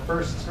return to that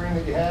first screen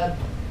that you had.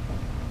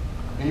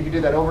 And you can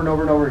do that over and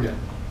over and over again.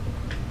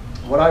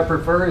 What I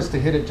prefer is to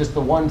hit it just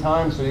the one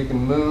time so you can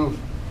move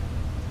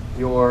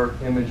your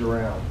image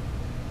around.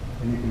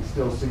 And you can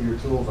still see your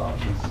tools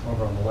options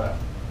over on the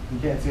left. You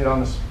can't see it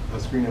on the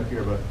screen up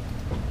here, but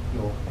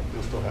you'll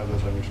still have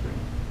those on your screen.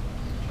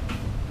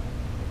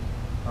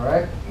 All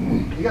right,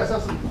 you guys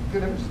have some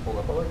good images pulled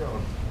up. I like that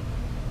one.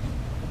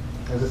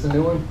 Is this a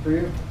new one for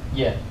you?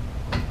 Yeah.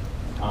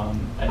 I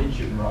didn't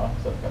shoot in RAW,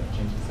 so I forgot to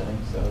change the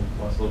settings, so it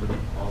lost a little bit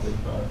of quality,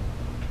 but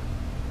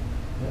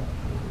Yeah.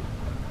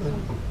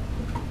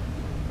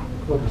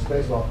 Look, your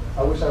space ball.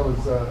 I wish I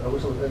was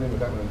ending with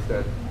that one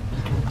instead.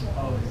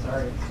 Oh,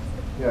 sorry.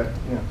 Yeah,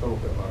 total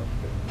fit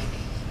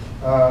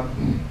mark.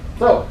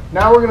 So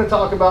now we're going to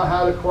talk about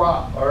how to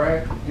crop. All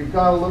right, you've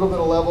got a little bit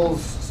of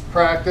levels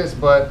practice,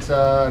 but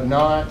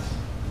not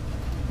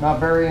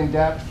very in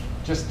depth.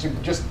 Just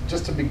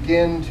to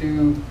begin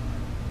to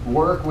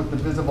work with the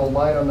visible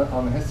light on the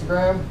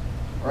histogram.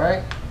 All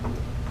right.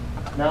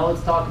 Now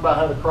let's talk about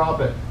how to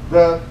crop it.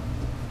 The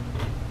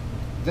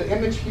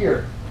image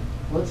here.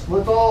 Let's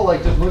all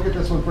just look at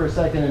this one for a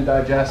second and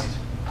digest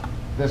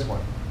this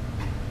one.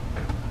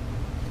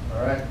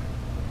 All right.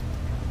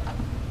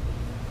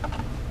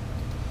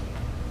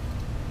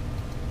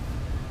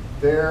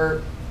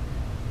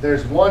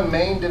 There's one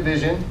main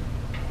division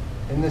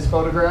in this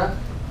photograph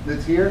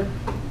that's here,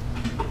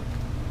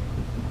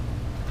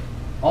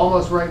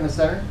 almost right in the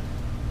center.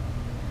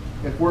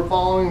 If we're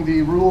following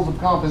the rules of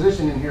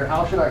composition in here,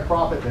 how should I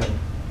crop it then?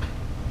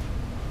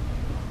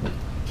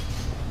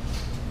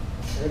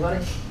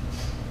 Anybody?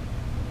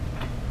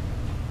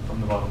 from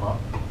the bottom up.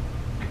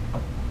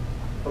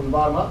 From the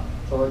bottom up?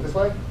 So like this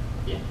way?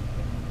 Yeah.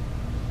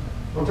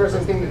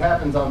 Interesting thing that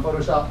happens on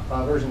Photoshop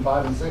version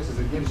 5 and 6 is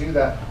it gives you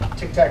that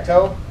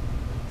tic-tac-toe.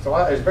 So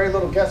there's very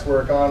little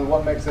guesswork on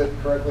what makes it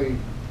correctly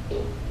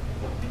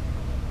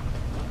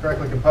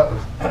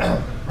composed.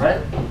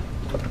 Right?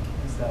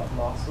 Is that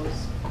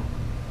lossless?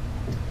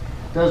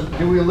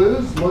 Do we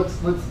lose? Let's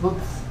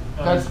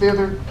that's the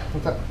other.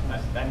 What's that?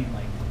 I mean,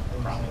 like,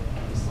 probably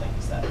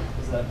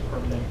is that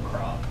permanent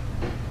crop?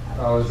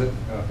 Oh, is it?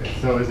 Okay.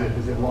 So is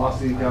it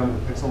lossy down to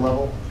the pixel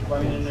level?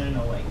 Well, I mean,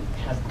 no. Like,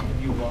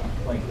 if you want,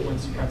 like,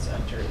 once you press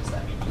enter, does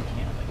that mean you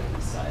can't like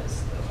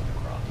resize the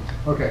crop?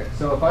 Okay.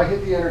 So if I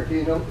hit the enter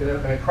key and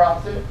it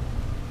crops it,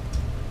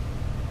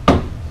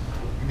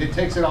 it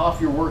takes it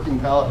off your working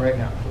palette right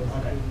now.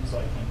 Okay, so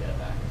I can't get it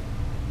back.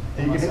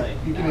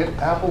 You can hit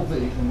Apple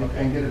V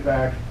and get it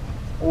back,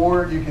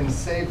 or you can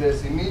save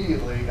this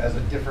immediately as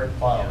a different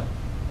file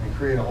and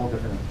create a whole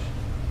different image,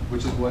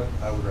 which is what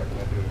I would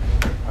recommend doing.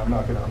 I'm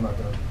not gonna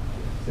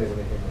save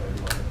anything that I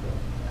do on this bill.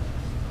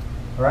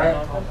 All right.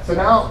 So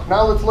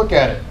now let's look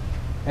at it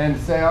and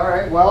say, all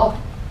right,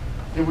 well,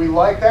 did we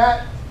like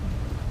that?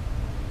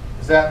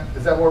 Is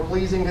that more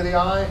pleasing to the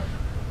eye?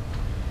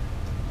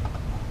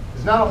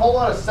 There's not a whole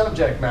lot of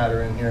subject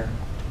matter in here,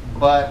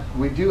 but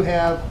we do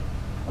have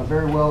a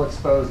very well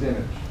exposed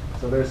image.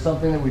 So there's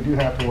something that we do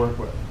have to work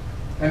with.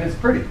 And it's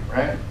pretty,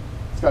 right?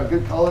 It's got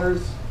good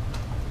colors.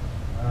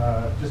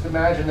 Just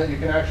imagine that you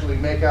can actually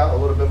make out a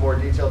little bit more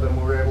detail than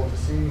we were able to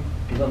see,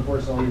 because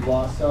unfortunately we've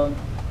lost some.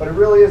 But it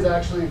really is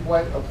actually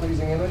quite a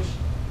pleasing image.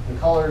 The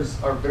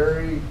colors are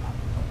very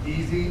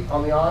easy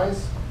on the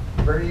eyes,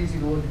 very easy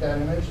to look at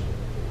that image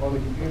on the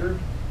computer.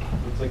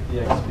 Looks like the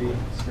XP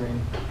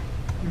screen.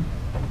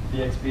 The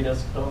XP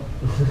desktop.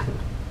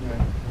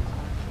 Yeah.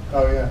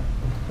 Oh yeah,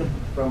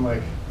 from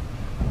like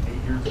 8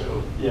 years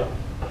ago. Yeah.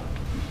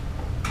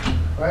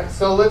 All right,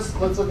 so let's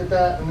look at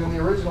that, and then the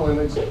original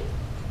image.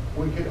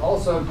 We could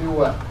also do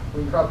what?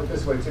 We can crop it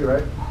this way too,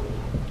 right?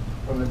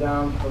 From the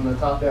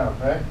top down,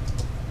 right?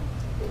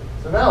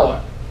 So now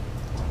what?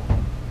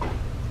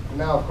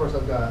 Now, of course,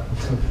 I've got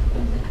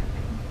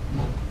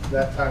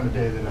that time of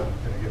day that I'm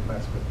going to get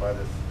messed with by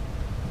this.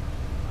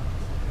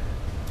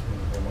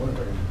 I wonder if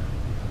I can do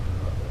something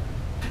about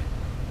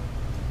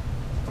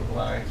that.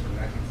 Lines from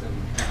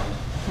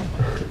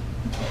 1973.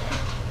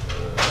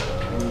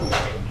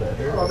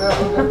 Oh, no.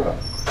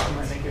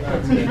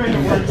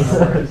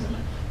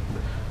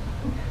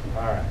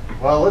 All right.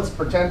 Well, let's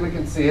pretend we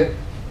can see it.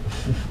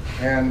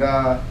 And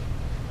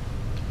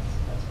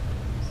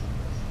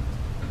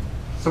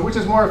so, which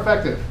is more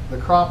effective, the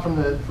crop from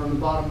the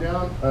bottom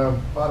down,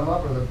 bottom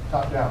up, or the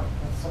top down?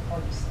 That's so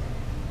hard to say.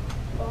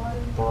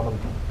 Bottom.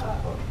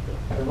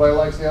 Everybody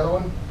likes the other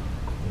one.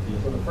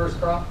 So the first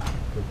crop.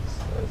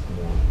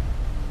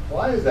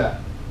 Why is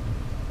that?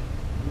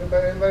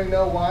 Anybody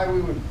know why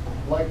we would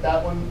like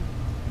that one?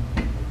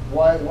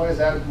 Why is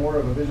that more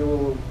of a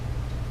visually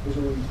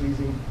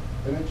pleasing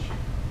image?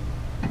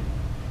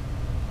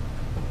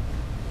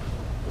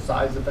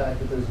 Besides the fact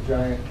that there's a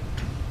giant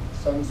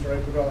sun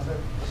stripe across it.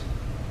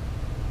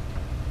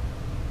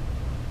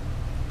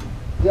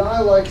 The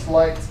eye likes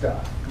light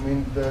stuff. I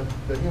mean, the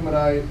human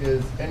eye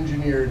is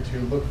engineered to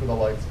look for the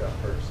light stuff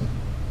first.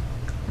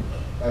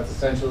 That's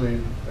essentially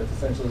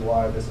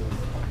why this is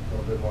a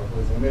little bit more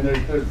pleasing. I mean,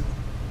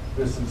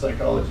 there's some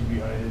psychology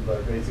behind it,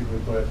 but basically,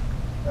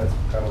 that's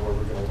kind of where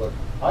we're going to look.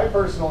 I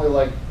personally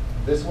like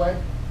this way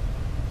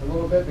a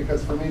little bit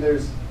because for me, the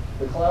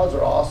clouds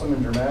are awesome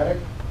and dramatic,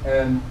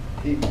 and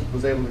he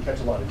was able to catch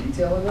a lot of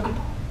detail in them.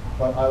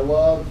 But I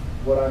love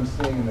what I'm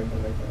seeing in the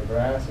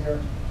grass here.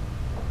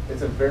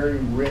 It's a very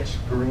rich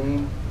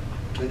green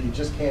that you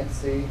just can't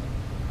see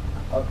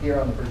up here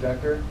on the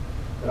projector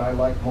that I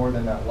like more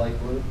than that light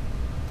blue.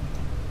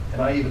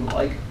 And I even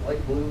like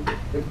light blue.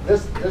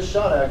 This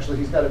shot actually,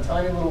 he's got a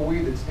tiny little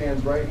weed that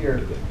stands right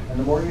here. And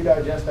the more you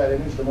digest that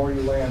image, the more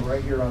you land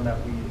right here on that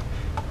weed.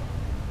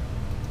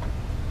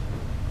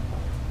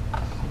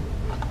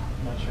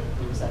 I'm not sure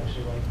if it was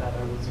actually like that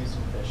or was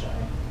using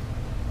fisheye.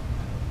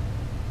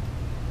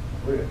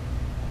 Look at it.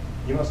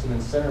 You must have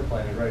been center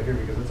planted right here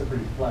because it's a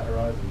pretty flat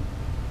horizon.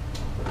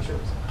 Pretty sure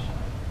it was fisheye.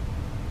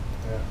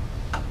 Yeah.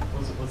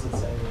 What does it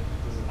say?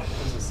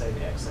 Does it say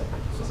the exit?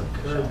 It's a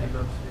curve, you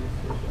don't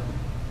see fish eye.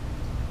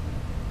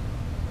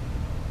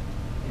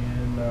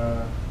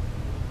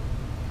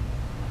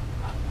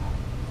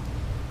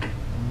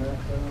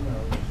 Next, I don't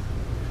know.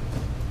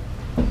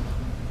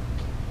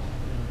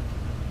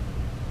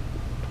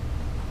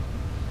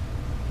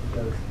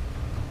 Because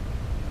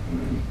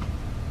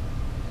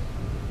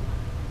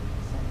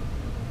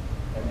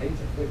an 8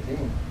 to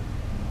 15.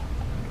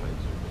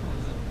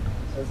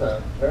 That's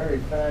a very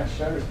fast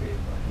shutter speed.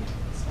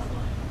 It's not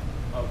mine.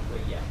 Oh,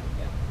 wait, yeah, it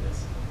is.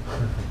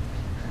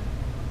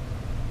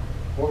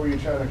 What were you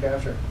trying to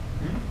capture?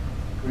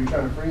 Were you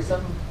trying to freeze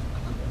something?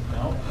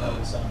 No, it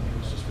was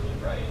just really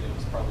bright. It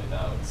was probably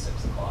about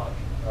 6 o'clock.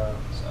 So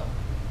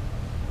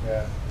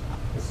Yeah.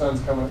 The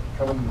sun's coming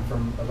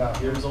from about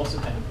here. it was also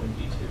kind of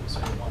windy too, so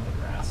I didn't want the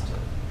grass to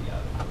be out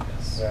of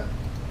focus. Yeah.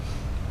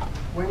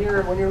 When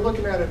you're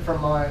looking at it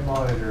from my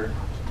monitor,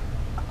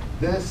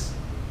 this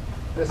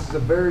is a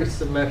very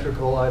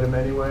symmetrical item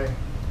anyway.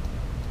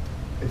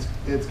 It's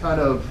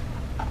not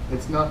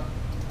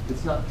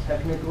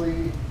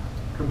technically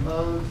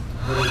composed,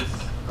 but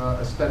it's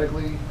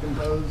aesthetically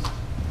composed.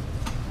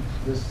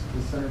 This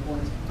center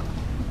point.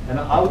 And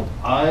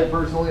I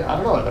personally, I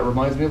don't know, that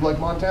reminds me of like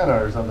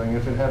Montana or something.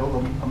 If it had a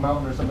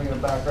mountain or something in the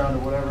background or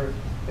whatever,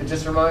 it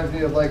just reminds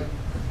me of like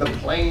the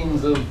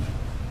plains of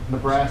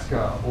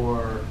Nebraska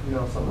or, you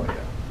know, something like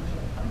that.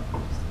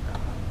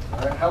 All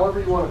right, however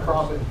you want to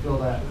crop it and fill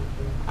that,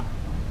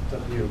 it's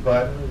up to you.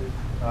 But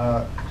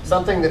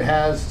something that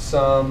has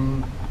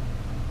some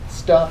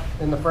stuff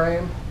in the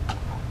frame,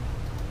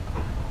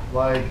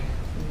 like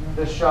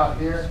this shot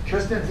here.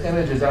 Tristan's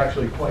image is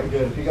actually quite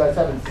good. If you guys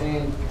haven't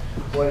seen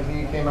what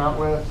he came out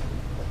with,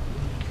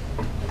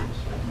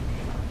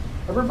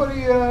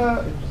 everybody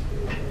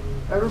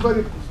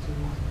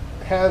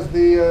has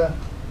the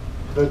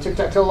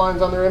tic-tac-toe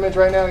lines on their image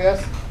right now.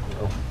 Yes.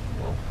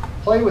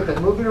 Play with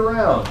it. Move it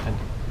around.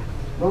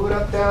 Move it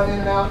up, down, in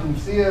and out, and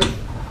see if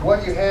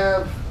what you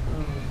have.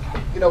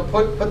 You know,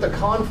 put the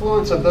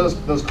confluence of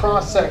those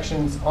cross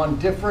sections on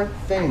different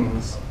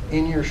things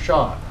in your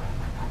shot.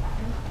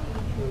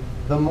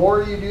 The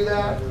more you do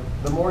that,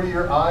 the more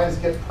your eyes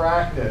get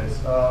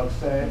practice of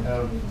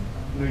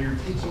you're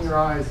teaching your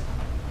eyes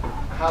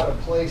how to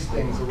place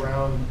things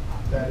around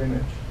that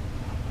image.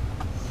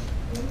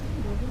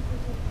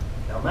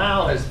 Now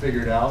Mal has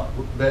figured out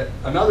that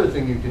another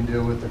thing you can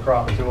do with the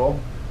crop tool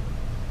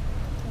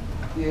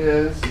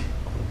is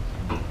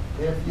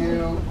if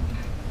you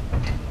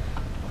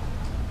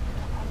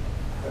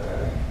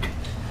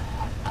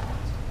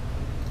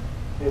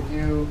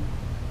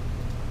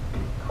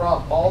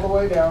crop all the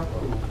way down,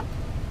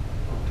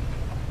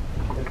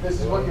 if this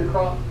is what your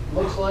crop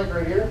looks like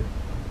right here,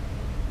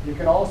 you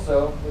can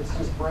also, let's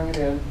just bring it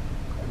in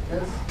like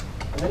this,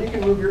 and then you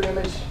can move your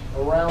image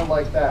around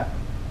like that.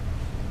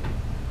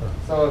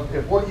 So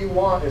if what you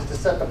want is to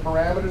set the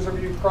parameters of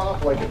your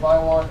crop, like if I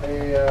want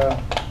a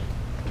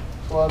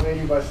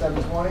 1280 by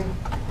 720,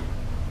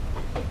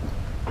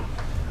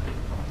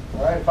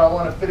 all right, if I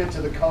want to fit it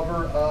to the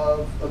cover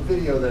of a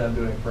video that I'm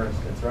doing, for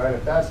instance, right?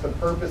 If that's the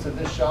purpose of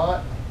this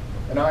shot,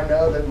 and I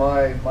know that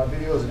my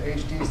video is an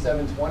HD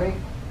 720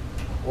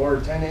 or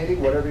 1080,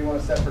 whatever you want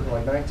to set for,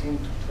 like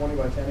 1920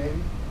 by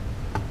 1080,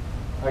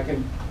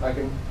 I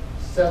can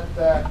set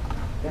that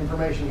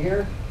information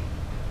here.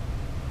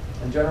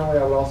 And generally,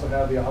 I would also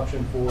have the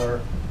option for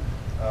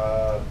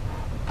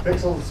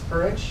pixels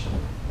per inch,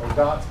 or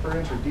dots per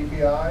inch, or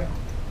DPI.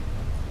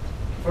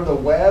 For the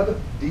web,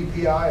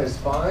 DPI is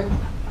fine.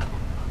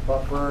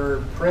 But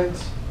for print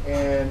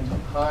and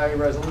high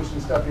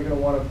resolution stuff, you're going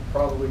to want to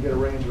probably get a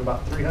range of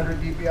about 300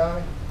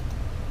 DPI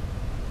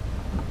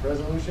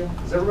resolution.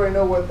 Does everybody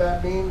know what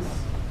that means?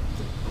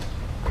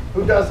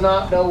 Who does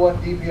not know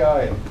what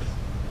DPI is?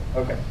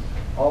 Okay,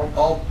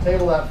 I'll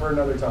table that for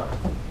another time.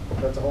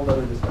 That's a whole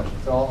other discussion,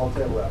 so I'll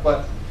table that.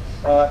 But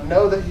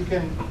know that you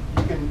can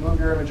move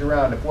your image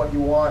around if what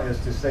you want is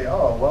to say,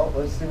 oh, well,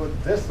 let's see what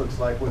this looks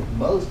like with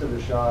most of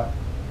the shot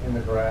in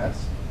the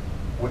grass.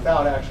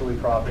 without actually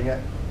cropping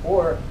it,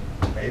 or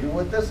maybe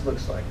what this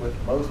looks like with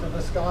most of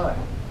the sky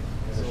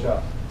in the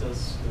shot.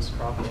 Does this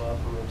crop allow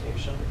for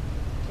rotation?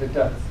 It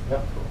does,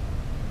 yep.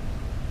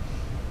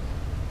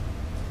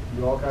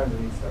 Do all kinds of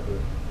neat stuff with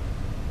it.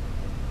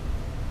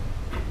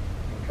 You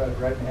can cut it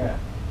right in half,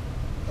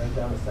 right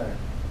down the center.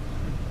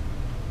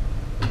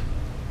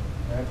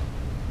 Right?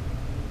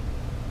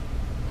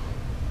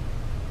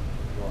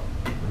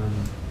 And then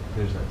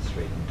there's that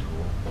straighten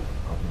tool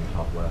up in the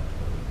top left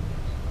that we can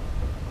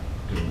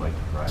use. Do like the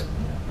horizon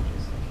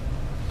averages.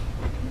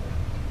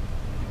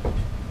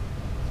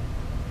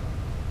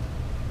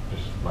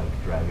 Just like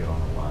drag it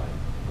on a line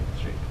with the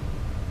straight tool.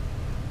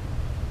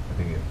 I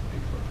think it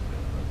takes a little bit.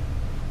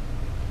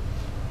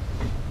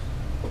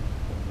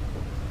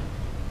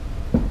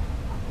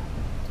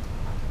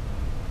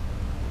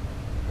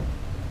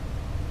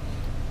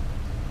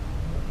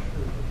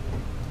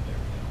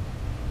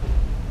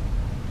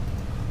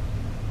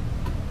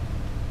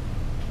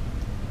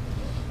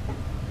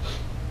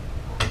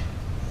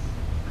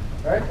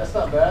 All right, that's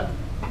not bad.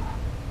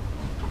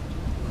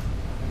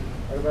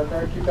 Right about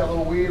there, keep that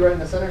little weed right in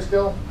the center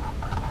still.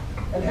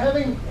 And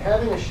having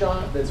a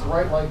shot that's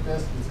right like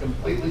this, that's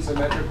completely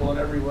symmetrical in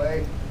every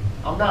way,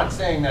 I'm not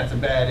saying that's a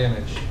bad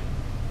image.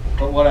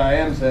 But what I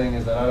am saying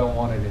is that I don't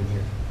want it in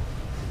here.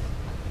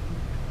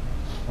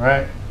 All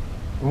right?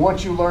 And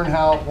once you learn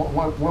how,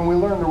 when we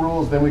learn the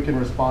rules, then we can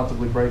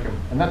responsibly break them.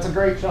 And that's a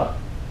great shot.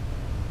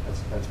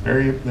 That's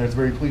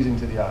very pleasing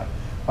to the eye.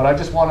 But I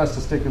just want us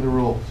to stick to the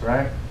rules,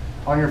 right?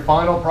 On your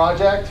final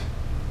project,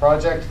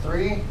 project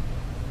 3,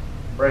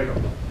 break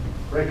them.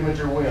 Break them at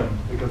your whim,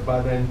 because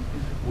by then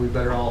we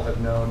better all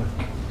have known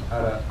how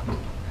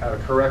to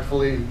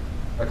correctly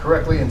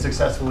and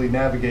successfully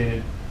navigate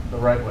it the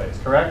right ways.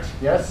 Correct?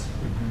 Yes?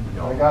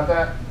 Y'all got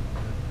that?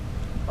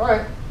 All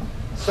right.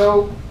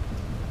 So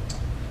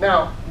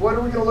now, what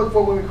are we going to look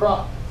for when we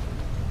crop?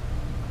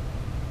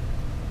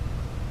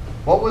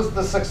 What was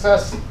the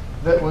success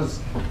that was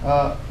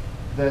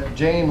that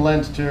Jane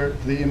lent to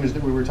the image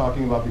that we were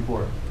talking about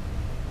before?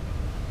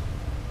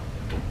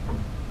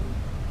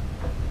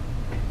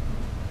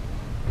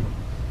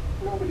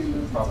 Nobody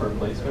lives. Proper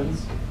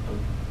placements of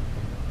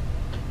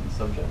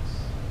subjects.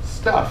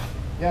 Stuff.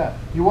 Yeah.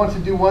 You want to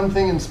do one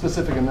thing in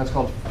specific, and that's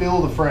called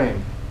fill the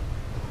frame.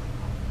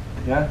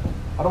 Yeah.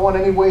 I don't want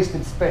any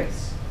wasted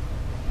space.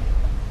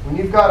 When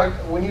you've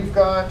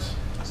got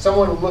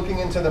someone looking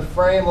into the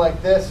frame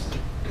like this,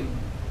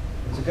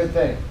 it's a good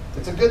thing.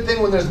 It's a good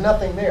thing when there's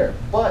nothing there,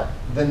 but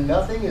the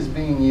nothing is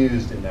being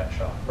used in that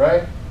shot,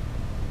 right?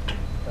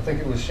 I think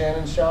it was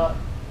Shannon's shot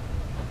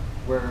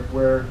where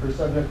her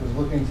subject was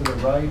looking to the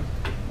right,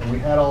 and we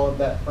had all of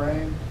that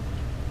frame.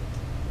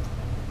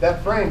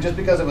 That frame, just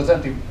because it was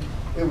empty,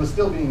 it was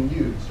still being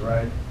used,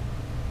 right?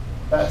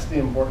 That's the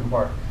important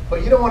part.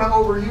 But you don't want to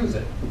overuse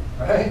it,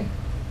 right?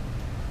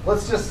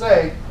 Let's just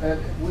say,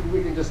 and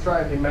we can just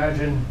try and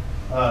imagine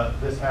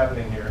this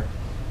happening here.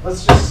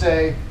 Let's just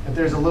say that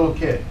there's a little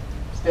kid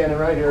standing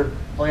right here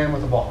playing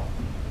with a ball.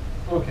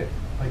 Little kid,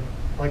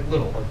 like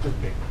little, like this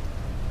big.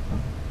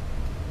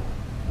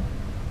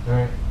 All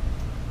right.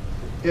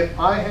 If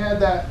I had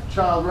that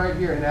child right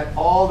here and had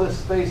all this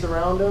space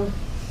around him,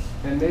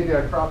 and maybe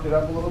I cropped it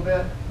up a little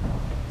bit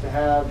to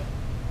have,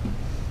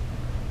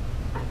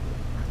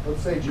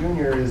 let's say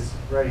Junior is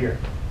right here.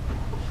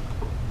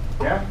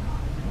 Yeah?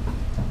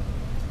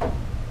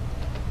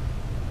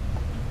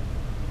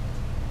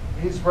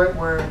 He's right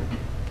where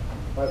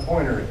my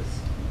pointer is.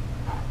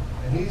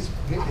 And his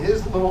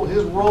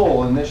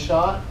role in this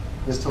shot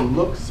is to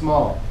look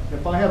small.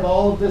 If I have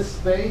all of this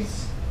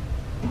space,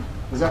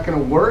 is that going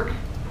to work?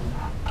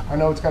 I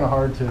know it's kind of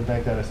hard to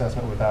make that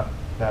assessment without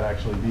that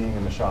actually being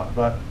in the shot,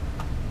 but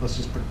let's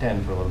just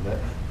pretend for a little bit.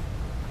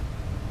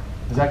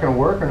 Is that going to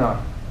work or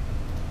not?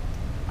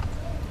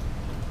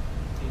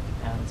 It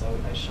depends.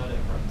 I shot it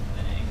from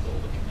an angle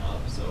looking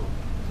up, so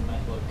it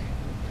might look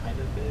kind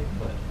of big,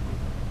 but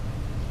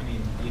I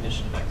mean, the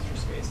addition of extra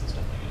space is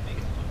definitely going to make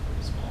it look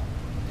pretty small.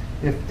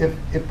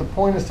 If the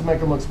point is to make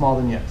them look small,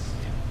 then yes.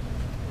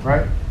 Yeah.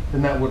 Right?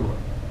 Then that would work.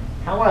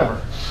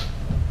 However,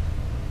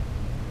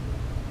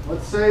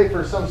 let's say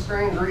for some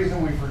strange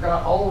reason we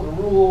forgot all of the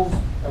rules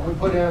and we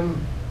put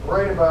him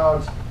right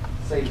about,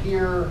 say,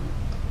 here,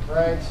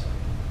 right?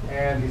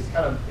 And he's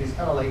kind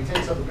of like, he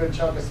takes up a good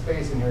chunk of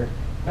space in here.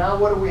 Now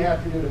what do we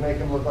have to do to make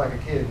him look like a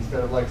kid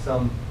instead of like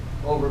some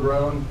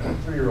overgrown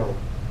 3-year-old?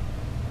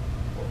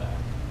 Pull back.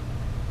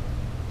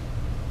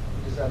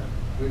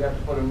 We'd have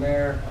to put him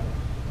there,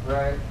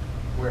 right?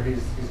 Where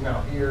he's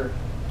now here,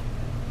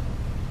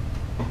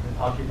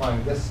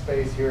 occupying this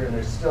space here, and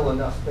there's still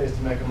enough space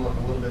to make him look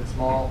a little bit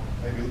small.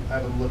 Maybe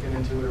have him looking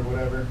into it or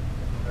whatever.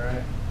 All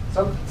right.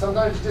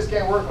 Sometimes you just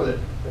can't work with it.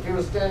 If he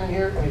was standing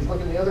here and he's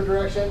looking the other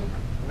direction,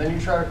 and then you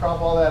try to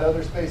crop all that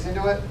other space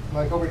into it,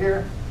 like over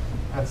here,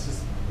 that's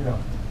just,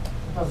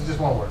 sometimes it just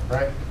won't work,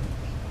 right?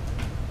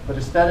 But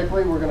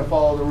aesthetically, we're going to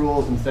follow the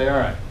rules and say, all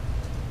right,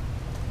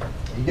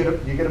 you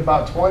get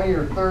about 20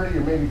 or 30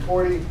 or maybe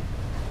 40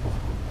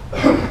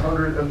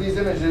 of these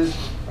images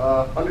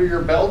under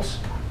your belt,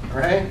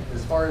 right?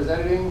 As far as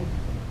editing,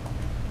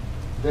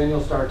 then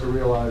you'll start to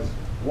realize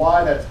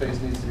why that space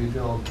needs to be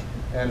filled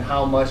and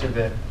how much of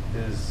it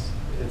is,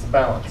 it's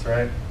balance,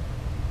 right?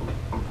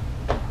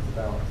 It's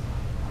balance.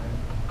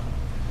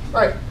 Right?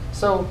 All right,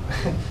 so.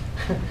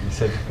 You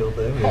said to fill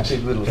the image.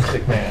 Big little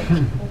stick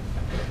man.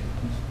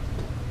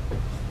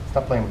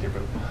 Stop playing with your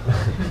boob.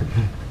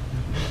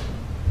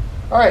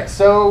 All right,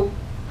 so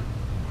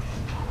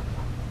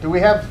do we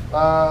have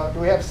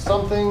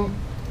something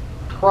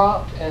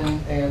cropped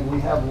and we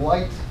have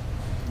light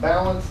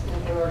balance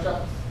in our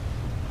shots?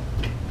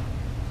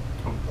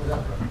 Where's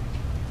that from?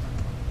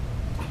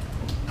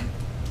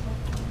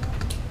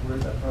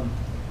 Where's that from?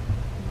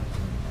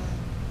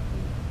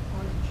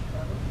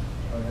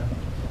 Oh yeah.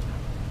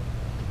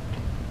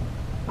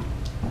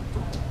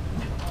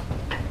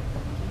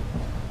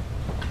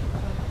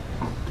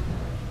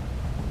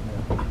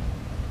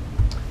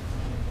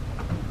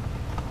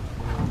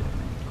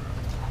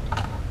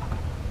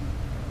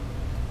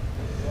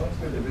 Well, it's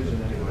good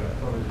division anyway. I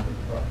probably didn't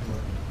crop too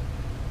much.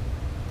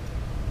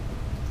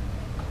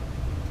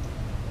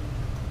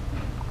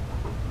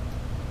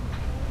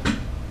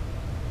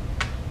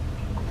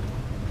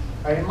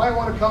 All right, you might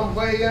want to come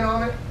weigh in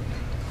on it.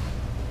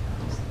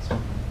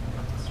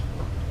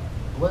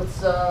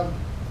 Let's,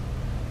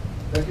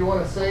 if you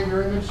want to save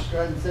your image, go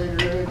ahead and save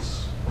your image.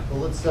 Well,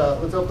 let's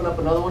open up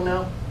another one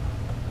now.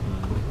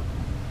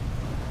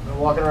 I'm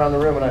walking around the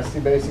room and I see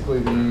basically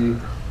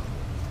the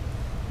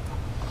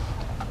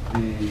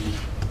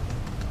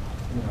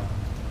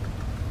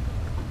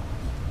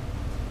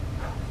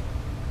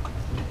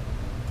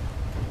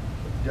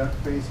duck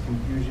face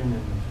confusion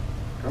and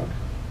drunk.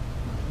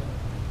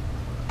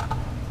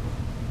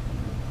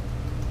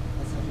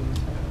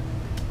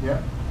 Yeah.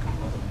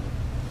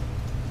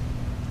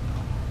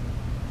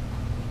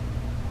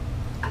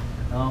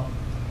 Now,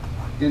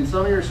 in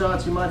some of your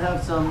shots, you might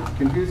have some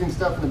confusing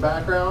stuff in the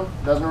background.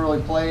 It doesn't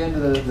really play into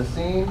the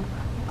scene.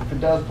 If it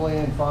does play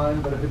in,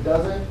 fine. But if it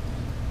doesn't,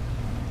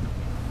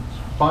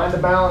 find the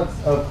balance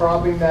of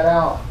cropping that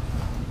out.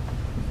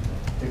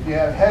 If you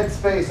have head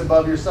space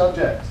above your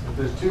subject, if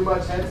there's too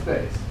much head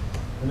space,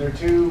 and they're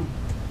too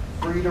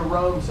free to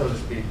roam, so to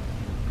speak,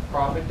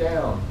 crop it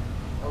down.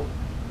 Oh.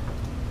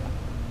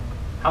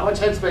 How much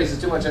head space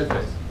is too much head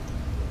space?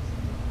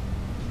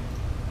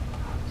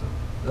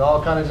 It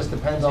all kind of just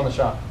depends on the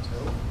shot.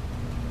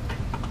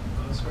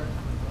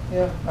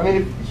 Yeah, I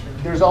mean,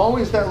 there's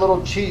always that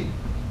little cheat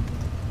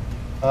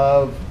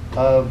of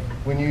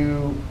when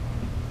you,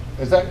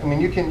 I mean,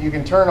 you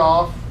can turn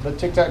off the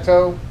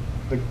tic-tac-toe,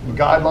 the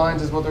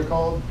guidelines is what they're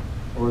called,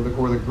 or the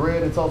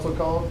grid it's also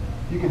called.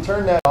 You can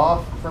turn that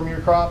off from your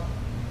crop,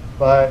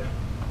 but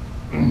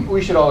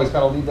we should always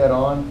kind of leave that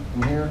on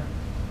in here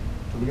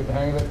so we get the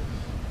hang of it.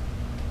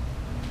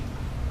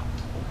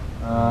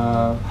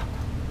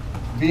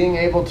 Being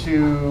able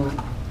to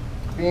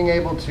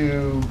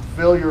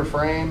fill your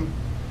frame,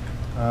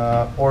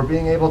 or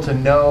being able to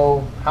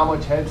know how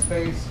much head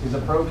space is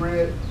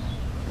appropriate,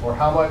 or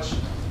how much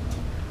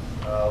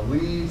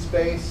lead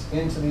space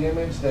into the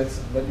image that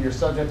your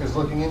subject is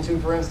looking into,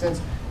 for instance,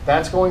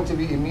 that's going to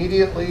be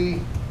immediately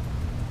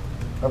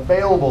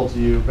available to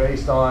you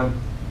based on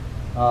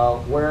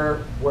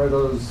where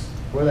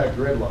that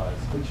grid lies.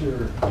 What's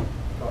your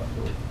crop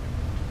tool?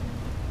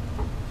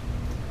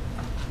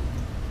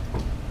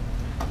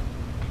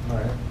 All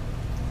right.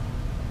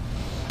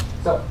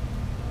 So,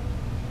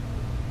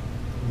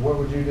 what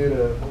would you do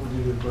to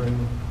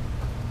bring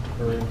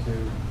her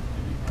into?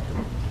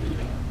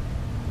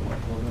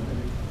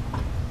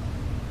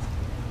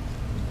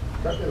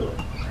 Cut the other way.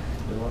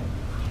 Good one.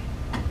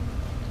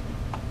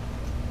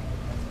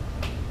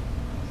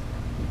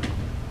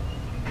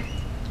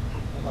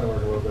 That might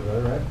work a little bit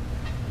better, right?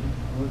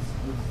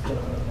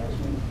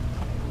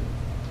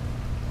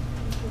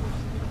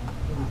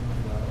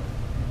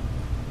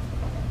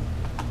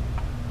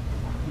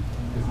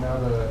 Because now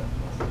the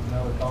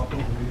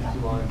confidence of these two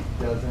lines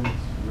doesn't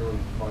really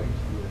fight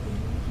with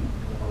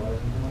the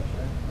horizon too much,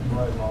 right? The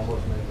horizon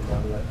almost makes it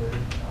down to that third,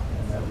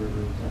 and that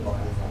river is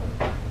divided on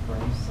the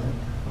frames.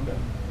 Okay.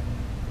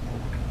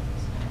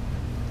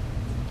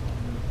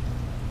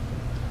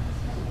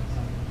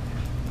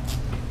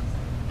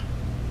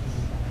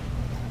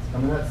 I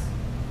mean,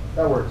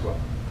 that works well.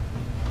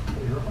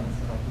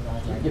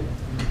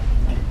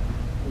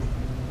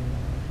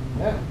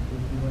 Yeah.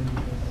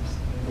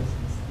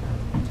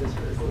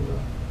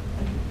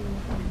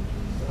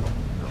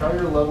 Try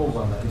your levels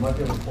on that. You might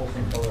be able to pull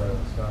some color out of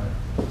the sky.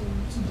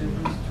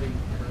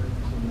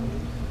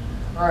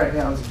 All right,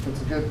 yeah,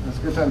 it's a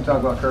good time to talk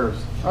about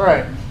curves. All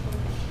right.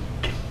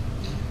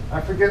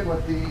 I forget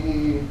what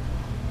the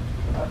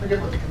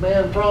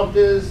command prompt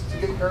is to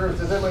get curves.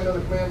 Does anybody know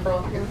the command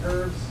prompt to get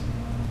curves?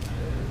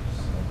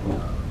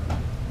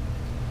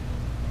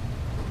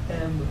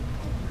 M.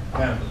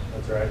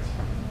 That's right.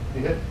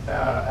 You hit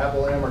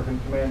Apple M or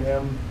Command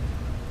M.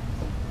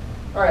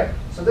 All right,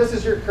 so this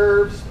is your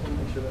curves. Let me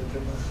make sure that's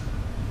in there.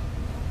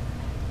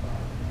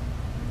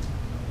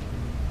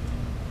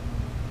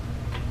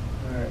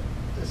 All right,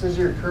 this is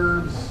your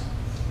curves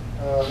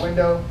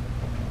window.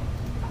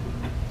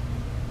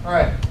 All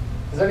right.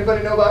 Does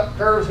anybody know about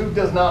curves? Who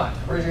does not?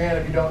 Raise your hand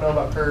if you don't know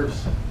about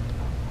curves.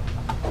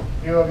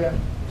 You okay?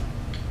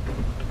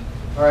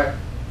 All right.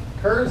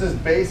 Curves is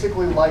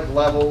basically like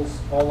levels,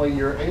 only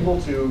you're able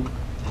to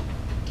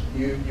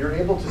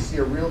see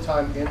a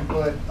real-time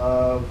input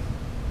of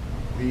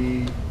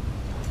the.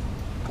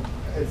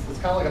 It's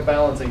kind of like a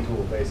balancing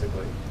tool,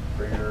 basically,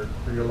 for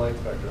your light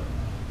spectrum.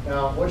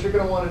 Now, what you're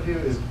going to want to do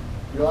is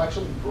you'll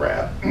actually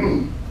grab.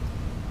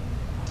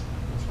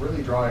 It's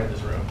really dry in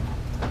this room.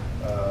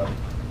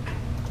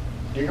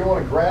 You're going to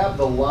want to grab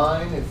the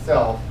line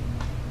itself,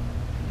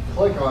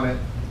 click on it,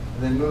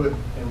 and then move it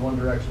in one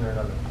direction or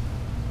another.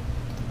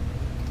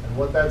 And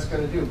what that's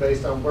going to do,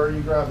 based on where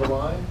you grab the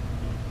line,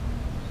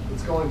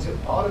 it's going to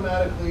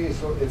automatically,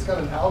 so it's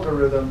got an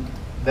algorithm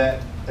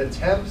that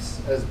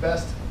attempts as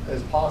best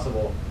as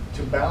possible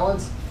to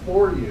balance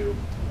for you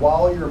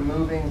while you're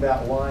moving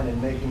that line and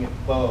making it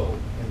bow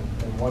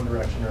in one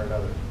direction or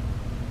another.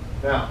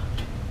 Now,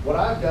 what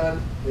I've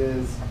done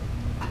is,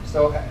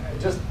 so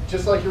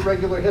just like your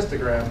regular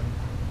histogram,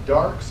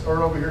 darks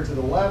are over here to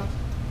the left,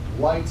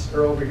 lights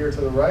are over here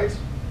to the right.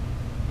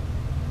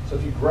 So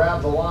if you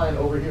grab the line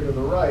over here to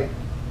the right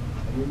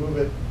and you move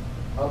it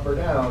up or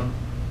down,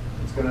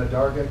 it's going to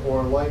darken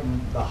or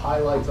lighten the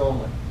highlights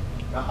only.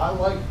 Now I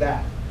like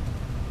that.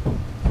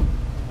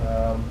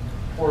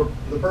 For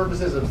the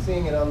purposes of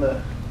seeing it on the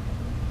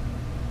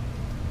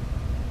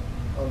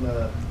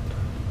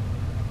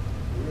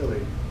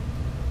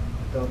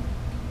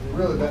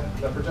really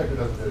that projector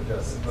doesn't do it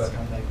justice. But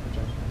kind of like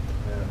projector.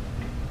 yeah.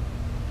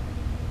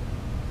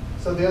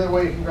 So the other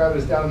way you can grab it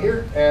is down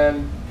here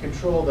and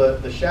control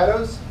the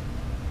shadows.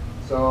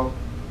 So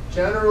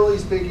generally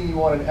speaking, you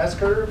want an S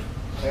curve,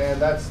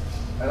 and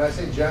I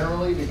say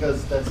generally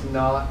because that's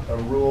not a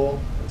rule.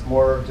 It's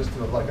more just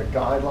like a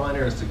guideline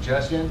or a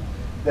suggestion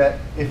that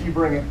if you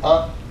bring it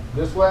up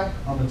this way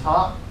on the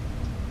top,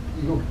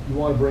 you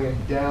want to bring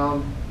it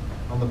down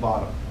on the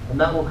bottom, and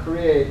that will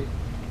create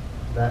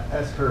that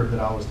S curve that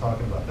I was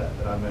talking about that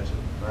I mentioned.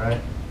 All right,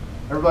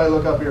 everybody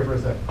look up here for a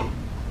second.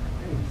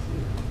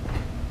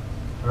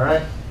 All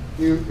right,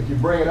 if you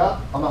bring it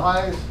up on the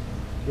highs,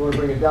 you want to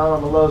bring it down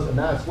on the lows, and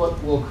that's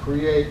what will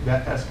create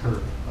that S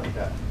curve like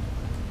that.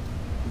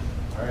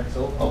 All right,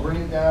 so I'll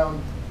bring it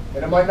down,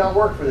 and it might not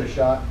work for this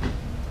shot.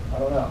 I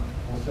don't know.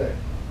 We'll see.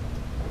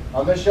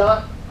 On this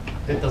shot,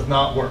 it does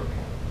not work.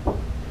 All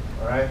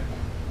right,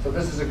 so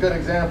this is a good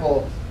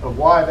example of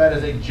why that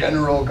is a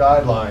general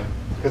guideline,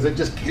 because it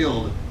just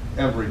killed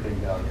everything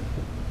down here.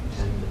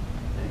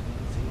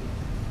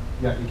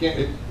 Yeah, you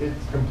can't.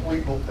 It's a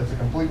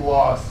complete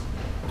loss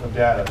of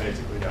data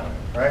basically down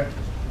here, right?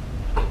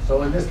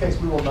 So in this case,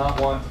 we will not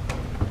want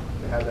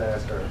to have that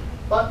S curve,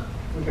 but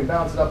we can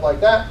bounce it up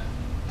like that.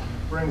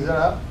 Brings it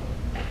up,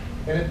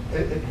 and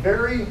it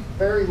very,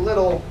 very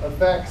little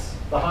affects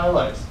the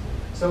highlights.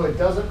 So it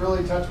doesn't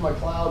really touch my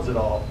clouds at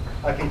all.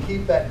 I can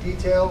keep that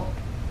detail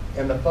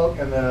and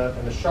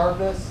the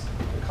sharpness,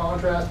 the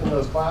contrast in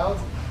those clouds,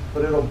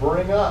 but it'll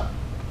bring up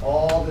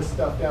all this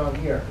stuff down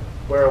here,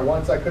 where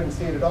once I couldn't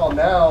see it at all,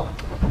 now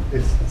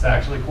it's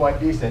actually quite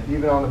decent,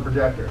 even on the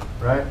projector,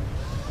 right?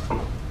 All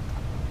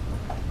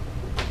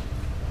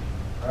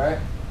right.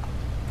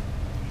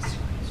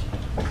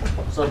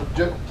 So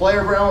just play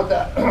around with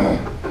that.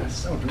 It's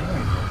so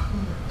dry.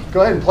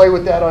 Go ahead and play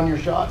with that on your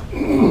shot.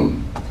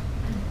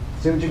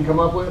 See what you can come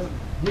up with.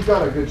 You've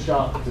got a good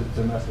shot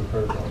to mess with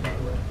hers on, by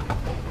the way.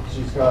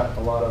 She's got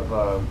a lot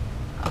of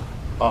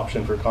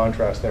option for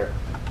contrast there.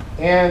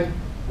 And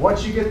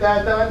once you get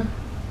that done,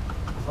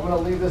 I'm going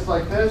to leave this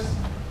like this.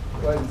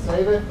 Go ahead and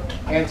save it.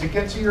 And to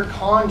get to your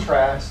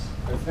contrast,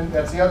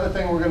 that's the other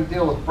thing we're going to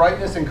deal with.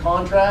 Brightness and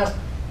contrast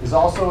is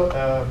also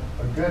a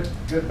good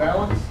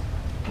balance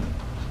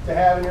to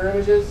have in your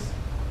images.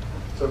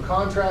 So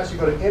contrast, you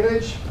go to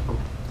image,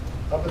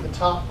 up at the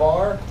top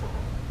bar,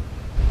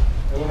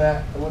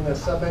 and when the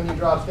sub-menu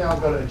drops down,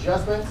 go to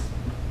adjustments,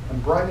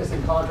 and brightness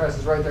and contrast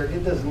is right there.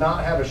 It does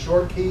not have a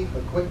short key,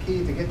 a quick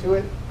key to get to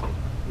it.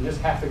 You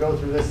just have to go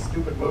through this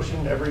stupid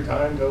motion every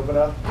time to open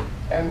up.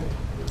 And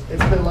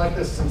it's been like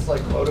this since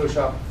like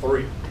Photoshop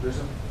 3. There's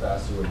a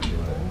faster way to do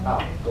it.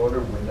 How? Go to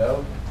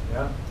Window,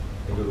 Yeah?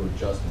 and go to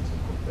Adjustments and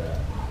click that.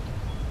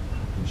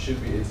 It should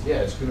be, it's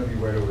going to be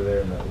right over there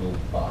in that little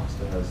box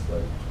that has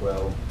like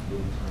 12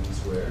 little tiny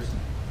squares.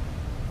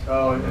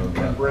 Oh,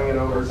 and bring it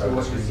over so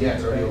what you see. Yeah,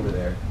 it's already over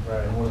there.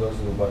 Right. And one of those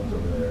little buttons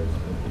over there,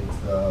 it's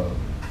the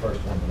first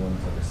one, the one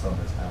that's like a sun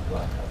that's half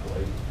black, half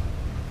white,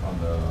 on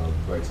the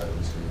right side of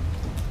the screen.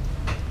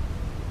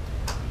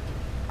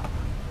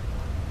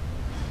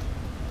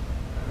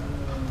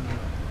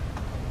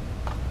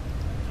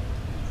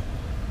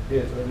 Yeah,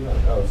 it's already on.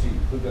 Oh, see,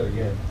 click that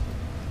again.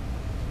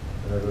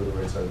 And I go to the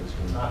right side of the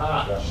screen.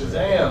 Aha, That one right Shazam!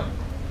 there.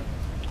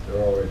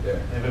 They're all right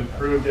there. They've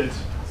improved it.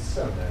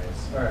 So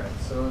nice. All right,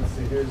 so let's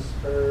see. Here's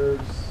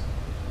curves.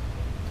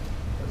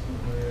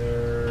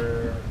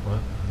 Where? What?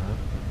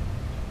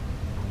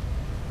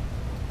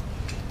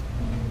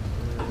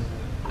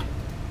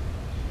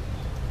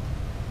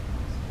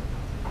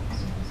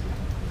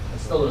 It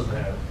still doesn't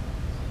have it.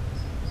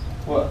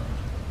 What?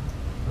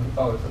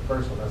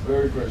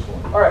 very first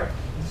one. All right,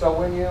 so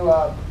when you,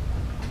 oh,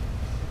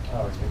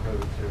 it's gonna go to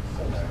 2,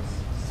 so nice.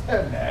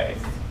 So nice.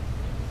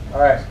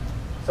 All right,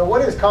 so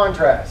what is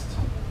contrast?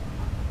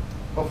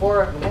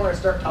 Before I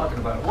start talking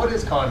about it, what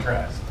is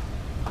contrast?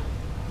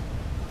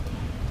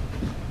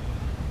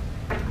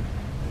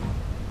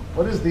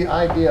 What is the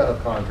idea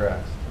of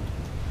contrast?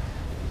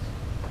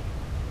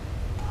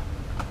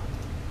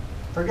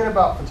 Forget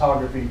about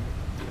photography.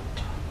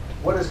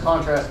 What does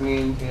contrast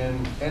mean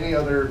in any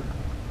other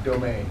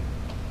domain?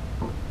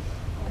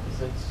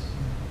 Opposites.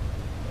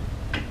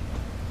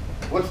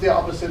 What's the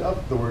opposite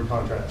of the word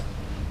contrast?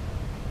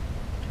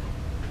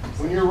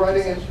 When you're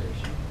writing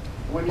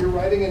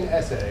an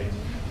essay,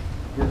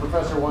 your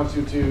professor wants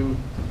you to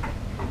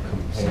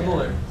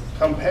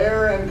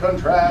compare and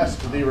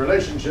contrast the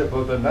relationship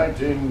of the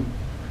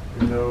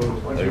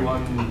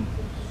 21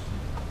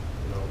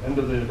 end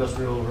of the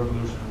Industrial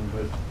Revolution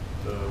with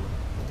the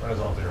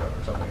Renaissance era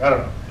or something. I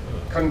don't know.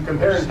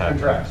 Compare and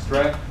contrast,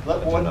 right?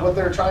 What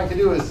they're trying to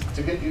do is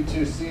to get you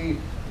to see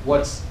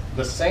what's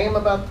the same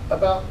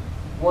about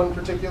one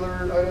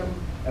particular item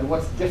and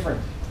what's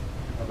different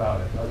about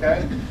it,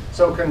 okay?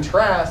 So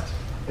contrast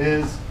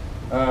is,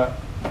 I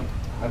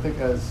think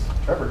as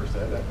Trevor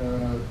said,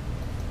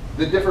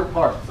 the different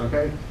parts,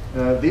 okay?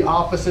 The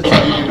opposites of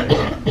the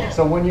image.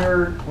 So when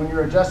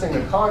you're adjusting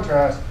the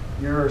contrast,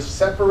 you're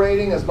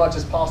separating as much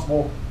as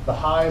possible the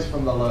highs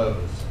from the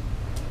lows,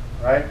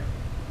 right?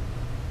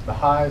 The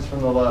highs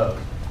from the lows.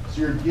 So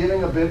you're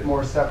giving a bit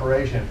more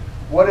separation.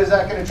 What is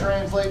that going to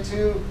translate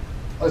to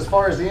as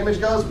far as the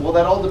image goes? Well,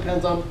 that all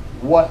depends on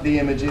what the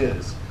image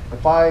is.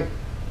 If I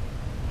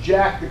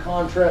jack the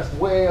contrast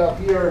way up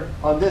here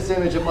on this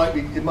image, it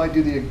might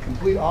do the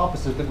complete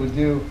opposite that would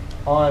do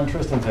on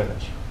Tristan's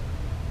image,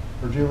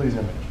 or Julie's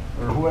image,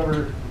 or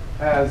whoever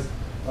has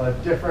a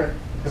different,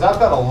 because I've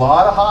got a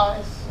lot of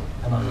highs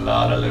and a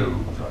lot of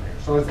lows on here.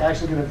 So it's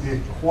actually going to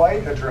be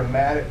quite a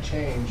dramatic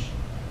change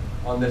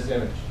on this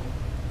image.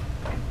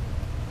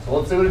 So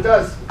let's see what it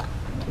does.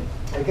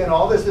 Again,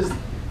 all this is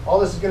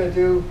going to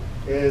do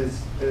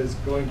is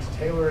going to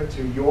tailor it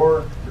to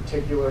your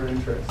particular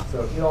interest.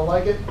 So if you don't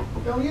like it,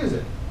 don't use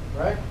it,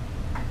 right?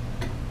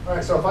 All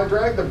right, so if I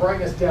drag the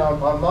brightness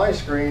down on my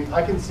screen,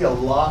 I can see a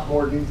lot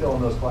more detail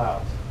in those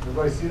clouds.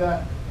 Everybody see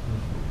that?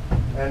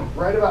 And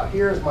right about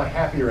here is my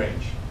happy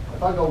range.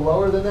 If I go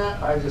lower than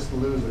that, I just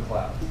lose the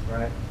clouds,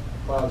 right?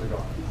 Clouds are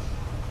gone.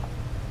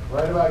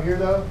 Right about here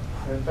though,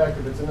 and in fact,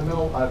 if it's in the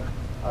middle, I've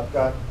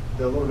got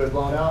the little bit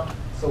blown out.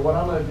 So what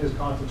I'm going to do is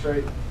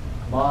concentrate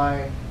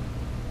where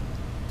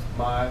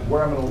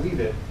I'm going to leave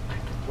it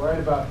right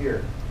about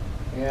here.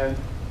 And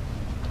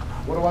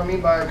what do I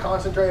mean by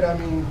concentrate? I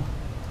mean,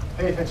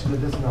 pay attention to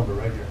this number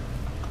right here.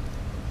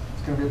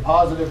 It's going to be a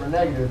positive or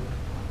negative.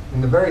 In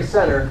the very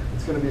center,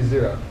 it's going to be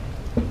 0,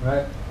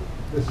 right?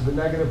 This is the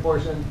negative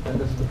portion, and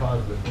this is the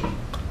positive.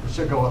 It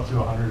should go up to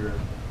 100 or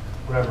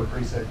whatever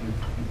preset you've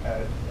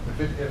had.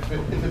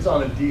 If it's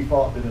on a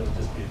default, then it'll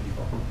just be a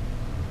default.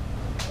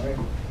 All right?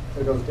 So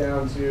it goes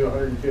down to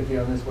 150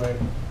 on this way,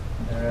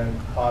 and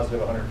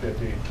positive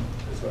 150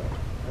 this way.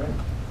 All right?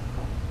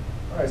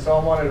 All right, so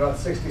I wanted about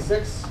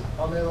 66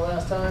 on there the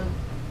last time.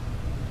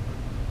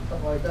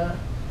 Something like that.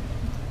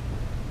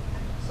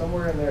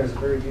 Somewhere in there is a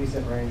very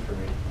decent range for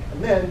me.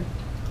 And then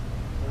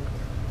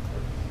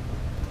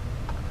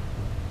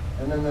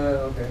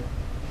okay.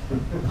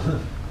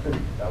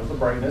 That was the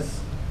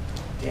brightness.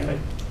 Damn it.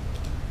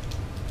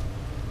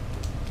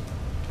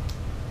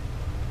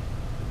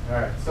 All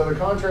right, so the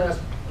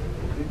contrast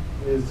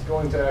is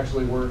going to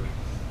actually work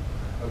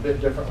a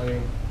bit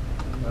differently.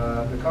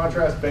 The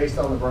contrast based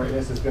on the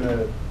brightness is going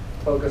to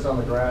focus on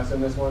the grass in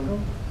this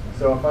one.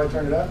 So if I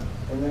turn it up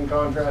and then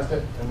contrast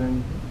it and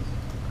then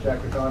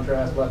check the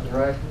contrast left and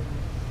right,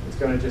 it's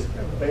going to just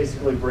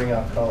basically bring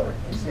out color.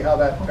 You see how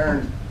that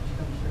turned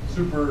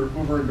super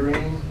uber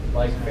green,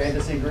 like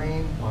fantasy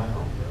green?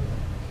 Wow.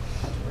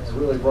 It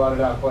really brought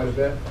it out quite a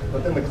bit.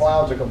 But then the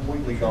clouds are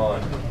completely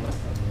gone.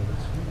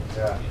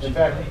 Yeah. In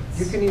fact,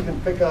 you can even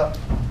pick up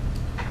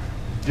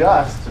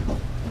dust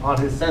on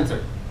his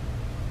sensor.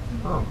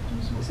 Oh,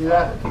 you see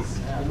that? These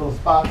little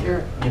spots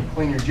here? You can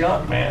clean your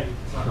junk, man.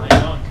 It's not my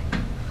junk.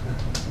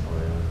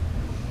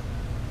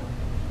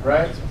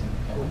 Right?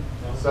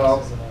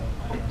 So,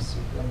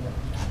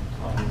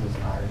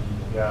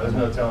 yeah, there's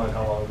no telling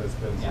how long this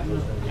has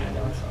been.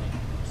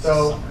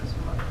 So,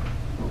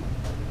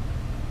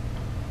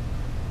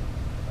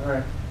 all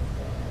right.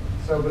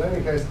 So, but in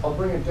any case, I'll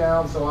bring it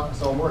down. So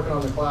I'm working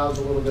on the clouds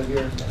a little bit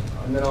here,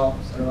 and then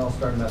I'll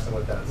start messing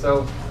with that.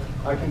 So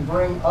I can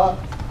bring up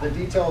the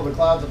detail of the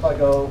clouds if I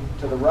go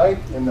to the right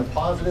in the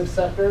positive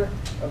sector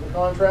of the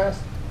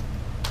contrast,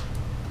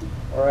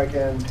 or I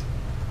can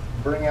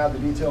bring out the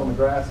detail in the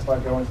grass if I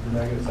go into the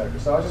negative sector.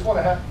 So I just want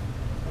to have,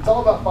 it's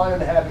all about finding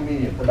the happy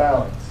medium, the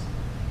balance.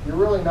 You're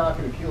really not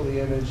going to kill the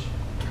image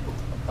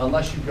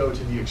unless you go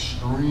to the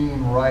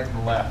extreme right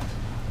and left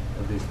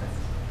of these things.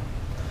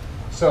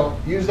 So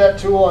use that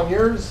tool on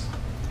yours,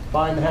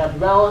 find the happy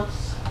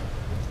balance,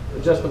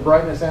 adjust the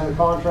brightness and the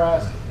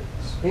contrast,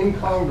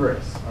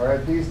 incongruous. All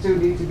right, these two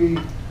need to be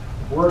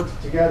work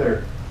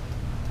together.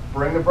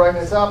 Bring the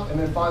brightness up and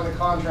then find the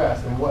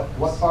contrast and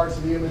what parts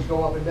of the image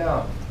go up and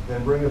down.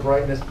 Then bring the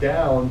brightness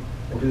down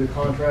and do the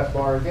contrast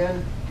bar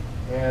again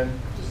and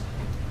just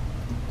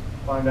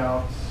find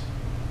out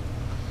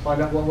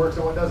what works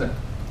and what doesn't.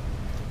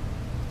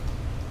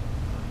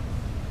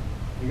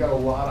 You got a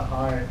lot of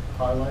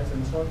highlights in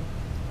this one.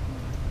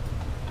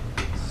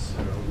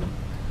 So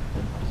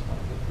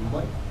you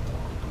might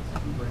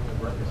bring the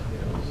brightness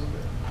down a little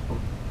bit.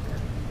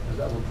 Because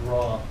that will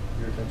draw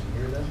your attention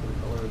here then to the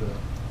color of the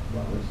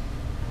flowers.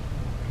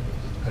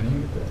 How do you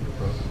get that in the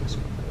process?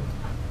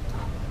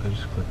 I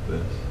just click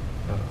this.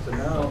 So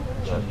now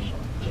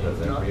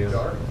it's not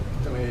dark.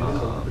 I mean, it is a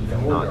little bit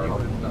more dark,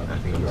 but it's not. I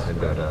think you said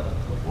that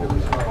At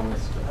least not on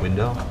this stuff.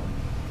 window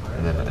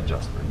and then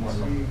adjustments.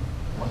 We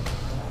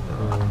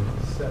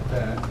set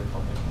that as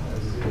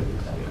it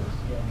is.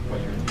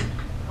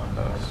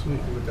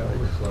 Sweet. See what that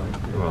looks like.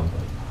 Well,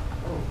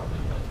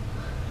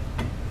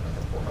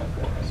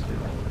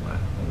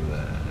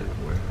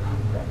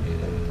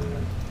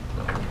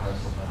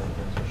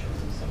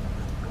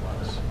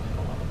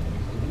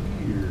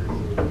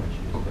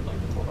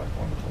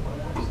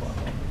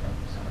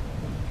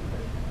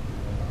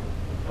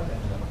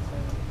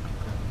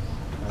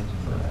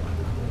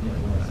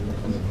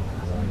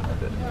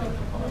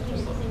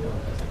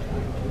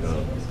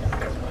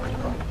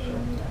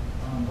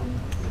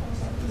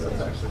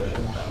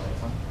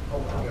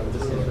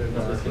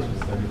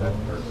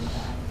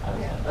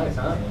 Nice,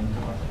 huh?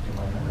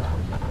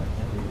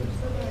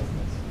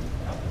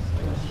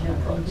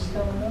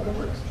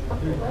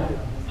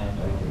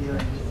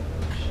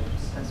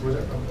 Where's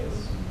that from?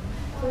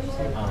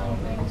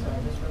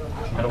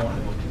 I don't want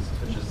to look too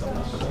suspicious.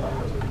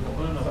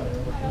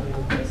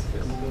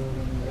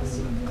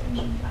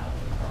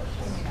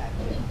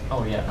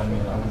 Oh yeah, I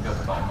mean, I wouldn't go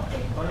to buy much,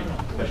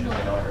 especially if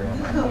I know everyone.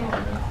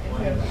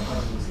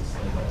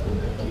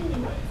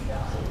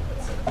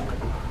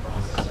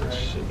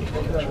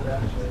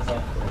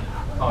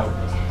 Oh,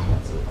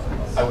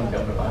 I wouldn't be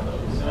able to buy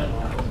those.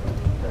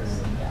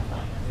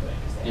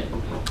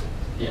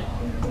 Yeah.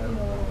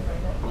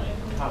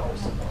 Power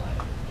supply.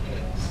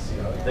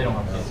 They don't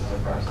have cases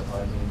of power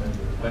supplies either.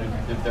 But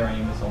if there are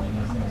any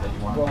miscellaneous things that you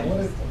want, Well,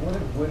 what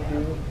it would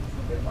do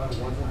if I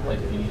wasn't like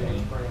if you need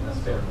any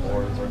spare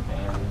cords or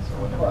fans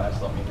or whatever,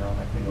 just let me know.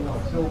 I can go.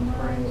 still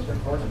bring the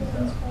portion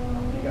stuff.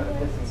 You got to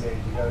disengage.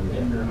 You got to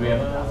Yeah, get your. we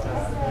have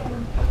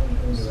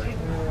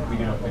we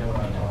do not know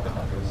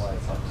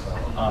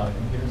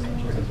computers and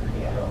chairs are good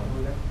to go.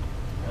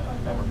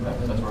 Network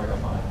connectors, that's where I got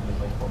mine.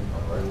 It's like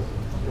 45 hours.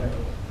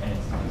 And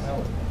it's nice.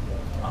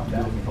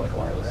 You're looking for like a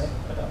wireless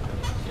adapter.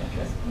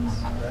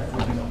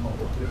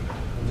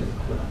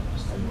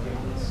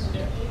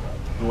 Yeah.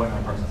 The way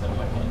my person set up,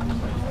 I can't use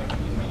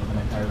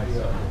my entire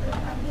stuff.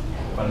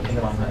 But I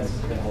think mine has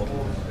good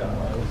voltage and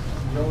wireless.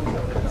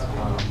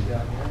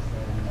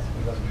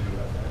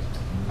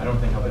 I don't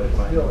think I'll be able to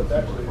buy a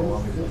keyboard for a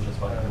while because I'm just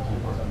buying a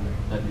keyboard.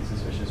 That'd be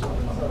suspicious.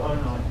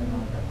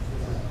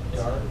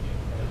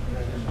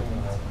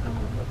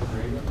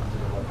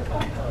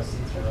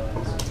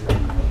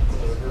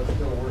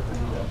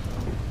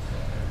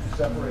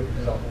 Separate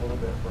yourself a little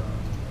bit from.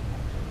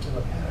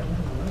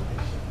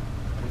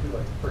 If you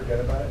like forget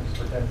about it and just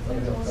pretend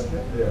somebody else touched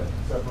it. Yeah.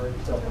 Separate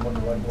yourself from what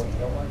you like and what you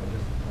don't like and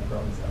just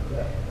throw this out of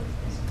that.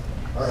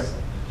 All right.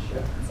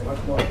 Yeah.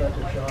 Much more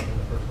effective shot than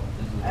the first one.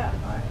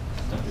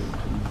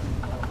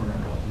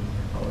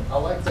 I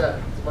like that.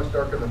 It's much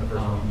darker than the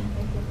first one.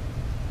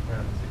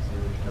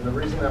 And the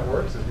reason that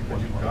works is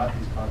because you've got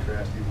these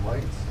contrasty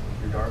lights.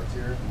 Your darks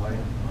here, light,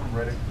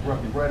 right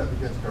up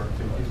against dark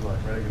too. These light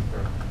right against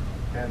dark.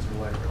 Answer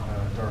light,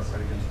 dark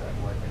right against that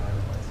light behind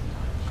the light.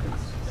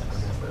 Against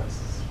that.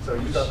 So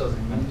you got those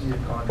immediate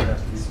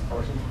contrasty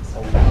portions. A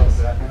lot of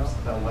that now.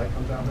 That light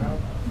comes out now,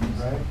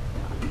 right?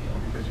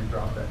 Because you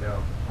dropped that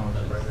down.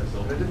 Right there.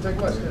 So it didn't take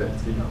much, did it?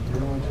 You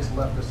only just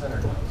left the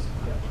center.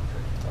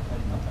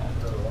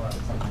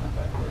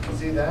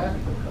 See that?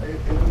 It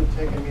would have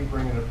taken me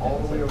bringing it all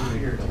the way over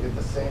here to get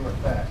the same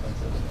effect as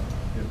it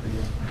did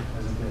here.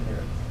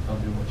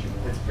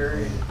 It's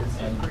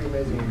pretty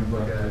amazing when you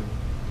look at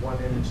one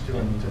image to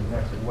the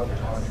next, what the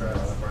contrast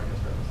and the brightness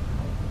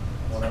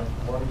does.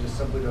 One just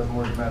simply does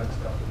more dramatic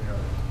stuff than the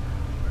other.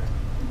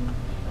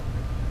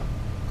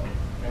 Right?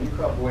 And you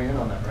caught way in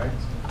on that, right?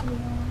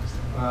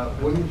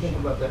 What do you think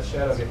about that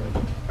shadow getting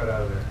cut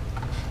out of there?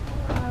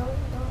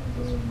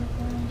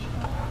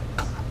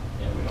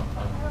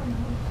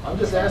 I'm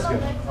just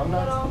asking. I'm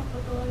not.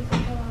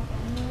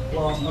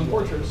 Well, on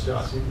portrait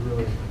shots, you can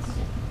really.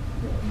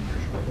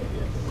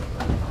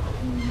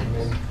 I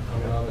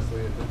mean,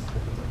 honestly, if it's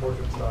a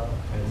portrait style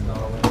and it's not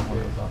a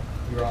landscape,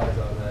 your eyes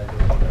on that.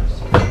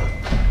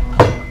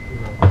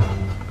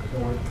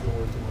 Don't worry too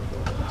much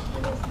about that.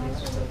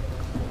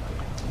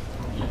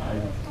 Yeah,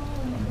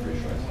 I'm pretty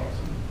sure I saw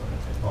some.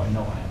 Oh, I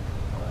know I have.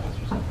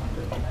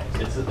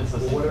 It's a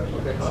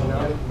Okay, so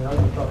now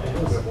you talk a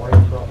little bit. Why are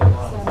you talking a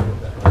lot?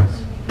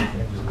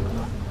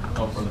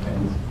 Oh, for the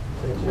fans.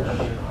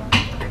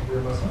 They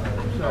want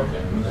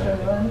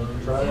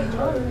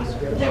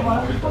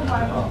to put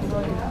my mom.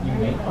 You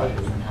may probably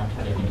even have to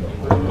take any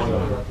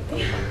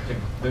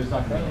there's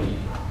not going to be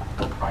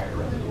any prior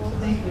residues.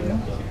 Thank you.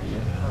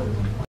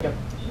 Yep.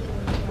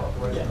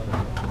 Yeah.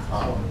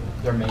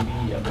 There may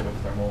be a bit of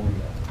thermal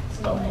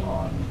stuff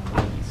on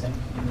the heat sink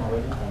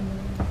already,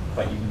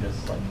 but you can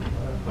just like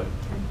put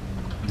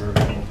your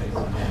thermal face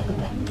on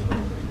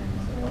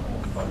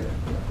it.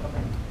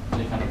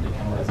 They kind of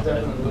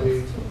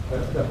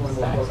That's definitely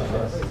more close to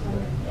us.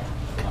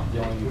 the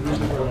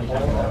only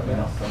time you have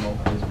enough thermal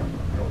is when you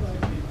go to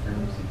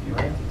the CPU.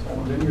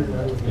 Then you're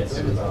not even Yes,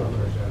 it is. The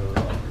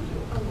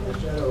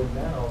shadow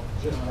now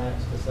just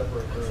acts to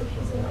separate her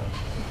from the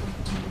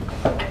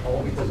light.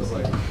 All because of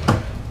like 3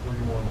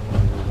 more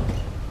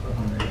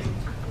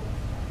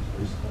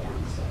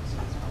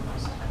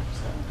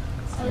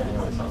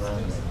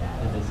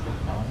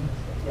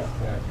Yeah,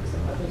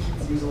 I think she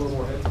could use a little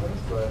more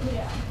headspace, but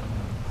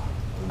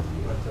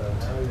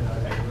now you're not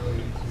really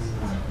too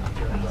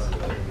concerned about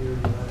that here.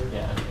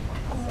 Yeah.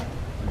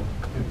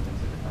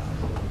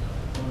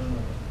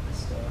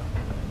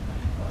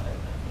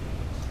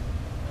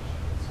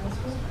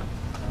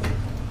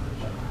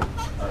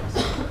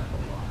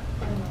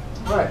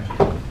 Right.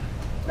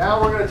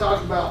 Now we're going to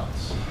talk about,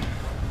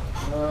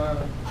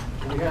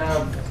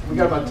 we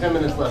got about 10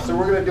 minutes left. So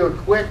we're going to do a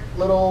quick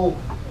little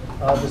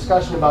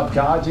discussion about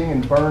dodging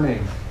and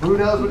burning. Who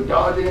knows what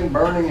dodging and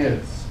burning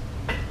is?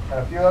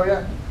 A few of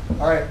you?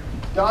 All right.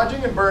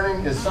 Dodging and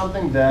burning is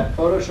something that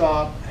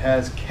Photoshop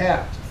has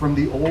kept from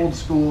the old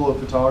school of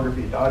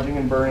photography. Dodging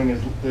and burning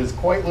is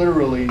quite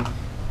literally,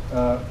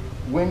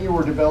 when you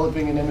were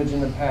developing an image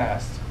in the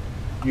past,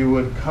 you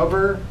would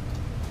cover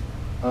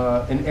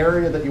an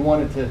area that you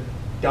wanted to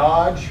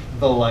dodge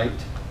the light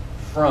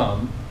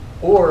from,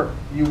 or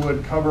you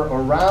would cover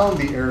around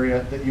the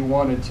area that you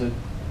wanted to,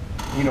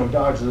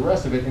 dodge the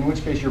rest of it, in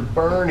which case you're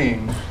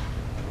burning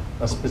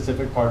a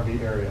specific part of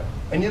the area.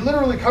 And you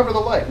literally cover the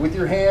light with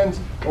your hands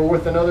or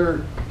with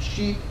another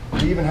sheet.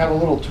 You even have a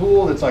little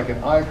tool that's like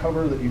an eye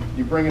cover that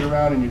you bring it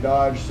around and you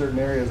dodge certain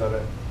areas of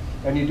it.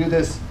 And you do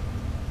this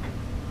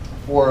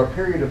for a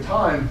period of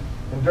time,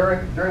 and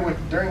during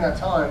that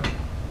time,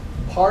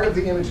 part of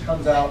the image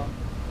comes out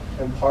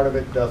and part of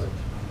it doesn't.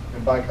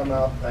 And by come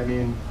out, I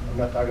mean, I'm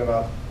not talking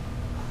about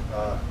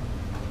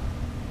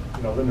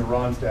Linda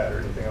Ronstadt or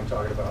anything. I'm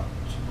talking about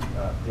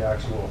the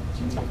actual.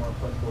 Do you need a more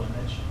applicable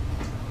image?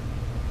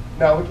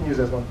 No, we can use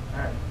this one.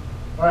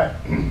 All right.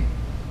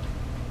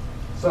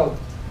 So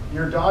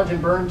your dodge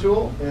and burn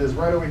tool is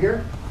right over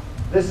here.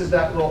 This is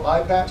that little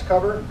eye patch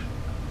cover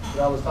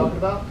that I was talking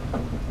about.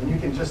 And you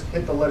can just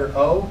hit the letter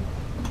O.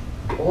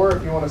 Or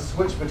if you want to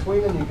switch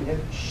between them, you can hit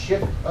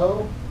Shift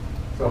O.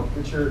 So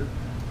you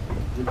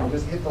can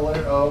just hit the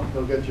letter O,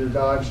 you'll get your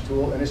dodge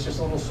tool, and it's just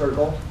a little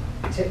circle.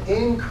 To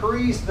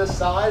increase the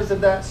size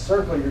of that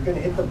circle, you're going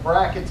to hit the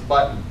brackets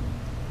button.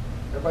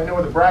 Everybody know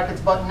where the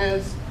brackets button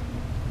is?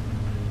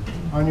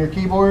 On your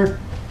keyboard?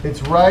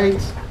 It's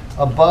right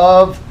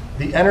above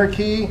the Enter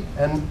key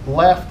and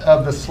left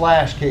of the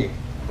slash key.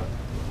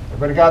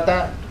 Everybody got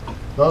that?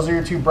 Those are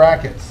your 2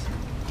 brackets.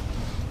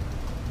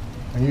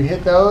 And you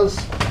hit those,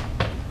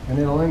 and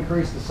it'll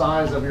increase the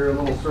size of your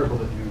little circle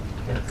that you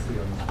can't see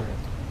on the screen.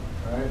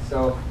 All right,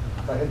 so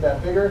if I hit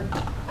that bigger,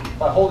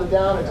 if I hold it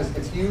down, it just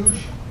gets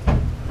huge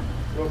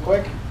real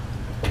quick.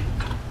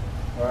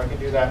 Or I can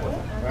do that with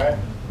it, right?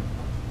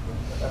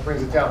 That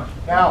brings it down.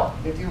 Now,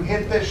 if you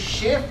hit the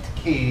Shift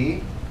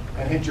key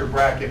and hit your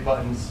bracket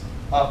buttons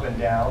up and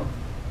down,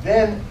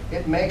 then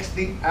it makes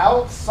the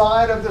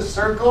outside of the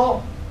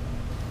circle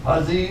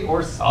fuzzy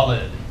or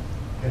solid.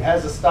 It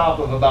has a stop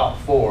of about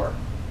 4.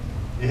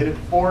 You hit it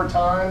 4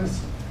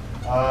 times.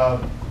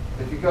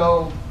 If you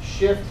go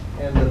Shift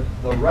and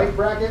the right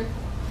bracket,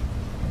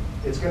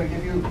 it's going to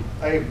give you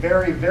a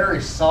very,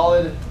 very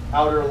solid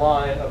outer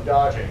line of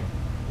dodging.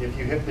 If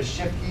you hit the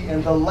Shift key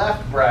and the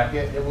left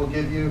bracket, it will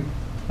give you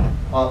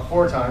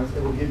 4 times.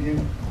 It will give you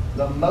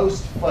the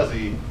most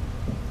fuzzy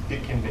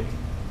it can be.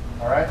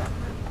 All right.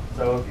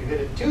 So if you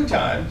hit it 2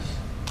 times,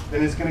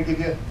 then it's going to give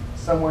you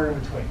somewhere in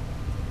between.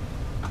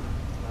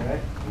 All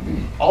right.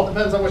 All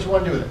depends on what you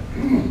want to do with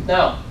it.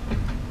 Now,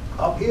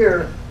 up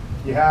here,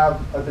 you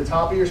have at the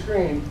top of your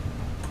screen,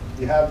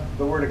 you have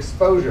the word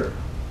exposure,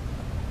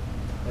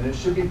 and it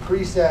should be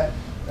preset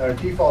or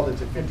defaulted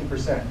to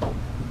 50%.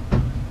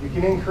 You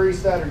can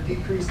increase that or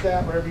decrease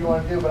that, whatever you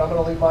want to do, but I'm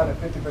going to leave mine at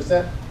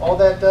 50%. All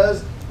that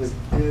does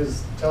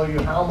is tell you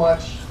how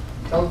much,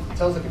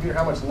 tells the computer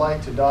how much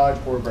light to dodge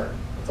or burn.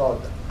 That's all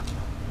it does.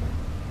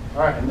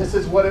 All right, and this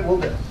is what it will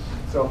do.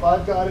 So if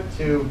I've got it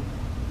to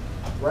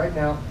right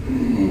now,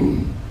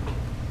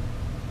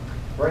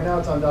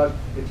 it's on dodge.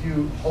 If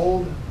you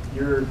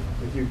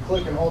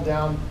click and hold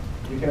down,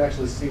 you can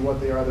actually see what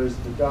they are. There's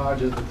the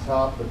dodge is at the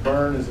top, the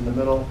burn is in the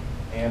middle,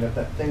 and if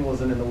that thing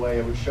wasn't in the way,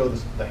 it would show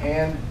the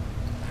hand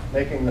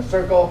making the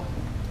circle,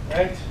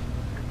 right?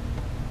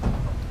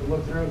 To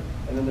look through,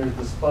 and then there's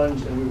the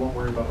sponge, and we won't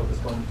worry about what the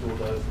sponge tool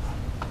does.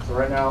 So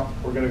right now,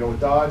 we're going to go with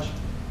dodge,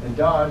 and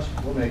dodge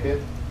will make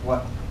it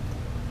what?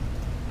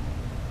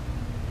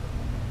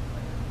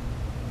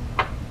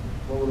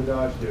 will the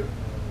dodge do?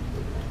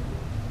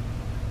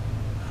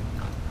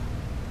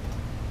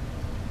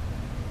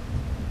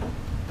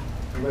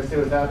 Everybody see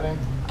what's happening?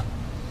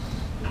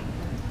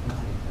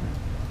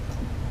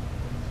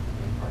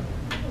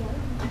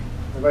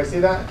 Everybody see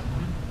that?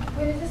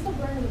 Wait, is this the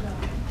burn or the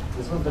dodge?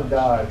 This one's the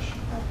dodge.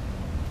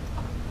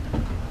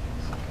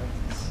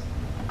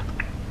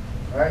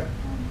 All right?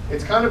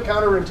 It's kind of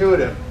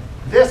counterintuitive.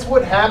 This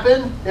would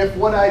happen if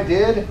what I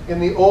did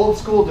in the old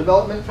school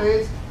development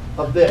phase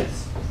of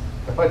this.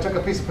 If I took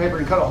a piece of paper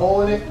and cut a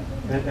hole in it,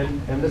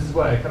 and this is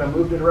what I kind of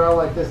moved it around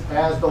like this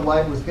as the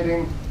light was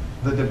hitting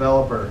the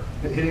developer,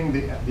 hitting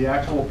the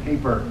actual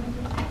paper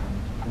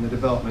in the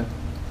development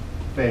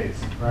phase.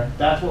 Right?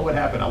 That's what would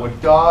happen. I would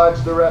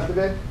dodge the rest of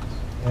it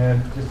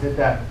and just hit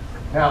that.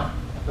 Now,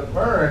 the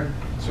burn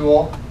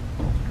tool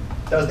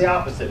does the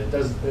opposite.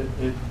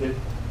 It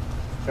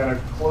kind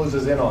of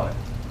closes in on it.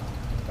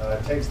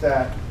 It takes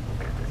that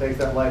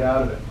light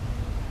out of it.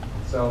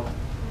 So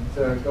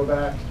to go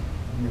back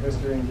in your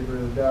history and get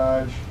rid of the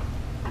dodge,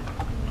 I'm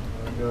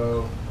going to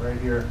go right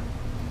here.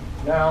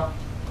 Now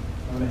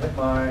I'm going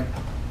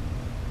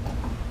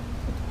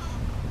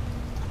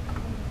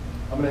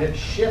to hit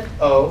Shift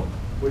O,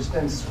 which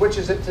then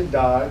switches it to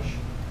dodge,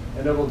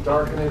 and it'll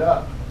darken it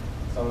up.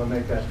 So I'm going to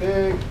make that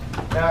big.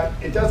 Now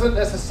it doesn't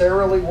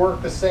necessarily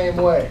work the same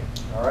way.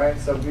 All right,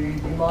 so be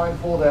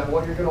mindful that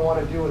what you're going to want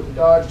to do with the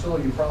dodge tool,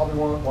 you probably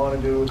won't want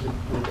to do with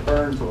the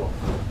burn tool.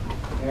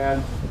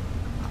 And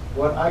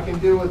what I can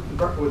do with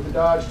the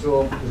dodge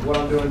tool is what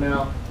I'm doing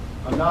now.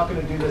 I'm not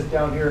going to do this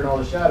down here in all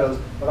the shadows,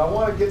 but I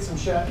want to get some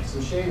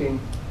shading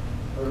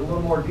or a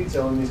little more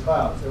detail in these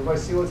clouds. Everybody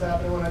see what's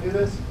happening when I do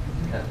this?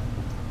 Yeah.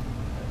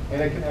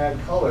 And it can add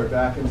color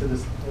back into the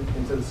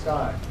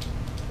sky.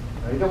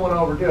 Now you don't want to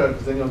overdo it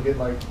because then you'll get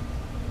like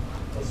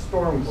a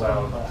storm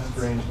cloud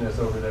strangeness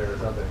over there or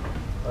something.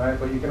 All right,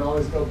 but you can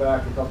always go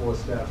back a couple of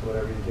steps,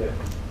 whatever you get.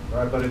 All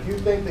right, but if you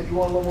think that you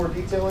want a little more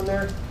detail in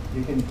there,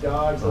 you can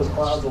dodge those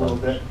clouds a little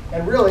bit.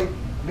 And really,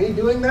 me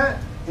doing that,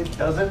 it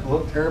doesn't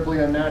look terribly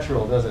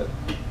unnatural, does it?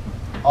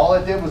 All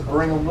it did was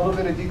bring a little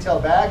bit of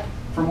detail back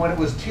from when it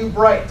was too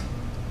bright.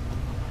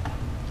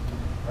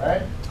 All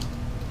right?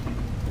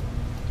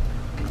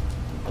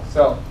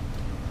 So,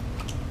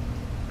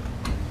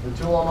 the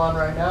tool I'm on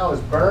right now is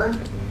burn.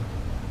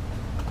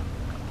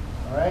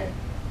 All right?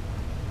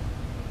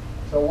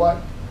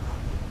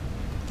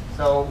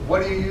 So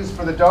what do you use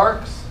for the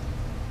darks?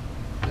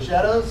 The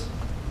shadows?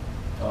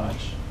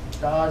 Dodge.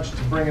 Dodge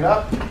to bring it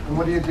up. And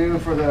what do you do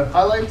for the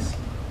highlights?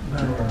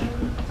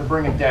 To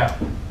bring it down.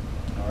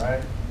 All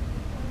right?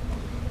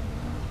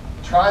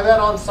 Try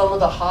that on some of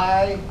the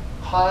high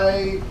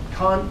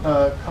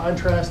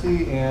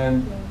contrasty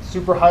and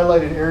super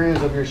highlighted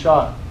areas of your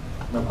shot.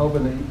 And I'm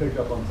hoping that you pick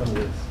up on some of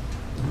this,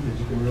 because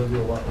you can really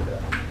do a lot with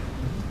that.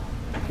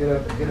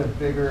 Get a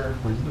bigger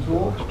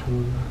tool.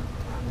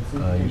 And see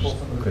if you can pull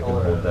some of the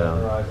color out of the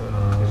horizon,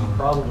 because you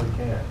probably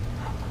can.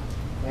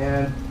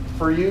 And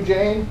for you,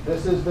 Jane,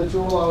 this is the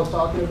tool I was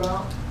talking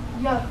about.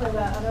 Yeah, for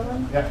that other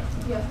one? Yeah.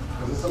 Yeah.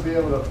 Because this will be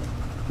able to,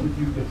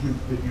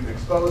 if you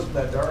expose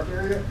that dark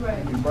area,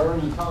 right, you can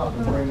burn the top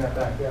and bring that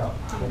back out.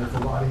 And it's a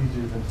lot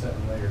easier than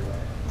setting layers on.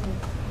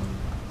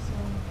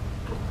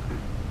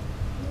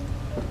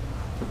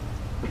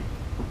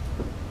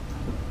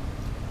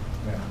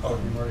 Yeah. Oh,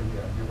 you've already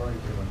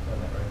pretty much done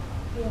that, right?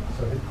 Yeah.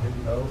 So hit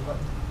the O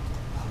button.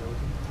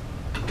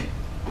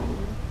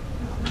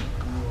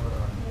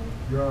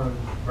 You're on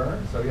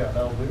burn, so yeah,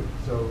 that'll do.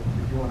 So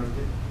if you want to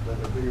get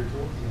a bigger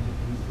tool, you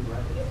can use the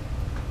brackets.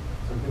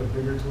 So get a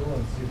bigger tool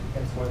and see if you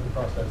can swipe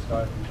across that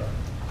sky a few times.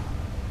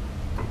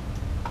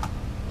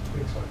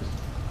 Big swipes.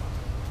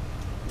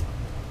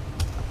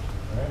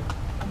 All right?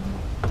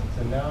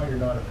 So now you're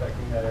not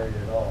affecting that area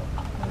at all.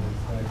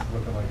 And it's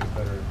looking like it's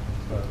better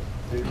exposed.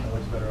 See, it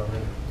looks better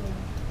already.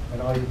 Yeah.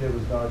 And all you did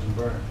was dodge and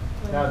burn.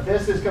 Yeah. Now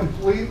this is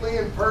completely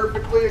and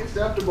perfectly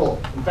acceptable.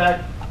 In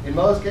fact, in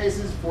most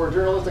cases, for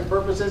journalistic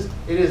purposes,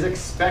 it is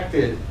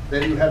expected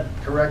that you have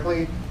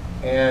correctly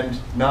and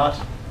not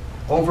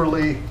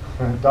overly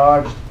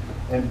dodged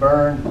and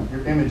burned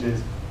your images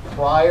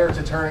prior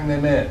to turning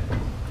them in.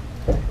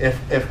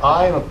 If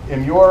I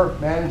am your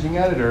managing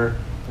editor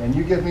and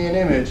you give me an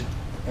image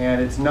and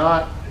it's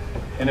not,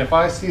 and if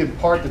I see a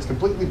part that's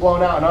completely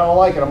blown out and I don't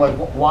like it, I'm like,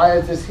 why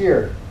is this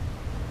here?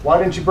 Why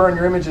didn't you burn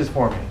your images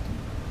for me?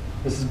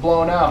 This is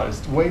blown out.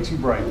 It's way too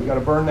bright. You got to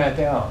burn that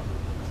down.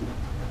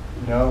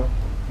 You know,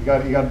 you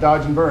got to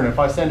dodge and burn. If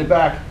I send it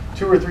back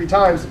 2 or 3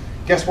 times,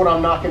 guess what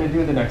I'm not going to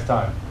do the next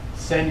time?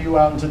 Send you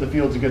out into the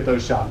field to get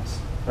those shots,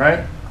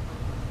 right?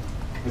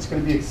 It's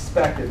going to be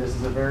expected. This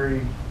is a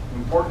very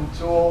important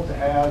tool to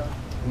have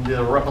in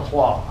the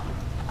repertoire.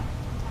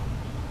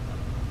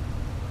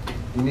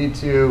 You need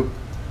to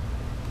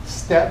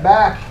step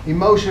back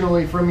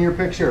emotionally from your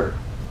picture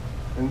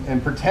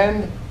and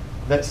pretend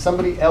that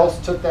somebody else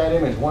took that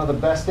image. One of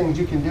the best things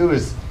you can do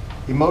is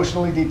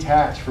emotionally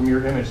detach from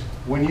your image.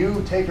 When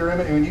you take your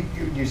image,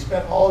 when you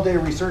spend all day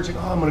researching,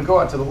 oh, I'm going to go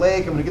out to the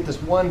lake, I'm going to get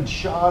this one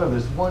shot of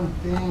this one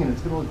thing, and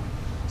it's going to look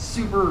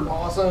super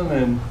awesome,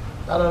 and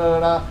da da da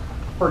da.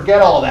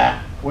 forget all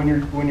that when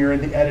you're in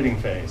the editing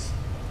phase.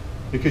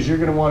 Because you're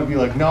going to want to be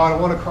like, no, I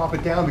don't want to crop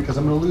it down because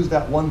I'm going to lose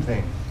that one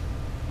thing.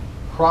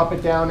 Crop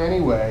it down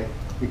anyway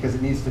because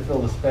it needs to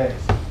fill the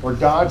space. Or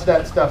dodge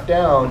that stuff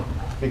down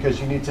because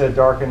you need to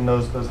darken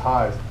those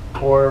highs.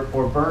 Or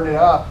burn it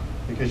up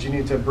because you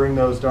need to bring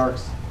those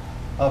darks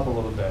up a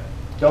little bit.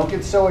 Don't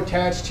get so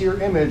attached to your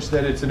image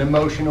that it's an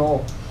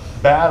emotional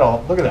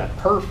battle. Look at that,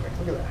 perfect,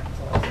 look at that. That's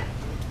awesome.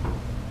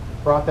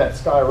 Brought that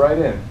sky right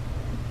in.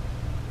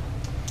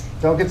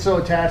 Don't get so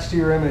attached to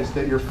your image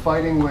that you're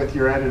fighting with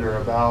your editor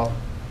about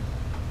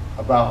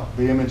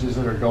the images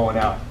that are going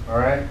out, all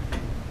right?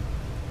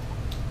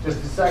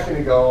 Just a second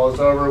ago, I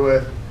was over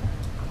with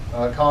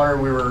Connor,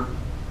 and we were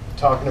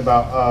talking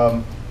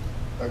about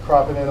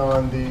cropping in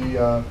on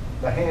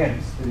the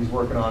hands that he's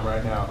working on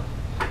right now.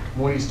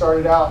 When he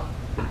started out,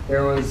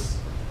 there was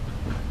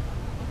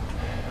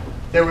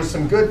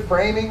some good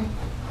framing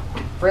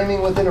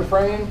within a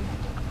frame,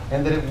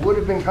 and that it would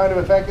have been kind of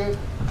effective.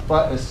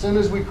 But as soon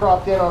as we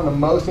cropped in on the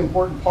most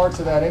important parts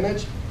of that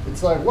image,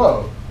 it's like,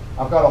 whoa,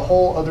 I've got a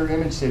whole other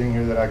image sitting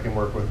here that I can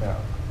work with now.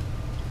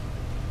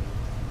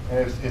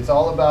 And it's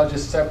all about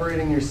just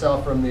separating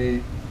yourself from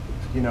the,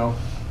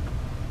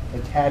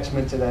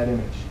 attachment to that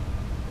image.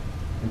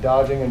 And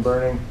dodging and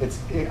burning.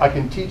 I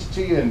can teach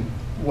to you in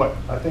what?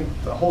 I think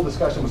the whole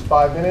discussion was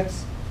 5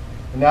 minutes.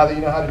 And now that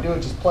you know how to do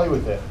it, just play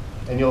with it.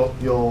 And you'll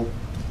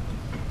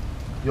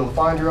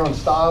find your own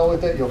style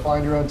with it. You'll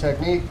find your own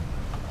technique.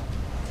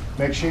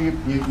 Make sure you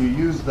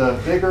use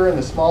the bigger and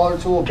the smaller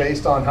tool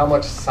based on how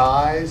much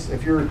size.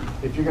 If you're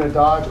going to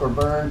dodge or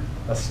burn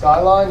a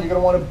skyline, you're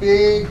going to want a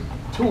big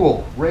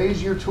tool.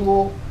 Raise your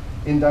tool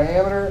in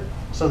diameter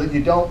so that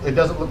it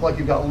doesn't look like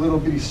you've got little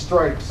bitty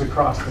stripes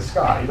across the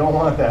sky. You don't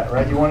want that,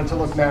 right? You want it to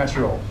look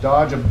natural.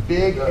 Dodge a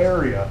big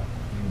area.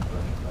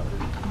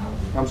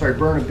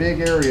 Burn a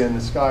big area in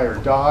the sky, or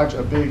dodge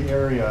a big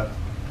area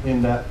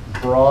in that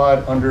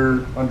broad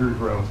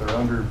undergrowth or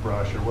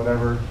underbrush or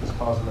whatever is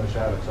causing those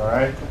shadows, all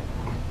right?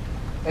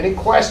 Any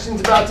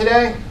questions about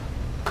today?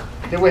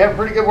 Did we have a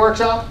pretty good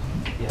workshop?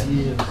 Yes.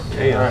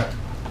 Yeah.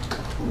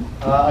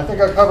 All right. I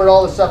think I covered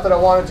all the stuff that I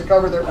wanted to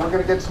cover. We're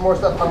going to get some more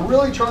stuff. I'm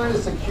really trying to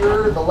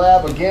secure the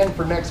lab again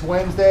for next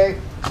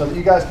Wednesday so that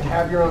you guys can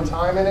have your own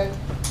time in it.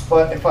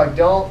 But if I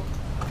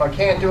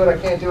can't do it, I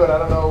can't do it. I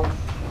don't know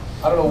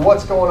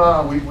what's going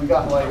on. We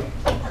got like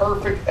a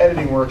perfect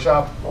editing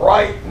workshop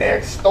right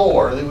next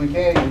door that we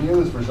can't even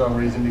use for some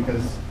reason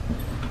because,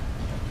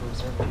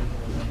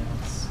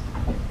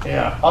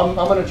 yeah, I'm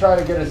going to try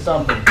to get us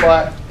something.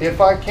 But if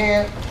I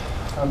can't,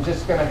 I'm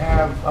just going to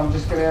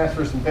ask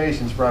for some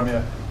patience from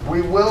you.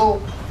 We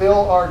will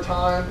fill our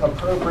time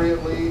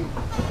appropriately,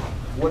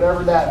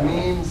 whatever that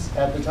means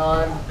at the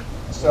time.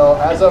 So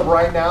as of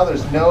right now,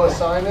 there's no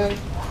assignment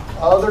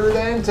other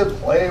than to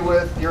play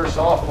with your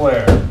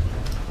software.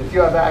 If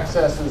you have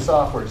access to the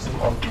software,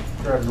 I'll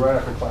grab you right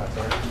after class.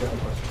 All right? You got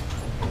any questions?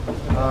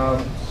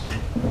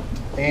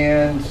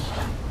 And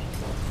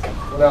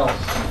what else?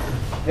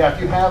 Yeah, if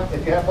you have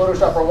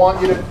Photoshop, I want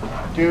you to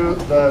do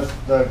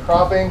the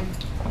cropping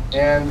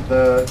and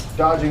the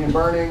dodging and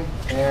burning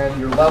and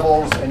your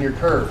levels and your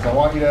curves. I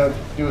want you to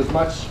do as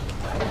much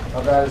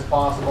of that as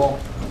possible.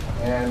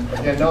 And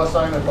again, no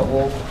assignment, but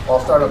I'll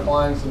start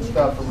applying some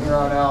stuff from here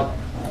on out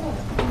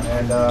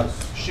and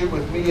shoot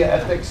with media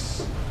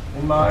ethics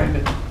in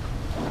mind.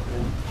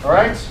 All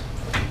right?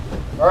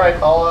 All right,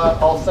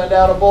 I'll send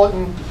out a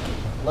bulletin,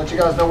 let you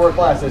guys know where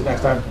class is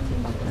next time.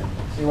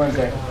 See you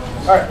Wednesday.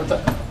 All right, what's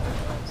up?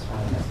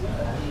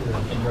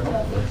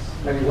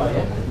 I'm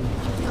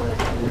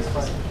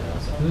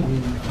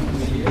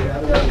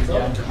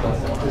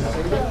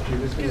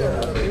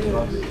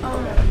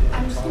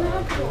just gonna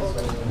have to go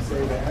over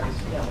Say that.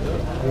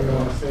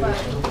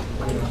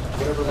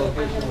 Whatever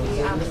location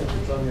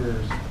it's on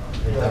yours.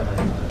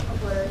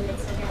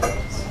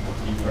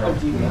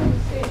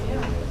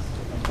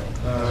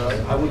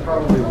 I would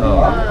probably. I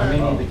may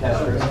need the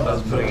capture. I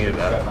was putting it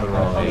at the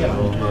wrong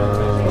angle.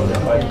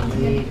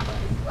 Yeah.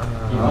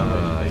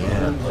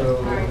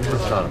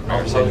 It's not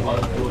a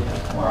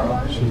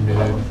She made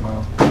it.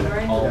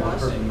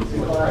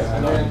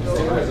 And then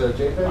same as a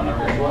JPEG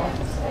as well.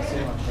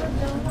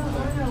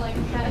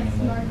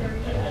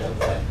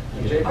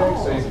 JPEG,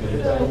 so you can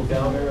put that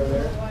down there or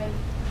there.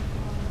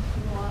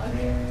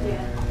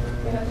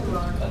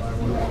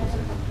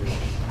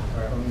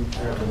 Alright, let me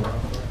grab the one.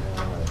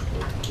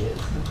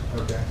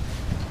 Okay.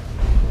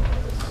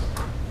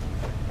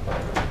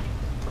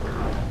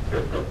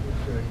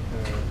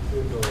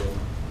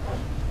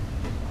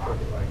 Put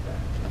it like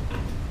that.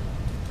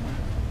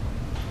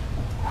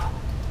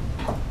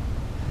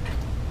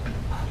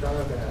 Try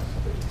not to ask,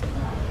 please.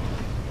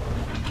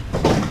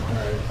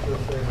 Alright, still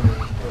saving the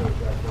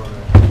Photoshop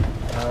format.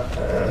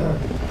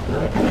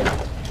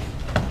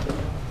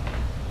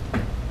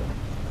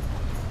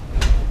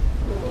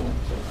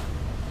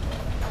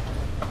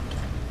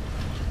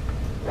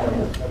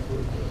 That's what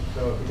it says.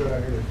 So if you go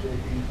down here to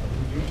JPG,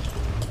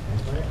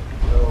 right,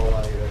 that'll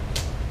allow you to.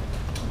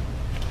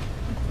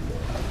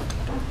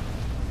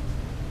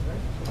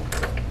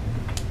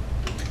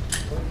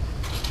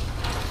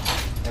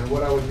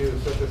 what I would do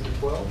is set this to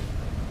 12.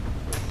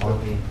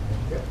 Quality.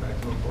 Yeah,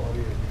 maximum quality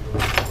is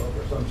usually 12.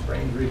 For some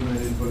strange reason, they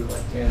didn't put it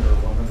like 10 or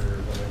 100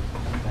 or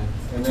something.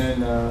 And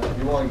then if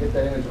you want to get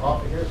that image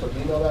off of here, so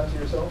email that to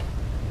yourself,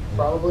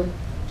 probably.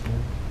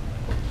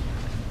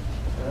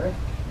 All right.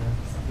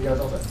 You guys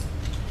all set?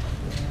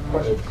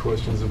 I have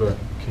questions about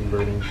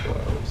converting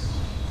files.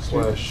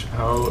 Slash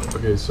how,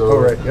 okay, so. Oh,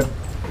 right, yep.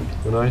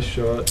 When I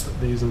shot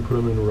these and put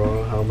them in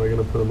RAW, how am I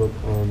gonna put them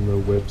up on the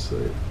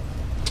website?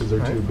 Because they're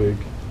too Right. big.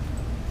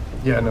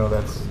 Yeah, no,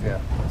 that's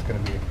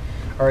going to be.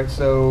 All right,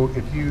 so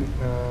if you.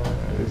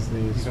 Is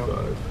these you don't-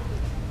 5?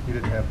 You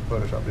didn't have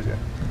Photoshop, did you?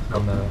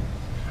 On the.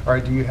 All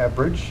right, do you have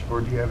Bridge,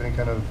 or do you have any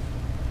kind of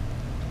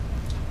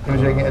image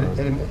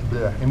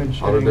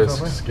editing Autodesk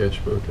software?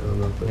 Sketchbook, I don't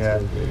know if that's Yeah,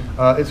 anything.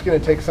 it's going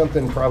to take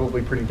something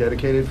probably pretty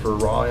dedicated for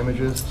raw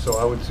images, so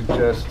I would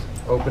suggest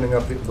opening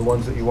up the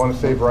ones that you want to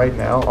save right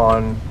now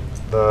on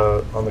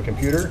the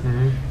computer,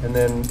 Mhm. and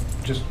then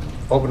just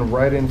open them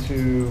right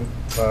into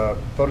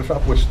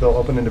Photoshop, which they'll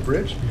open into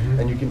Bridge, Mhm.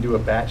 and you can do a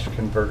batch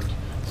convert.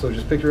 So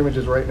just pick your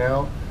images right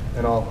now,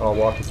 and I'll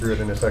walk you through it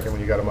in a second when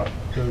you got them up.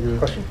 Okay.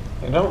 Question?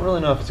 I don't really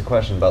know if it's a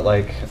question, but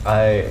like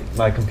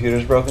my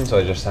computer's broken, so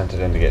I just sent it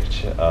in to get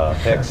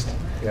fixed.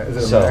 Yeah, is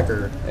it a So, Mac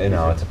or? No,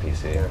 PC? it's a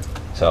PC. Yeah.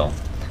 So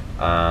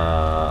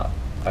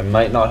I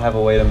might not have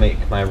a way to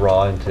make my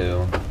RAW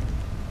into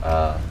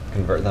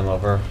convert them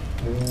over,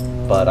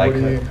 but I What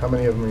do you- could. How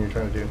many of them are you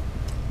trying to do?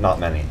 Not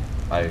many.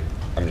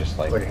 I'm just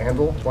like Like a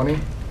handful, 20?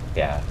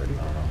 yeah. 30?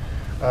 I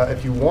don't know.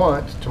 If you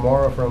want,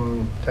 tomorrow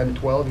from 10 to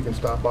 12, you can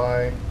stop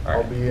by. All I'll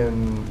right. be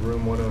in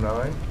room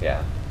 109,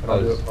 Yeah. and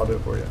I'll do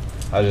it for you.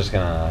 I was just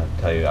gonna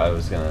tell you I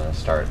was gonna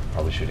start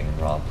probably shooting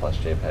in RAW plus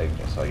JPEG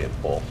just so I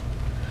get both,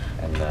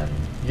 and then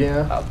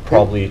Yeah. I'll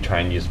probably try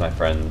and use my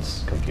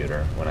friend's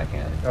computer when I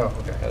can. Oh,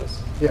 okay. Because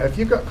Yeah, if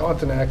you've got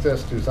constant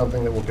access to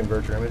something that will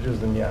convert your images,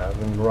 then yeah,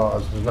 then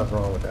RAWs, there's nothing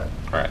wrong with that.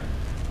 all right.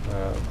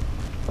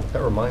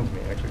 That reminds me,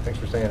 actually, thanks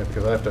for saying it,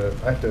 because I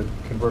have to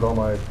convert all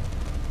my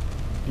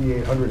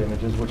D800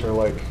 images, which are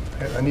like,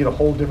 I need a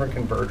whole different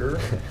converter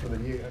for the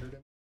D800.